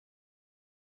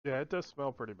 Yeah, it does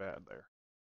smell pretty bad there.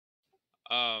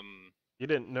 Um, You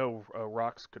didn't know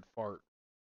rocks could fart,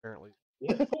 apparently.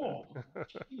 Oh,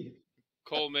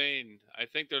 Cole Main, I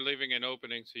think they're leaving an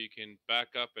opening so you can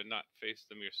back up and not face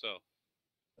them yourself.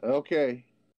 Okay.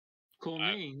 Cole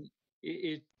Main,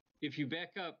 if you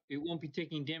back up, it won't be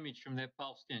taking damage from that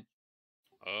foul stench.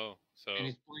 Oh, so and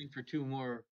it's playing for 2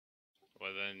 more.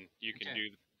 Well, then you can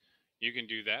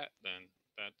do that. Then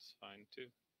that's fine too.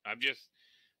 I'm just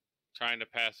trying to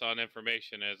pass on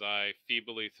information as I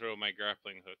feebly throw my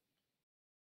grappling hook.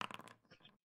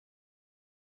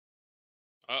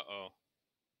 Uh-oh.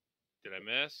 Did I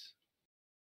miss?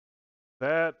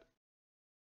 That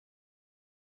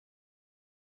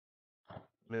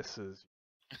misses.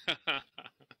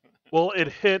 Well,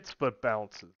 it hits but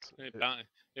bounces.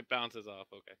 It bounces off.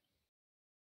 Okay.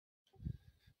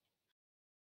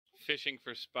 Fishing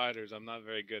for spiders. I'm not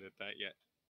very good at that yet.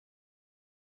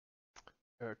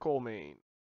 Cole Main.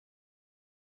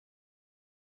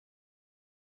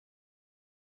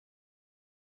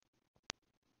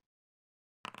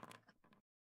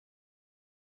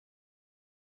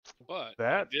 But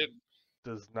That I did.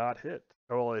 does not hit.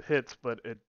 Well, it hits, but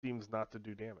it seems not to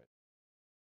do damage.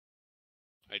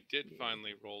 I did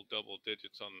finally roll double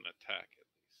digits on an attack at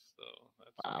least, so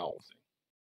that's Wow. amazing.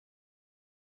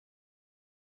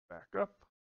 Back up.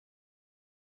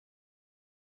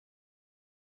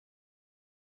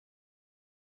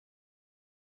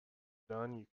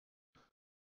 Done. You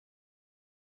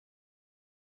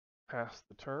pass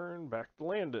the turn. Back to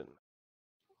Landon.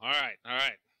 All right.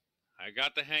 I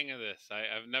got the hang of this.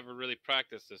 I've never really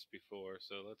practiced this before,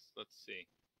 so let's see.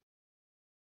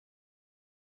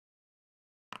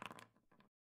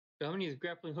 So how many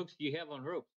grappling hooks do you have on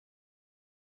rope?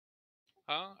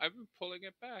 Huh? I've been pulling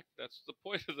it back. That's the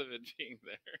point of it being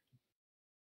there.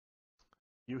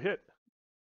 You hit.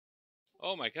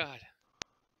 Oh my god.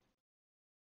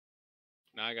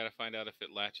 Now I gotta find out if it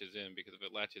latches in, because if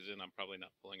it latches in, I'm probably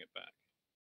not pulling it back.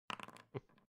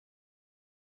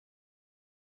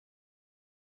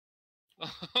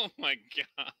 Oh my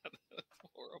god, that's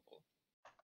horrible.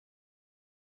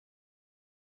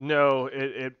 No,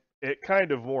 it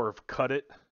kind of more of cut it.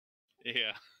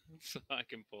 Yeah, so I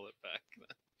can pull it back.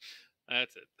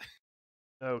 That's it.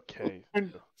 Okay.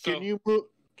 Can you move?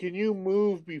 can you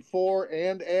move before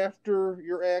and after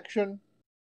your action?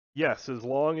 Yes, as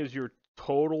long as your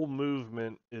total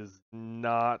movement is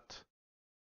not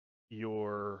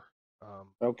your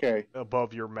Okay.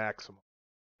 above your maximum,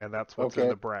 and that's what's in Okay.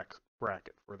 the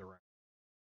bracket for the round.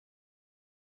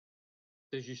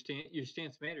 Does your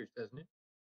stance matters, doesn't it?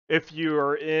 If you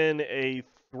are in a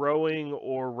throwing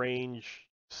or range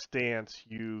stance,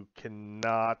 you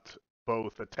cannot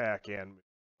both attack and move.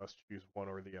 You must choose one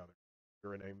or the other. If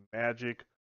you're in a magic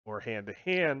or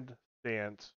hand-to-hand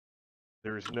stance,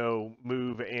 there's no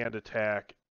move and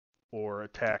attack or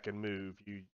attack and move.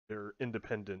 They're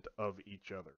independent of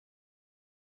each other.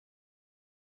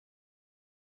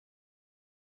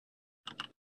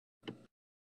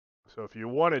 So if you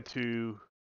wanted to,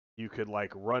 you could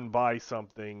like run by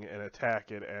something and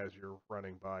attack it as you're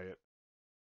running by it,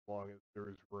 as long as there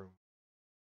is room.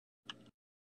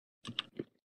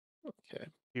 Okay.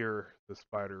 Here, the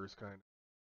spider is kind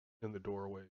of in the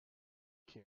doorway.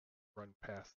 Can't run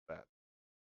past that.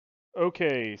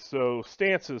 Okay, so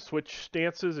stances. Switch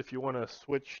stances. If you want to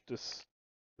switch to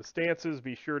the stances,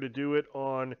 be sure to do it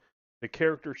on the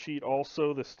character sheet.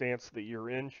 Also, the stance that you're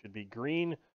in should be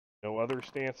green. No other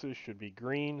stances should be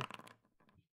green.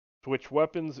 Switch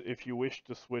weapons if you wish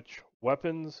to switch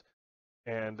weapons,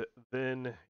 and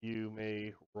then you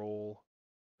may roll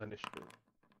initiative.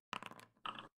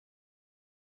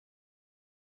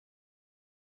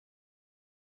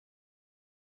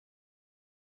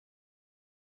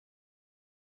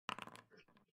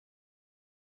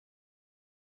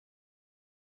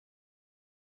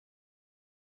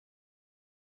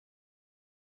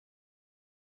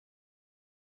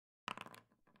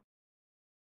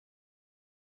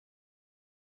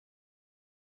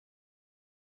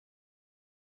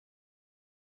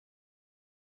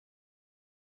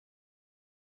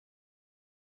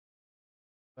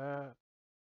 That.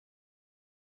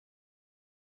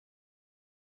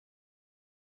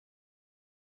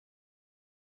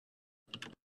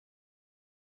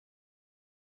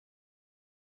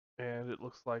 And it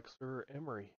looks like Sir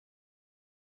Emery.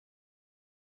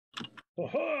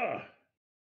 Aha!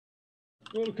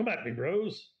 Well, come at me,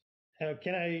 bros.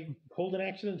 Can I hold an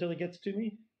action until it gets to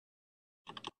me?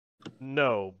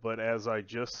 No, but as I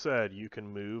just said, you can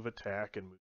move, attack, and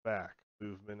move back.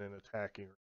 Movement and attacking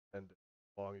are independent,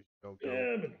 as long as you don't go.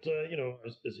 Yeah, but I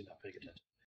was busy not paying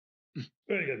attention.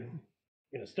 Very good. I'm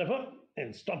gonna step up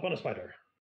and stomp on a spider.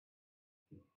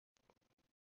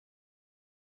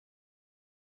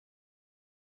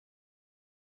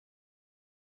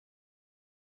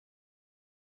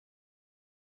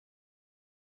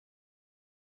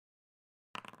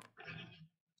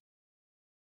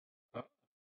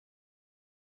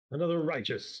 Another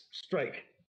righteous strike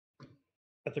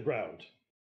at the ground.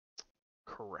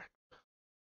 Correct.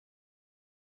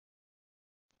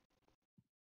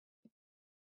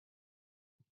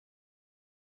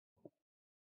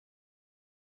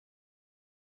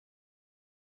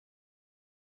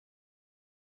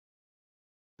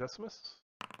 Decimus?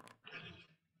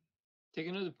 Take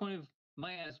another point of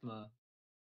miasma.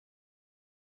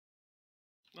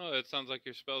 Oh, that sounds like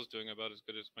your spell's doing about as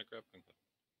good as my grappling hook.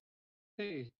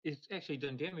 Hey, it's actually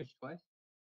done damage twice.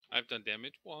 I've done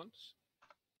damage once.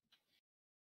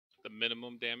 The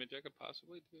minimum damage I could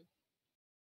possibly do.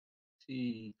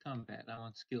 See, combat. I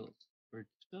want skills. For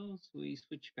spells, we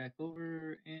switch back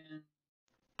over and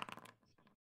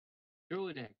throw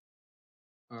a dagger.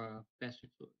 Or a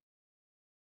bastard sword.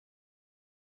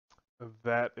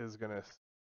 That is going to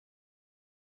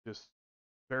just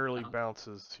barely Bounce.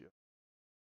 bounces you.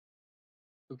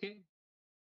 Okay.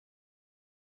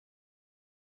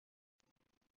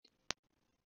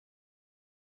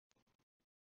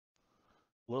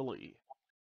 Lily.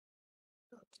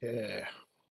 Yeah.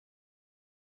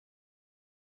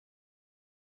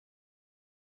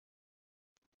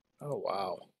 Oh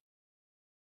wow.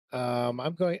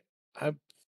 I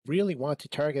really want to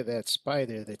target that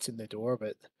spider that's in the door,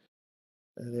 but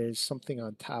there's something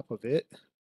on top of it.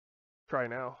 Try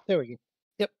now. There we go.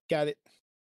 Yep, got it.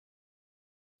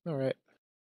 All right.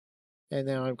 And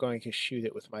now I'm going to shoot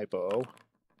it with my bow.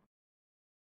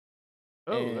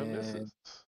 Oh, that misses. And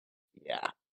yeah.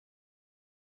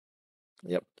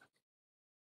 Yep.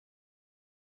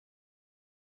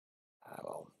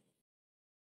 Well,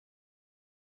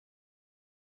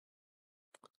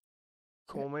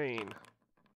 Colmaine.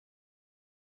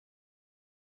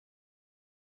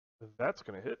 That's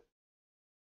going to hit.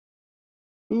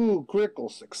 Ooh, critical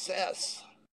success.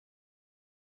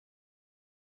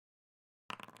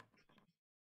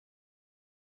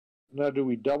 Now, do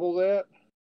we double that?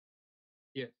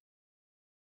 Yeah.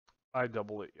 I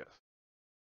double it, yes.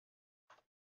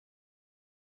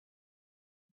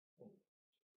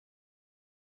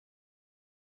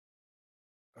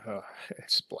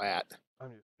 Splat.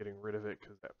 I'm just getting rid of it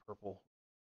because that purple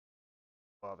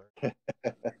bother.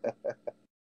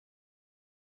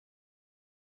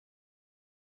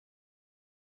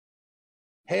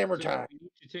 Hammer So time. we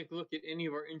need to take a look at any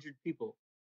of our injured people.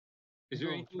 Is there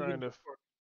I'm anything trying we to can do for?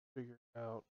 figure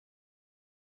out.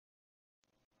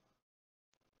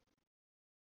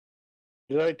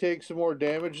 Did I take some more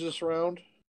damage this round?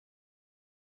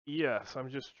 Yes, I'm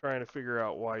just trying to figure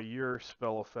out why your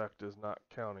spell effect is not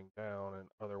counting down and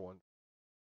other ones.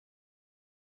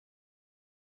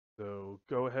 So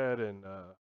go ahead and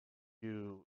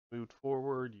you moved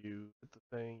forward, you hit the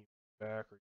thing, you back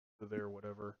or to there,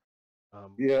 whatever.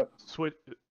 Yep. Switch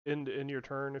in your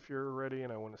turn if you're ready,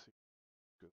 and I want to see.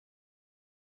 Good.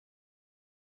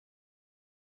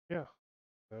 Yeah,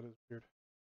 that is weird.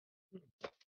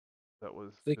 That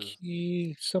was The his.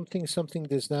 key something something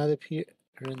does not appear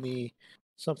in the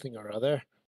something or other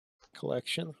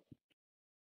collection.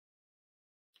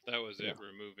 That was Yeah. it,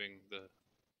 removing the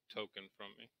token from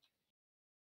me.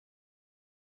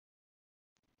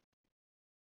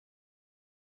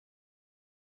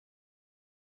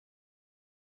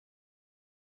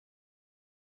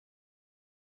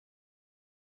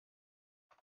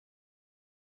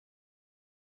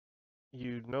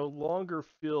 You no longer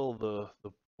feel the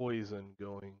poison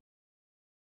going,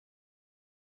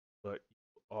 but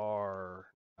you are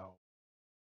now.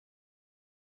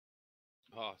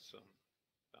 Awesome.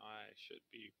 I should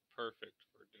be perfect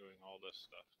for doing all this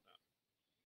stuff now.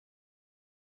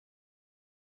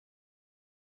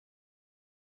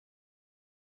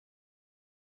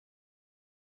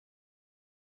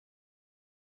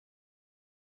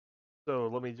 So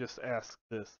let me just ask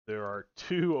this: there are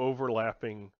two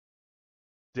overlapping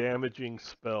damaging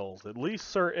spells. At least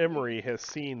Sir Emery has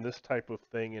seen this type of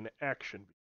thing in action.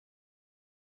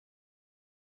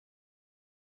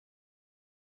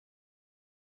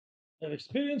 I've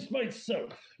experienced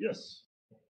myself. Yes.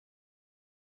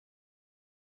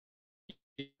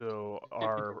 So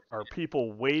are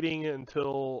people waiting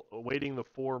the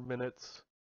 4 minutes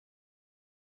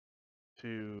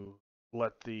to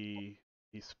let the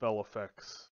spell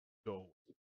effects go?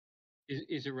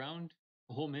 Is around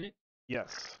a whole minute?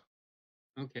 Yes.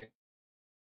 Okay.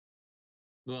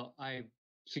 Well, I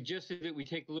suggested that we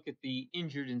take a look at the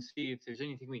injured and see if there's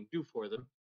anything we can do for them.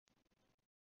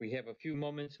 We have a few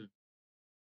moments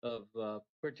of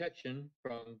protection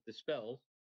from the spells.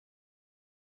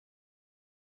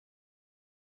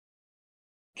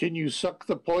 Can you suck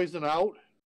the poison out?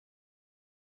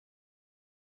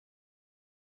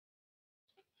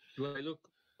 Do I look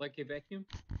like a vacuum?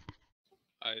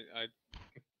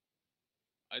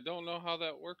 I don't know how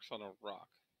that works on a rock.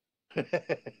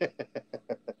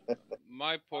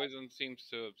 My poison seems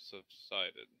to have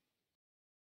subsided.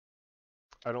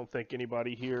 I don't think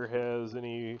anybody here has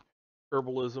any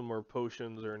herbalism or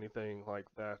potions or anything like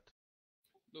that.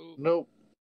 Nope. Nope.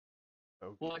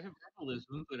 Okay. Well, I have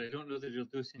herbalism, but I don't know that it'll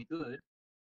do us any good.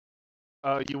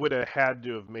 You would have had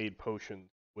to have made potions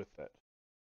with that.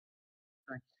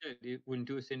 I said it wouldn't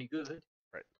do us any good.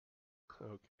 Right.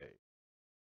 Okay.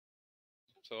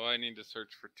 So I need to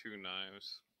search for 2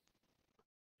 knives.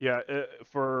 Yeah,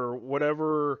 for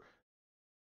whatever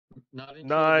Not until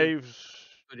knives.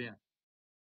 put in.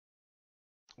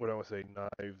 What do I want to say?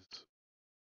 Knives,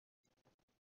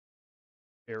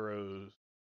 arrows,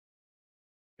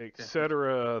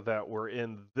 etc. that were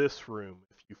in this room.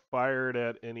 If you fired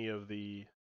at any of the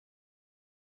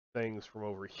things from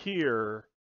over here,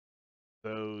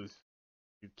 those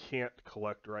you can't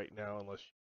collect right now unless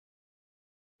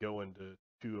you go into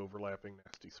 2 overlapping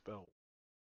nasty spells.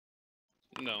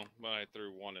 No, but I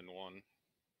threw 1 and 1.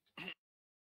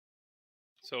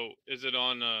 So is it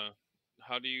on?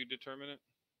 How do you determine it?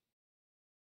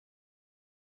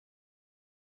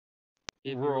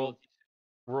 If you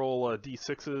Roll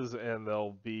d6s and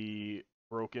they'll be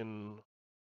broken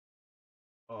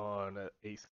on a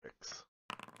 6.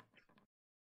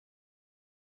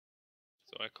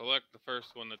 So I collect the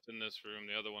first one that's in this room.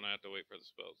 The other one I have to wait for the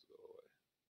spells to go away.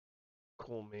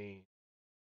 Cool me.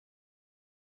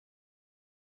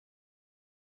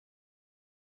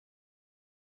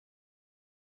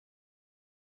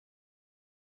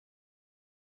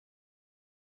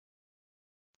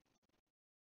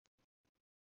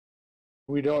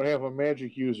 We don't have a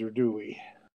magic user, do we?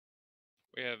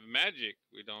 We have magic.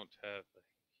 We don't have a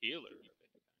healer.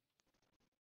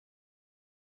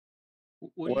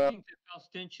 what do you Well- think that foul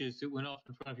stench is that went off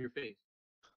in front of your face?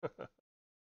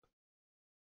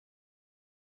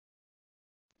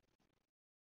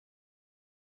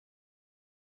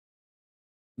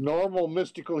 Normal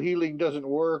mystical healing doesn't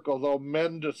work, although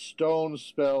Mend a Stone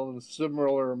spell and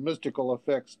similar mystical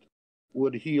effects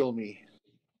would heal me.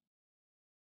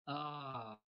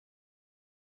 Ah,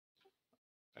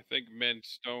 I think Mend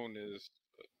Stone is.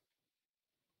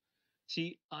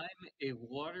 see, I'm a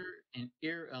water and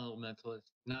air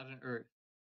elementalist, not an earth.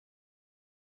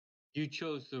 You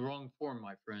chose the wrong form,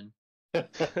 my friend.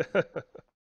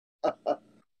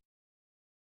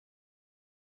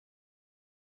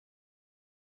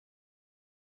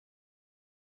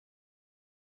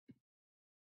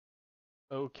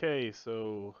 Okay,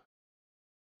 so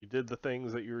you did the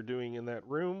things that you were doing in that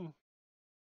room,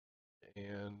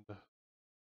 and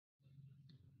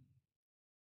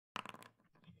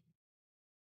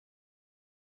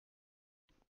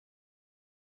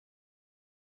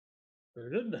Very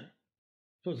good.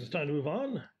 Suppose it's time to move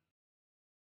on.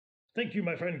 Thank you,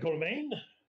 my friend Colmaine.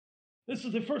 This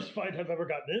is the first fight I've ever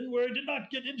gotten in where I did not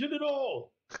get injured at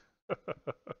all.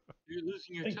 You're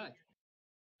losing your touch.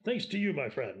 Thanks to you, my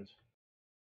friend.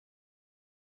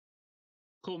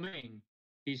 Colmaine,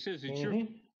 he says it's your fault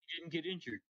you didn't get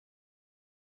injured.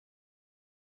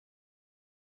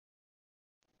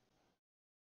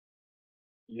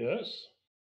 Yes.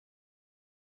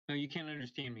 No, you can't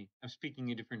understand me. I'm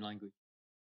speaking a different language.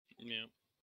 Yeah.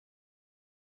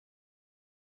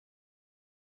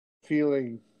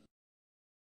 Feeling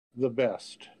the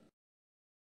best.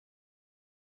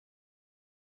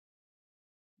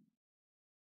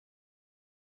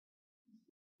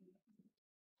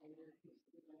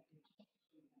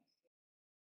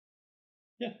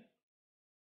 Yeah.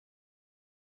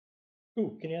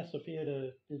 Ooh, can you ask Sophia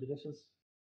to do the dishes?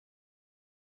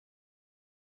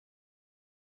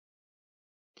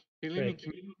 Hey, Lehman,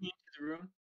 can you move me into the room?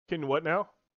 can what now?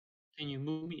 Can you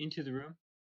move me into the room?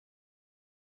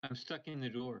 I'm stuck in the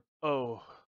door. Oh,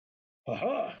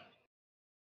 Aha!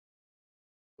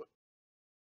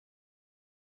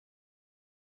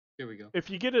 There we go. if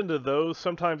you get into those,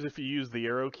 sometimes if you use the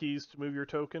arrow keys to move your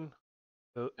token,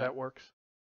 that works.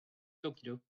 Okie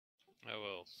doke. I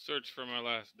will search for my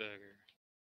last dagger.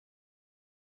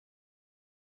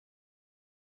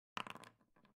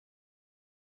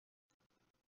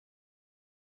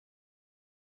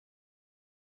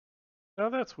 Now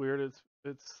that's weird.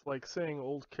 It's like saying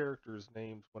old characters'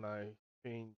 names when I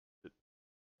changed it,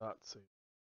 not say.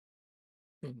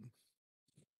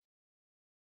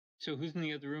 So who's in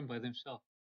the other room by themselves?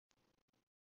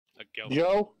 A Gelp.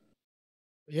 Joe,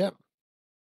 Yep.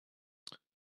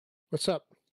 What's up?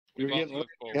 you're We've getting also left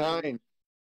forward. behind.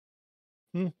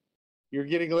 Hmm? You're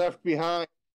getting left behind.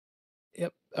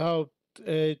 Yep. Oh,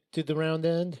 did the round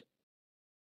end?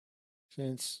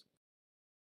 Since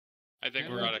I think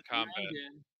No, we're no, out of the round combat.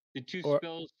 end, the two Or-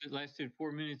 spells that lasted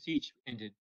 4 minutes each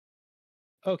ended.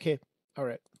 okay, all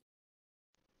right.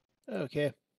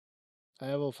 Okay,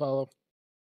 I will follow.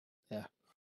 Yeah,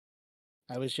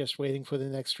 I was just waiting for the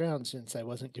next round since I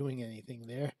wasn't doing anything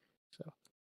there. So,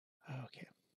 okay.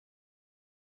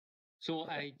 So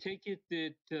I take it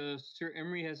that Sir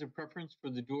Emery has a preference for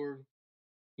the door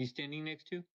he's standing next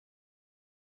to?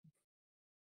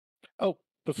 Oh,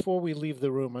 before we leave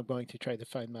the room, I'm going to try to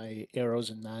find my arrows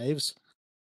and knives.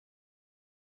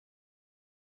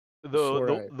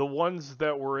 The ones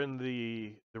that were in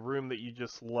the room that you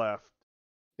just left,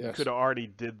 you Yes. could have already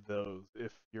did those.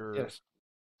 If you're Yes.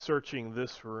 searching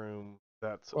this room,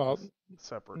 that's Well,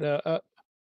 separate.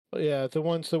 yeah, the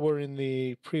ones that were in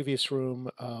the previous room.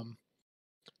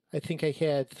 I think I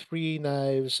had 3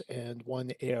 knives and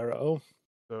 1 arrow.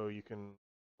 So you can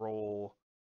roll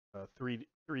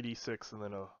 3d6 and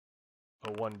then a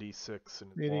 1d6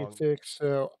 and it's long. 3d6.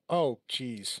 So, oh,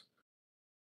 geez,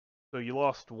 So you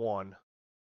lost 1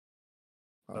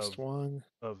 lost 1.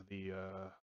 of the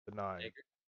knife.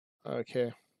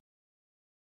 Okay.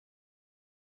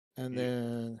 And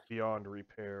then, beyond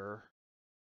repair,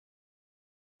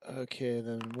 okay,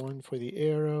 then 1 for the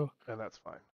arrow. and that's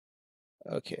fine.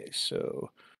 Okay,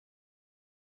 so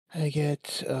I get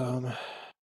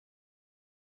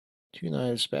 2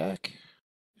 knives back,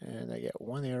 and I get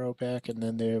 1 arrow back, and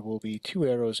then there will be 2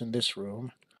 arrows in this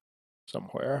room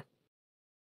somewhere.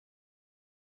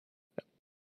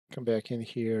 Come back in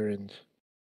here and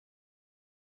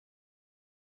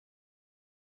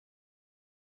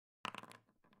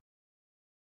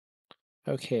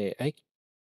okay,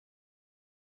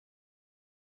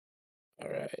 all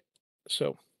right.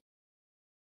 So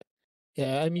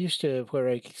yeah, I'm used to where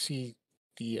I see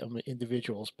the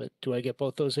individuals, but do I get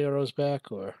both those arrows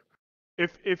back or?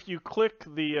 If you click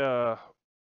the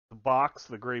box,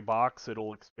 the gray box,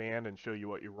 it'll expand and show you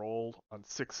what you rolled. On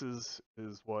 6s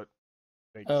is what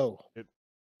makes it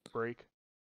break.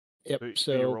 Yep. So you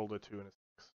So rolled a 2 and a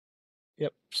 6.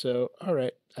 Yep. So, all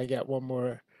right. I got one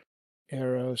more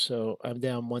arrow, so I'm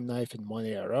down one knife and one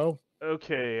arrow.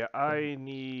 Okay, I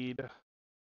need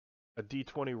a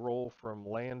d20 roll from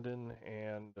Landon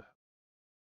and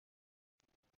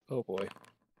Oh boy.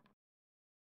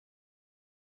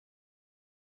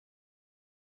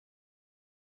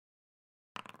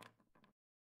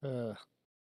 Uh,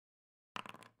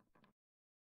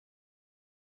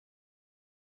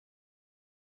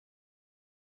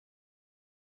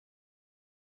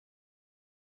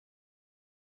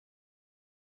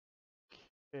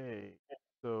 okay.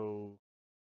 So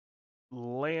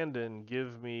Landon,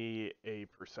 give me a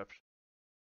perception.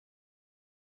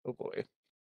 oh boy.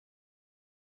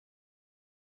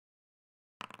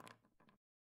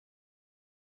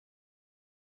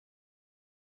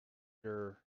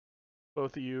 You're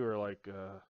both of you are like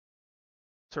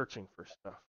searching for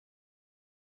stuff.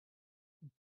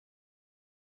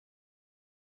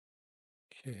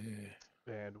 Okay.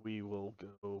 And we will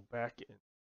go back in.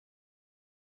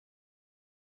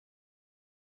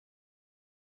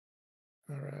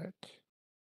 All right.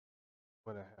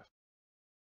 I'm gonna have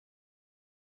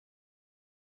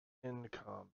in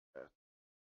combat.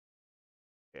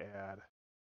 Add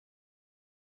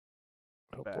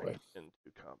Oh back boy. into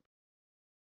combat.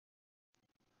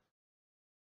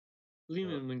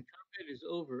 Lehman, when combat is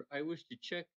over, I wish to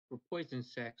check for poison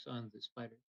sacs on the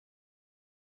spider.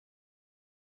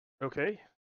 Okay.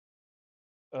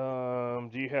 Do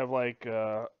you have like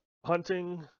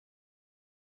hunting?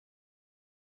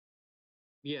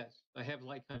 Yes, I have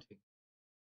light hunting.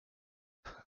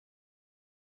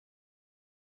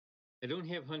 I don't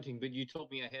have hunting, but you told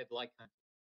me I had light hunting.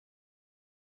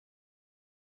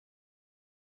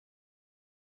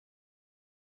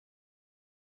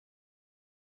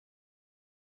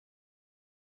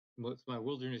 With my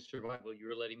wilderness survival, you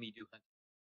were letting me do hunting.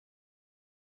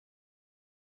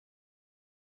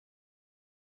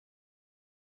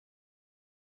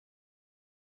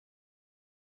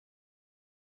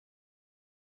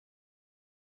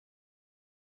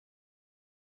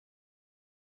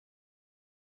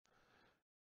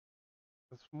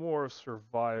 It's more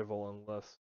survival and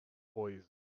less poison.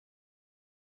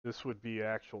 This would be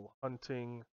actual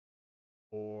hunting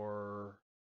or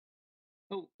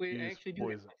Oh, wait, I use actually do have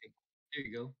poison. hunting. There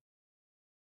you go.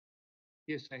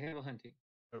 Yes, I have a hunting.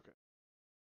 Okay.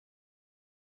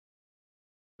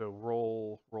 So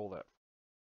roll that.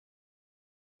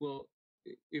 Well,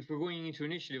 if we're going into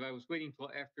initiative, I was waiting till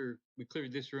after we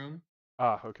cleared this room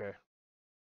Ah, okay.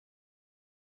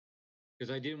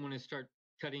 because I didn't want to start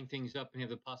cutting things up and have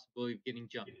the possibility of getting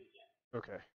jumped.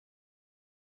 Okay.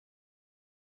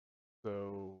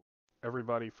 So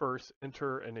everybody first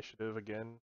enter initiative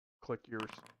again. Click yours.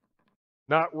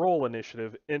 Not roll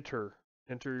initiative, enter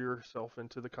yourself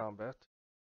into the combat.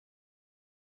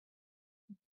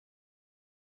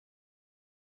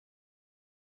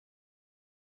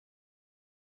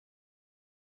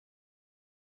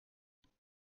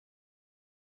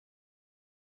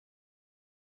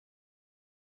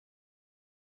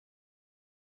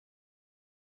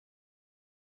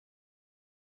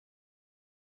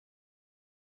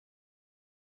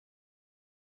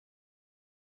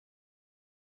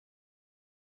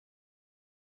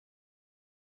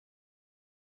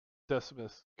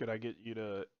 Decimus, could I get you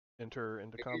to enter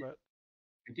into combat?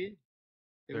 I did.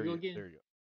 There we go again. There you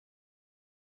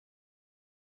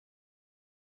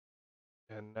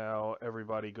go. And now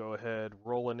everybody go ahead,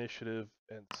 roll initiative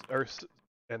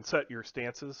and set your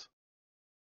stances.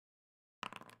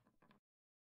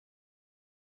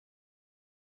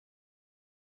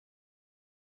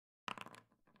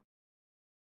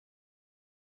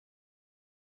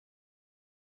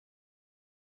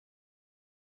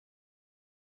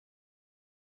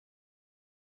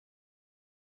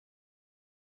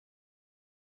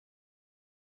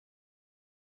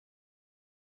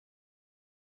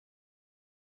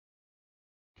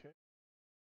 Okay.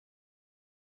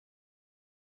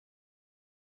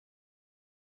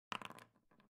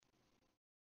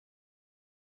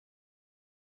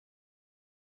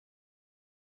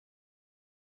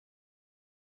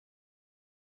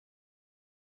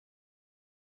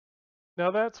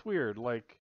 Now that's weird.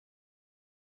 Like,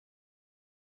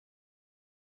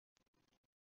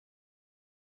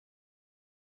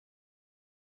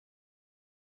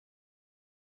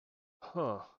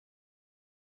 huh.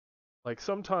 Like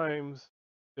sometimes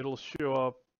it'll show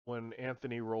up when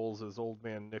Anthony rolls as Old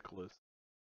Man Nicholas.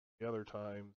 The other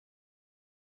time,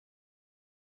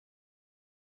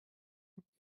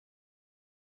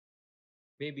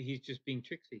 Maybe he's just being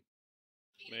tricksy.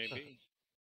 Maybe.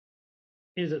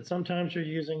 Is it sometimes you're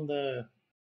using the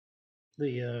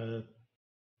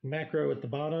macro at the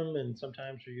bottom, and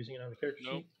sometimes you're using it on the character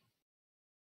Nope.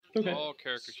 sheet? Okay. All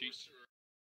character sheets.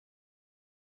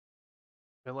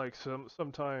 And like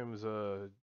sometimes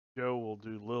Joe will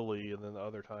do Lily, and then the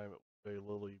other time it will say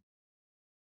Lily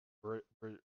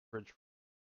Bridge.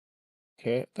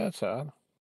 Okay, that's odd.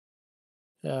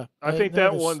 Yeah, I think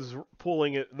that noticed. one's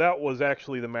pulling it. That was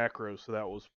actually the macro, so that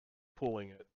was pulling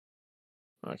it.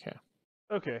 Okay.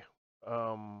 Okay.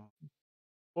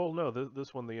 Well, no,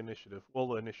 this one the initiative. Well,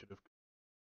 the initiative.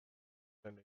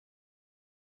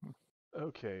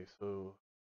 Okay, so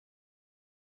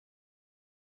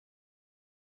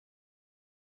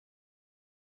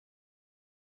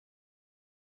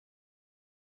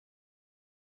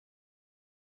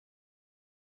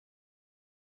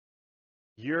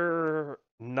your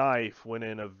knife went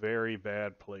in a very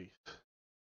bad place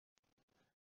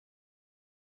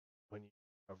when you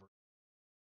covered.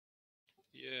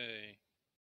 Yay.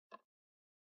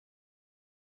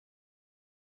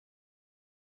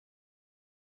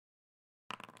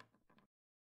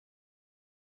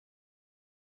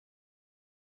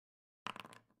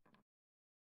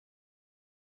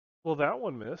 Well, that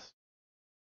one missed.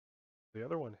 The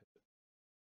other one hit.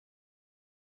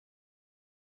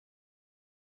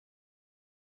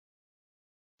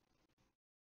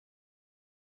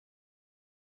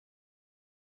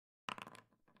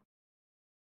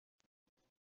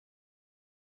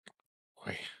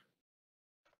 Boy.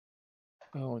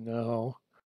 Oh no.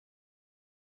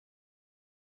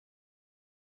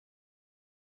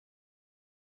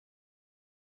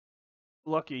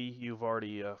 Lucky you've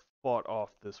already fought off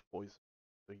this poison,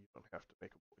 so you don't have to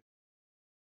make a poison.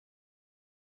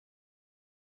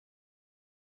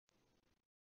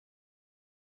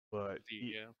 But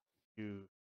you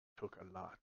took a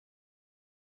lot.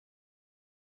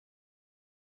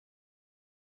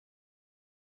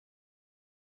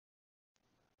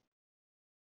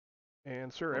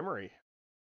 And Sir Emery.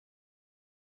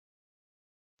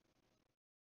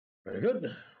 Very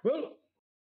good. Well,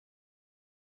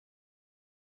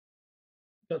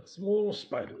 got some more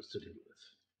spiders to deal with.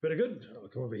 Very good. I'll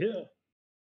come over here.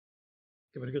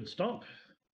 Give it a good stomp.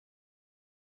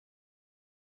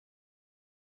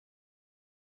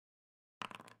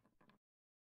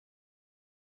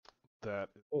 That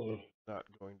is Oh, not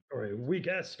going to. or a weak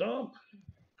ass stomp.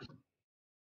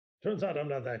 Turns out I'm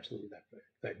not actually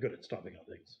that good at stomping on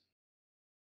things.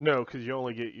 No, because you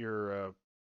only get your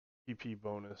PP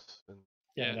bonus. And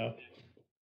Yeah, Yeah.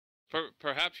 no.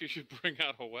 Perhaps you should bring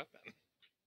out a weapon.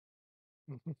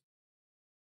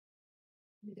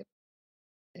 Yep.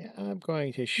 Yeah, I'm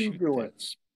going to shoot do that.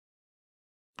 it.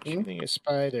 Shooting a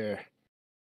spider.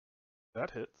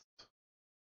 that hits.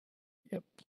 Yep.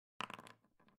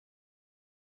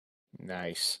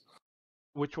 Nice.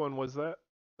 Which one was that?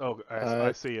 Oh,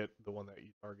 I see it. The one that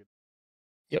you targeted.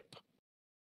 Yep.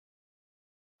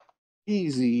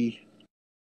 Easy.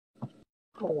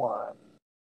 Go on.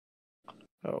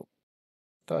 Oh,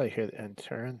 thought I heard the end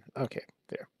turn. Okay,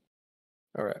 there.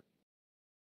 All right.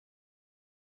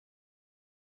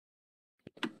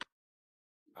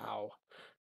 Wow.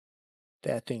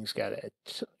 That thing's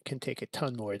can take a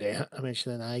ton more damage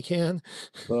than I can.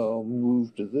 So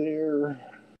move to there.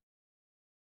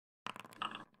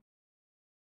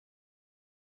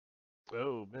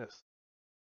 Oh, miss.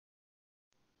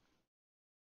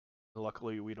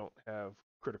 Luckily, we don't have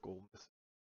critical miss.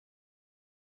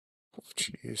 Oh,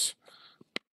 jeez.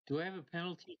 Do I have a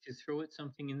penalty to throw at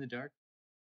something in the dark?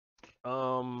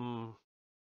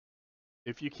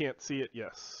 If you can't see it,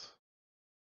 yes.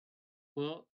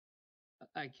 Well,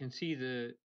 I can see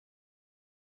the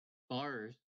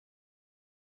bars,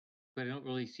 but I don't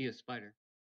really see a spider.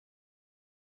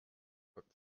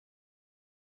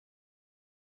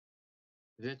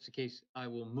 If that's the case, I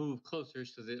will move closer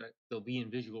so that they'll be in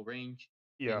visual range.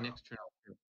 Yeah. And next turn I'll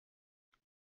throw.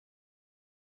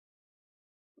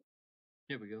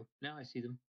 There we go. Now I see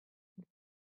them.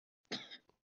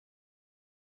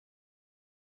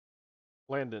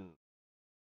 Landon.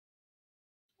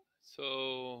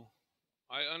 So,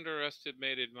 I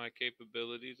underestimated my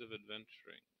capabilities of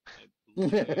adventuring. I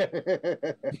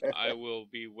believe I will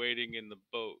be waiting in the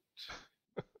boat.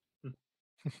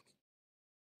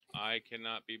 I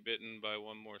cannot be bitten by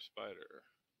one more spider.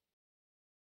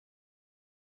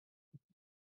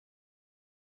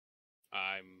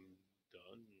 I'm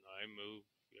done. I move.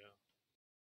 Yeah.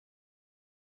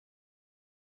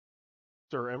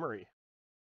 Sir Emery.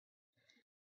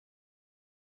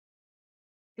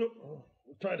 Oh,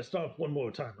 we'll try to stomp one more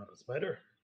time on a spider.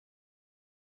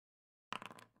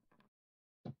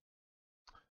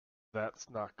 That's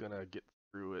not going to get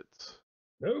through it.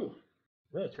 No,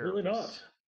 that's really not.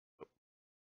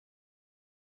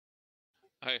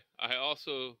 I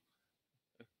also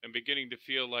am beginning to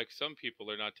feel like some people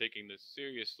are not taking this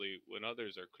seriously when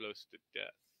others are close to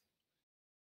death.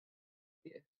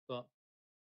 Yeah. Well,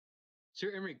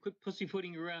 Sir Emery, quit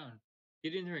pussyfooting around.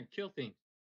 Get in there and kill things.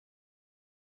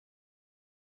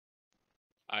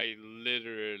 I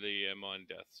literally am on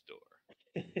death's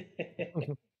door.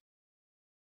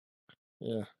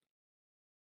 Yeah.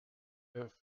 If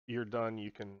you're done,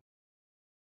 you can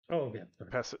Oh, yeah.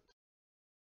 Sorry. pass it.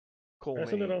 Cool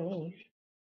Passing it name. on.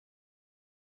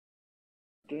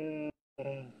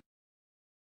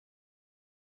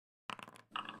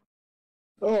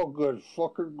 Oh, good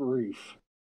fucking grief.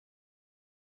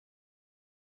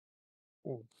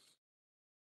 Ooh.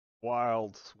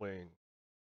 Wild swing.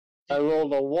 I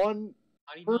rolled a 1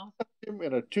 Potty first mouth? time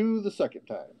and a 2 the second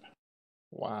time.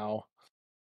 Wow.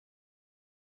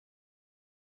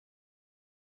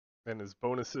 And his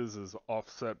bonuses is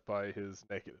offset by his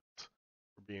negatives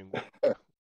for being weak.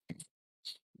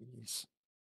 Jeez.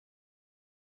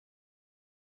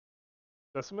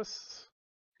 Decimus?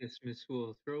 Dismiss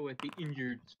will throw at the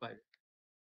injured spider.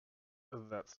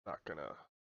 That's not gonna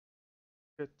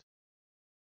hit.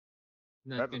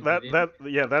 Not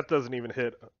gonna That doesn't even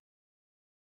hit.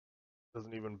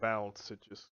 Doesn't even bounce. It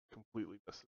just completely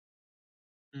misses.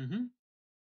 Mm-hmm.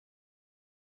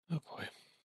 Oh boy.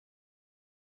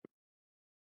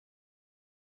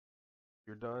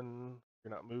 You're done.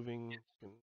 You're not moving. You can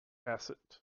pass it.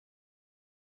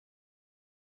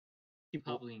 Keep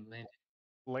hobbling, Landon.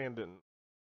 Landon.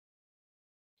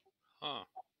 Huh.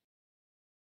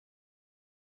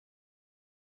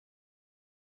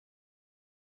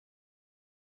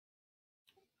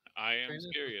 I Try am not to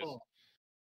serious. fall.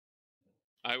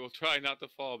 I will try not to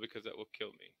fall because that will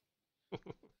kill me.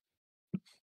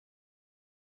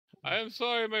 I am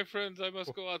sorry, my friends. I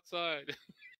must go outside.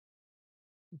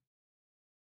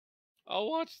 I'll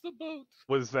watch the boat.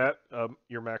 Was that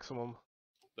your maximum?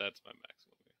 That's my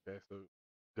maximum. Okay, so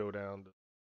go down to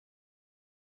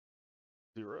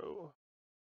 0.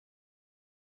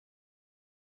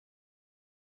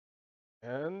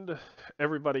 And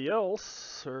everybody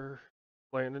else, or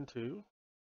Landon too,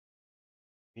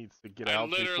 needs to get I out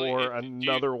literally- before do you-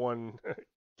 another one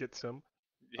gets him.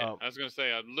 Yeah, I was gonna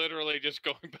say I'm literally just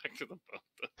going back to the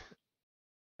boat.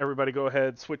 Everybody go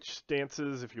ahead, switch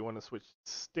stances if you want to switch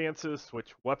stances,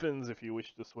 switch weapons if you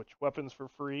wish to switch weapons for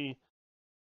free.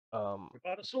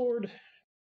 Without a sword.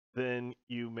 Then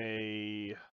you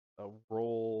may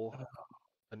roll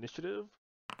initiative.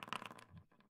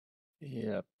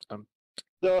 Yeah. Oh,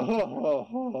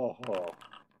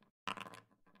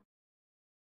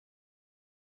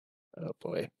 Oh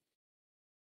boy.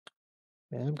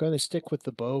 And I'm going to stick with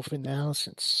the bow for now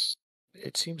since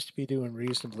it seems to be doing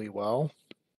reasonably well.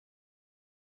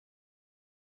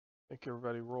 I think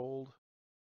everybody rolled.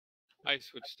 I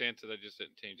switched stances. I just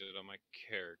didn't change it on my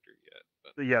character yet.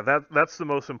 But Yeah, that's the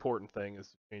most important thing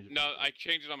is changing. no, I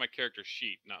changed it on my character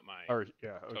sheet, not my. Or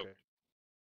yeah, okay. token.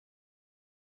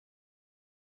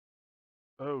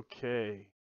 Okay.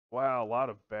 Wow, a lot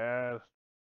of bad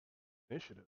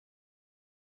initiative.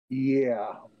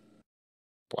 yeah.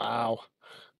 Wow.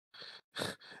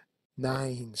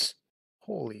 9s.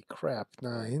 Holy crap,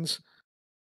 9s.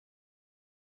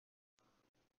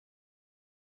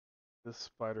 This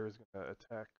spider is going to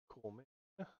attack Coleman.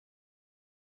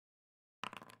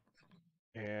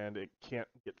 And it can't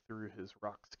get through his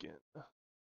rock skin.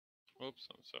 Oops,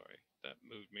 I'm sorry. That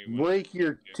moved me. Break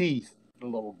your teeth,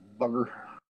 little bugger.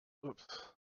 Oops.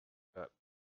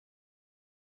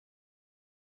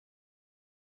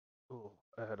 Oh,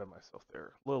 ahead of myself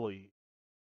there. Lily.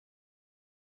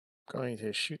 Going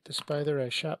to shoot the spider I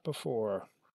shot before.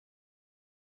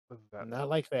 That Not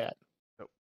like that.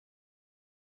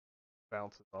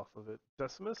 bounces off of it.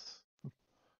 Decimus?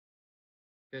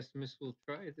 Decimus will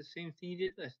try the same thing he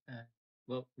did last time.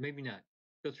 Well, maybe not.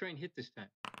 He'll try and hit this time.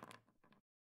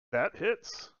 That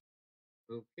hits.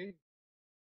 Okay.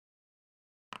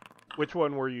 Which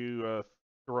one were you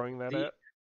throwing that at?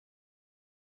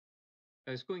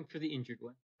 I was going for the injured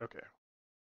one. Okay.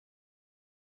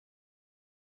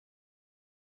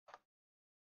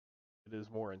 It is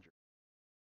more injured.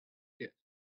 Yes.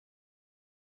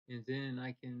 And then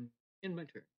I can end my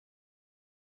turn.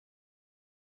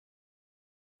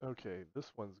 Okay, this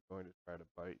one's going to try to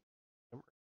bite.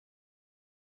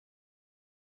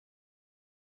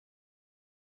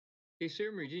 Hey, Sir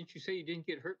Emery, didn't you say you didn't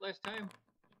get hurt last time?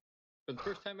 For the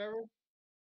first time ever?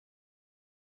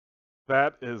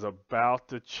 That is about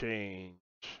to change.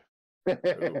 I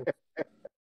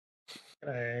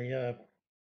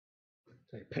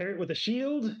parry it with a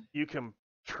shield. You can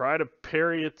try to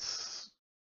parry its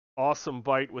awesome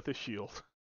bite with a shield.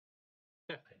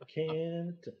 I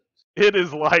can't. It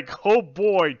is like, oh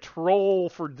boy, troll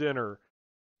for dinner.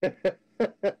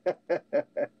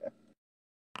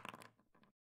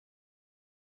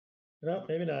 No,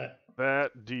 maybe not.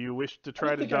 That, do you wish to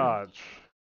try to think I've- dodge?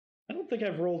 I don't think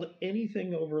I've rolled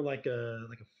anything over like a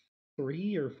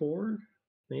 3 or 4.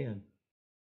 Man.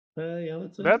 Yeah,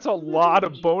 That's a lot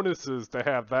of bonuses to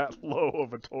have that low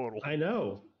of a total. I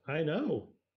know.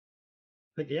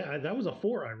 Like, yeah, that was a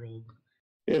 4 I rolled.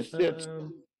 It's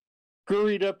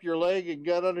scurried up your leg and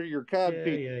got under your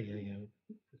codpiece. Yeah.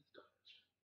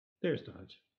 There's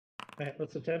dodge. All right,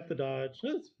 let's attempt the dodge.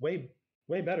 It's way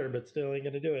better, but still ain't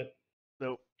gonna do it.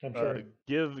 Nope. I'm sure.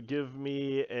 Give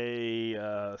me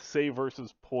a save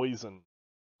versus poison.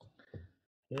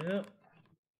 Yeah.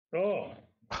 Oh,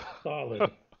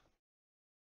 solid.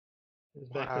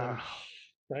 It's back to them Wow.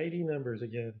 shiny numbers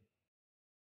again.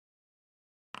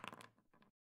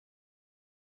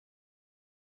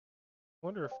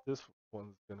 Wonder if this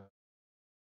one's gonna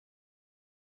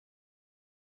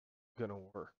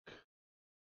work.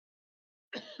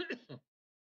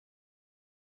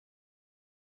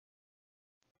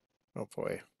 Oh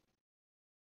boy.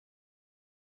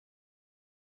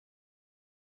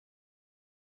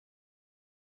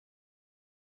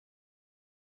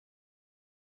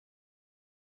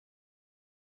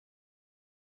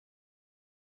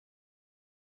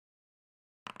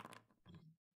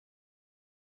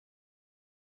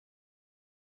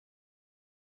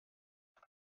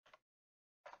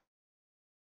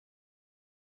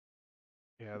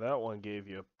 Yeah, that one gave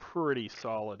you a pretty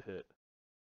solid hit.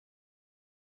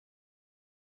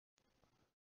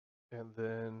 And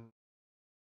then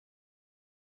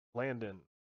Landon.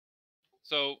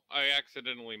 So I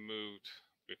accidentally moved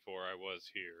before I was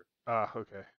here. Ah,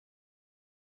 okay.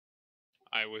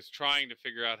 I was trying to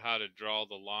figure out how to draw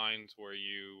the lines where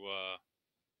you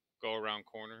go around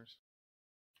corners,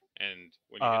 and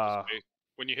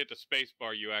when you hit the space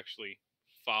bar, you actually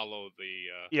follow the.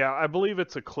 Yeah, I believe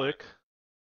it's a click.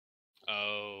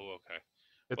 Oh, okay.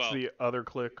 It's the other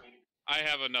click. I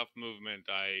have enough movement.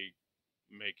 I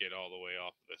make it all the way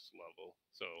off this level,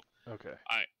 so Okay.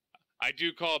 I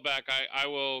do call back. I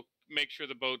will make sure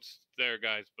the boat's there,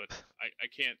 guys, but I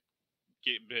can't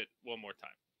get bit one more time.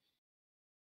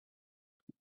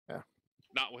 Yeah.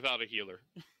 Not without a healer.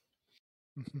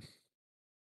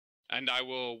 And I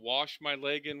will wash my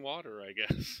leg in water, I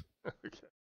guess. Okay.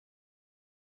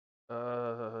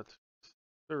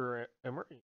 Sir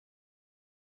Emery.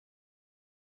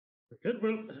 Good.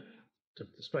 Well, to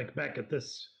strike back at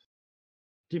this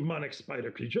demonic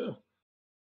spider creature.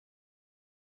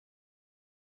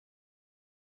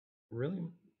 Really?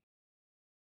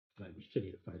 That'd be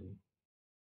shitty to fight him.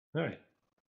 All right.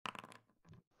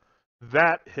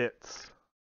 That hits.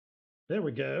 There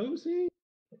we go. See?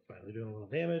 Finally doing a little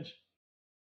damage.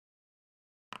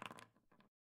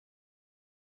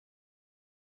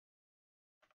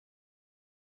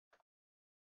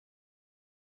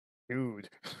 Dude.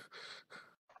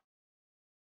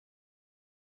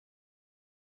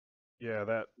 Yeah,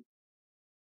 that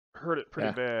hurt it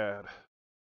pretty bad.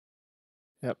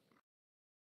 Yep.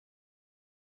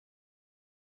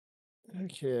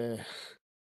 Okay.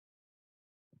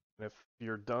 And if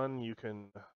you're done, you can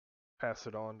pass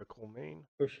it on to Colmaine.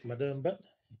 Push my dumb button.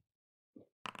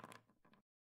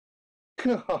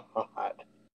 God.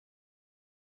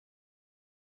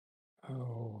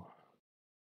 Oh.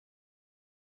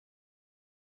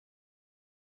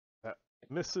 That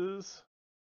misses.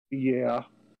 Yeah.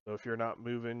 So if you're not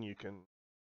moving, you can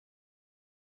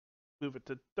move it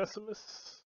to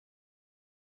Decimus.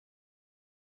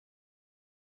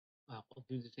 I'll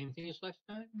do the same thing as last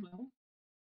time. Well,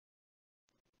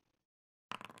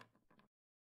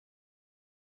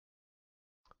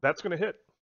 That's going to hit.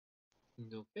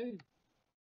 okay.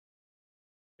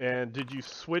 And did you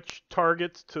switch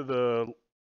targets to the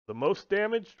most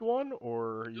damaged one,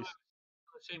 or you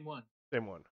Same one. same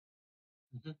one?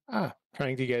 Mm-hmm.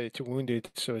 Trying to get it to wounded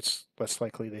so it's less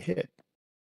likely to hit.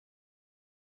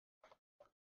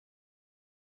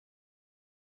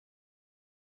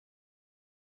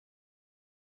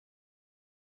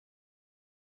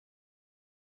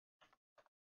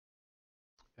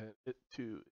 And it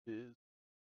too is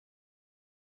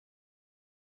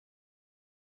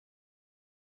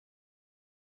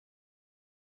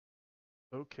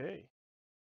okay.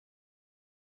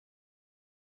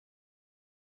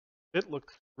 It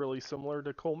looked really similar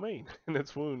to Colmaine in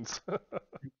its wounds.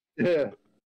 Yeah.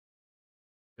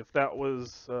 If that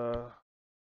was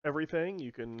everything,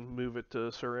 you can move it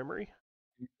to Sir Emery.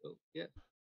 Oh, yeah.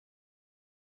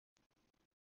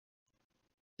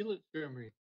 Kill it, Sir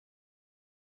Emery.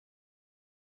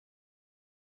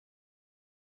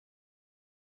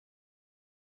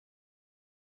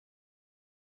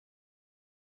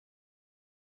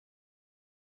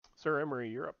 Sir Emery,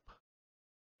 you're up.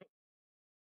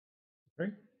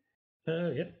 Right?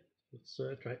 Yep. Let's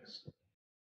try this.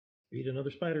 Beat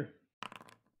another spider.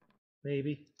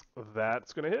 Maybe.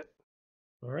 That's going to hit,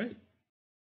 All right.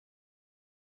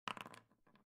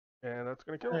 and that's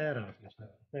going to kill him. I don't know. Finish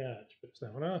that. Yeah, finish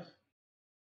that one off.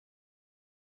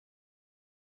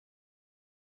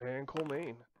 And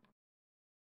Colmaine.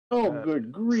 Oh,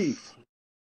 good grief.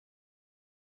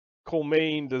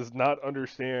 Colmaine does not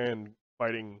understand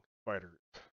fighting spiders.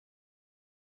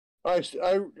 I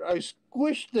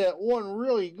squished that one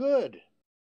really good.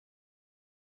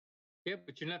 Yeah,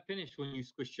 but you're not finished when you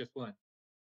squish just one.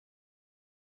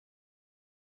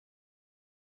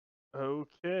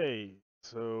 Okay,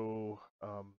 so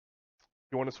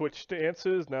you want to switch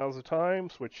stances? Now's the time.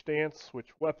 Switch stance, switch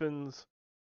weapons.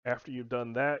 After you've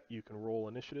done that, you can roll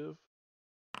initiative.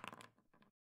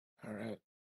 All right.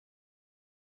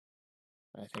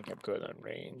 I think I'm good on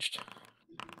ranged.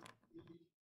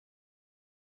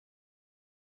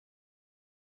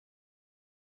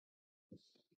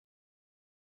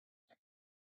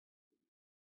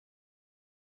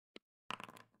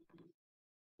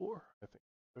 Four, I think.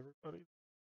 Everybody.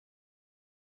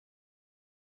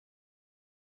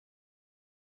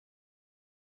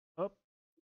 Up.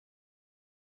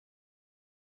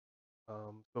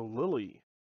 So Lily.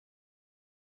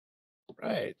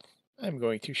 Right. I'm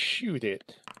going to shoot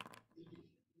it.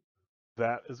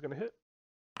 That is going to hit.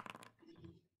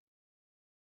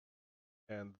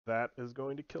 And that is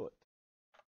going to kill it.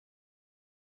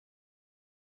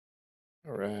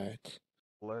 All right.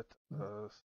 Let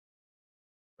us.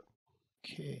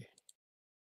 Okay.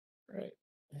 Right.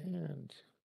 And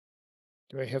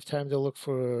do I have time to look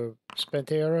for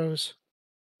spent arrows?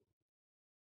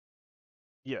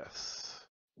 Yes.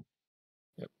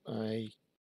 Yep.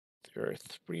 There are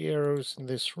 3 arrows in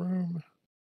this room.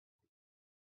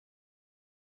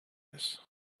 Yes.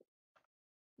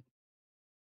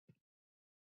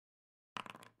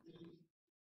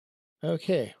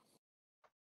 Okay.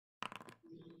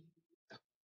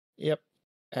 Yep.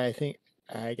 I think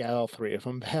I got all 3 of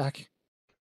them back.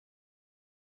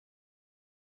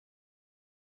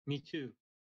 Me too.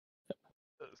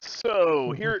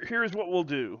 So here's what we'll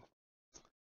do.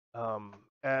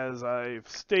 As I've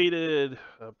stated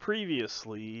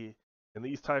previously, in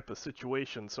these type of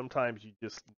situations, sometimes you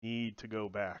just need to go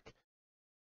back.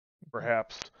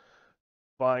 Perhaps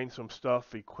find some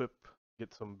stuff,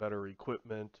 get some better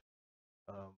equipment.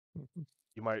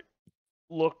 You might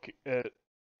look at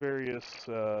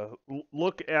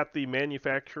look at the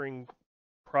manufacturing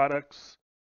products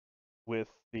with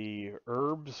the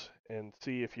herbs and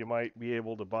see if you might be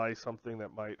able to buy something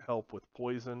that might help with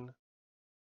poison.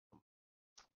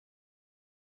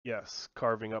 Yes,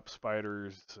 carving up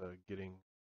spiders, getting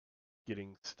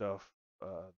stuff.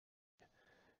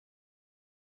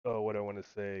 What I want to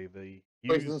say,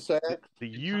 Poison sac.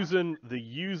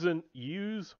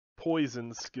 use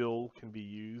poison skill can be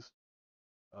used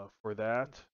for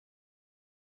that.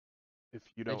 If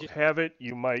you don't have it,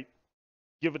 you might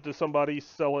give it to somebody,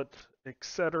 sell it,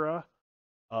 etc.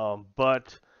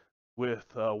 But with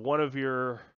one of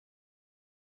your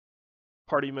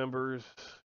party members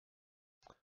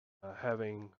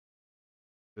having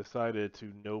decided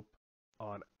to nope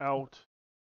on out,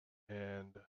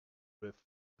 and with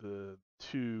the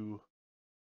 2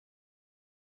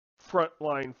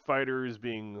 frontline fighters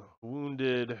being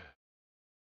wounded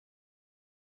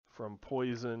from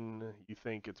poison, you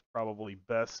think it's probably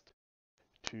best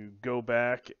to go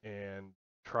back and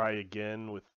try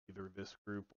again with either this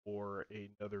group or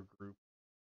another group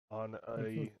on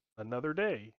another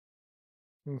day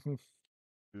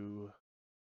to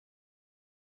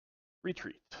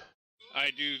retreat. I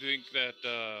do think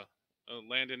that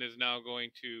Landon is now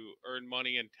going to earn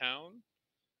money in town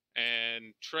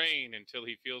and train until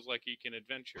he feels like he can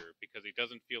adventure, because he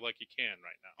doesn't feel like he can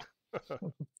right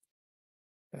now.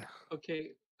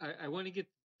 Okay, I want to get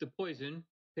the poison,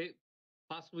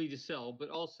 possibly to sell, but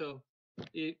also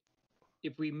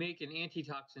if we make an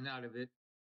antitoxin out of it,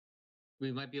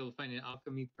 we might be able to find an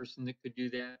alchemy person that could do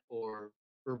that, or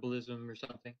herbalism or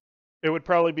something. It would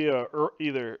probably be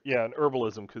either an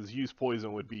herbalism, because use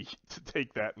poison would be to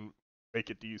take that and make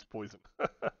it to use poison.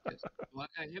 Yes. Well,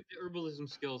 I have the herbalism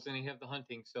skills and I have the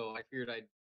hunting, so I figured I'd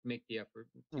make the effort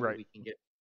to see what we can get.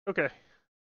 Okay.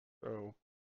 So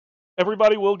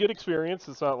everybody will get experience.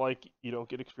 It's not like you don't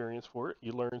get experience for it.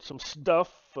 You learn some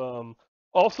stuff.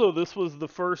 Also, this was the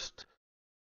first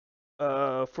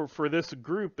for this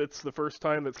group. It's the first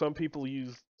time that some people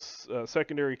use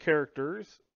secondary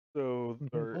characters, so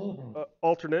or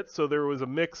alternates. So there was a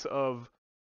mix of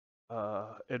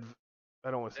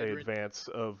I don't want to say Veteran. advance,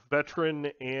 of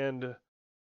veteran and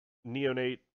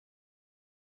neonate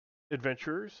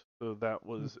adventurers. So that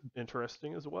was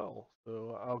interesting as well.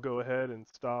 So I'll go ahead and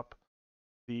stop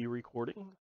the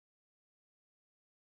recording.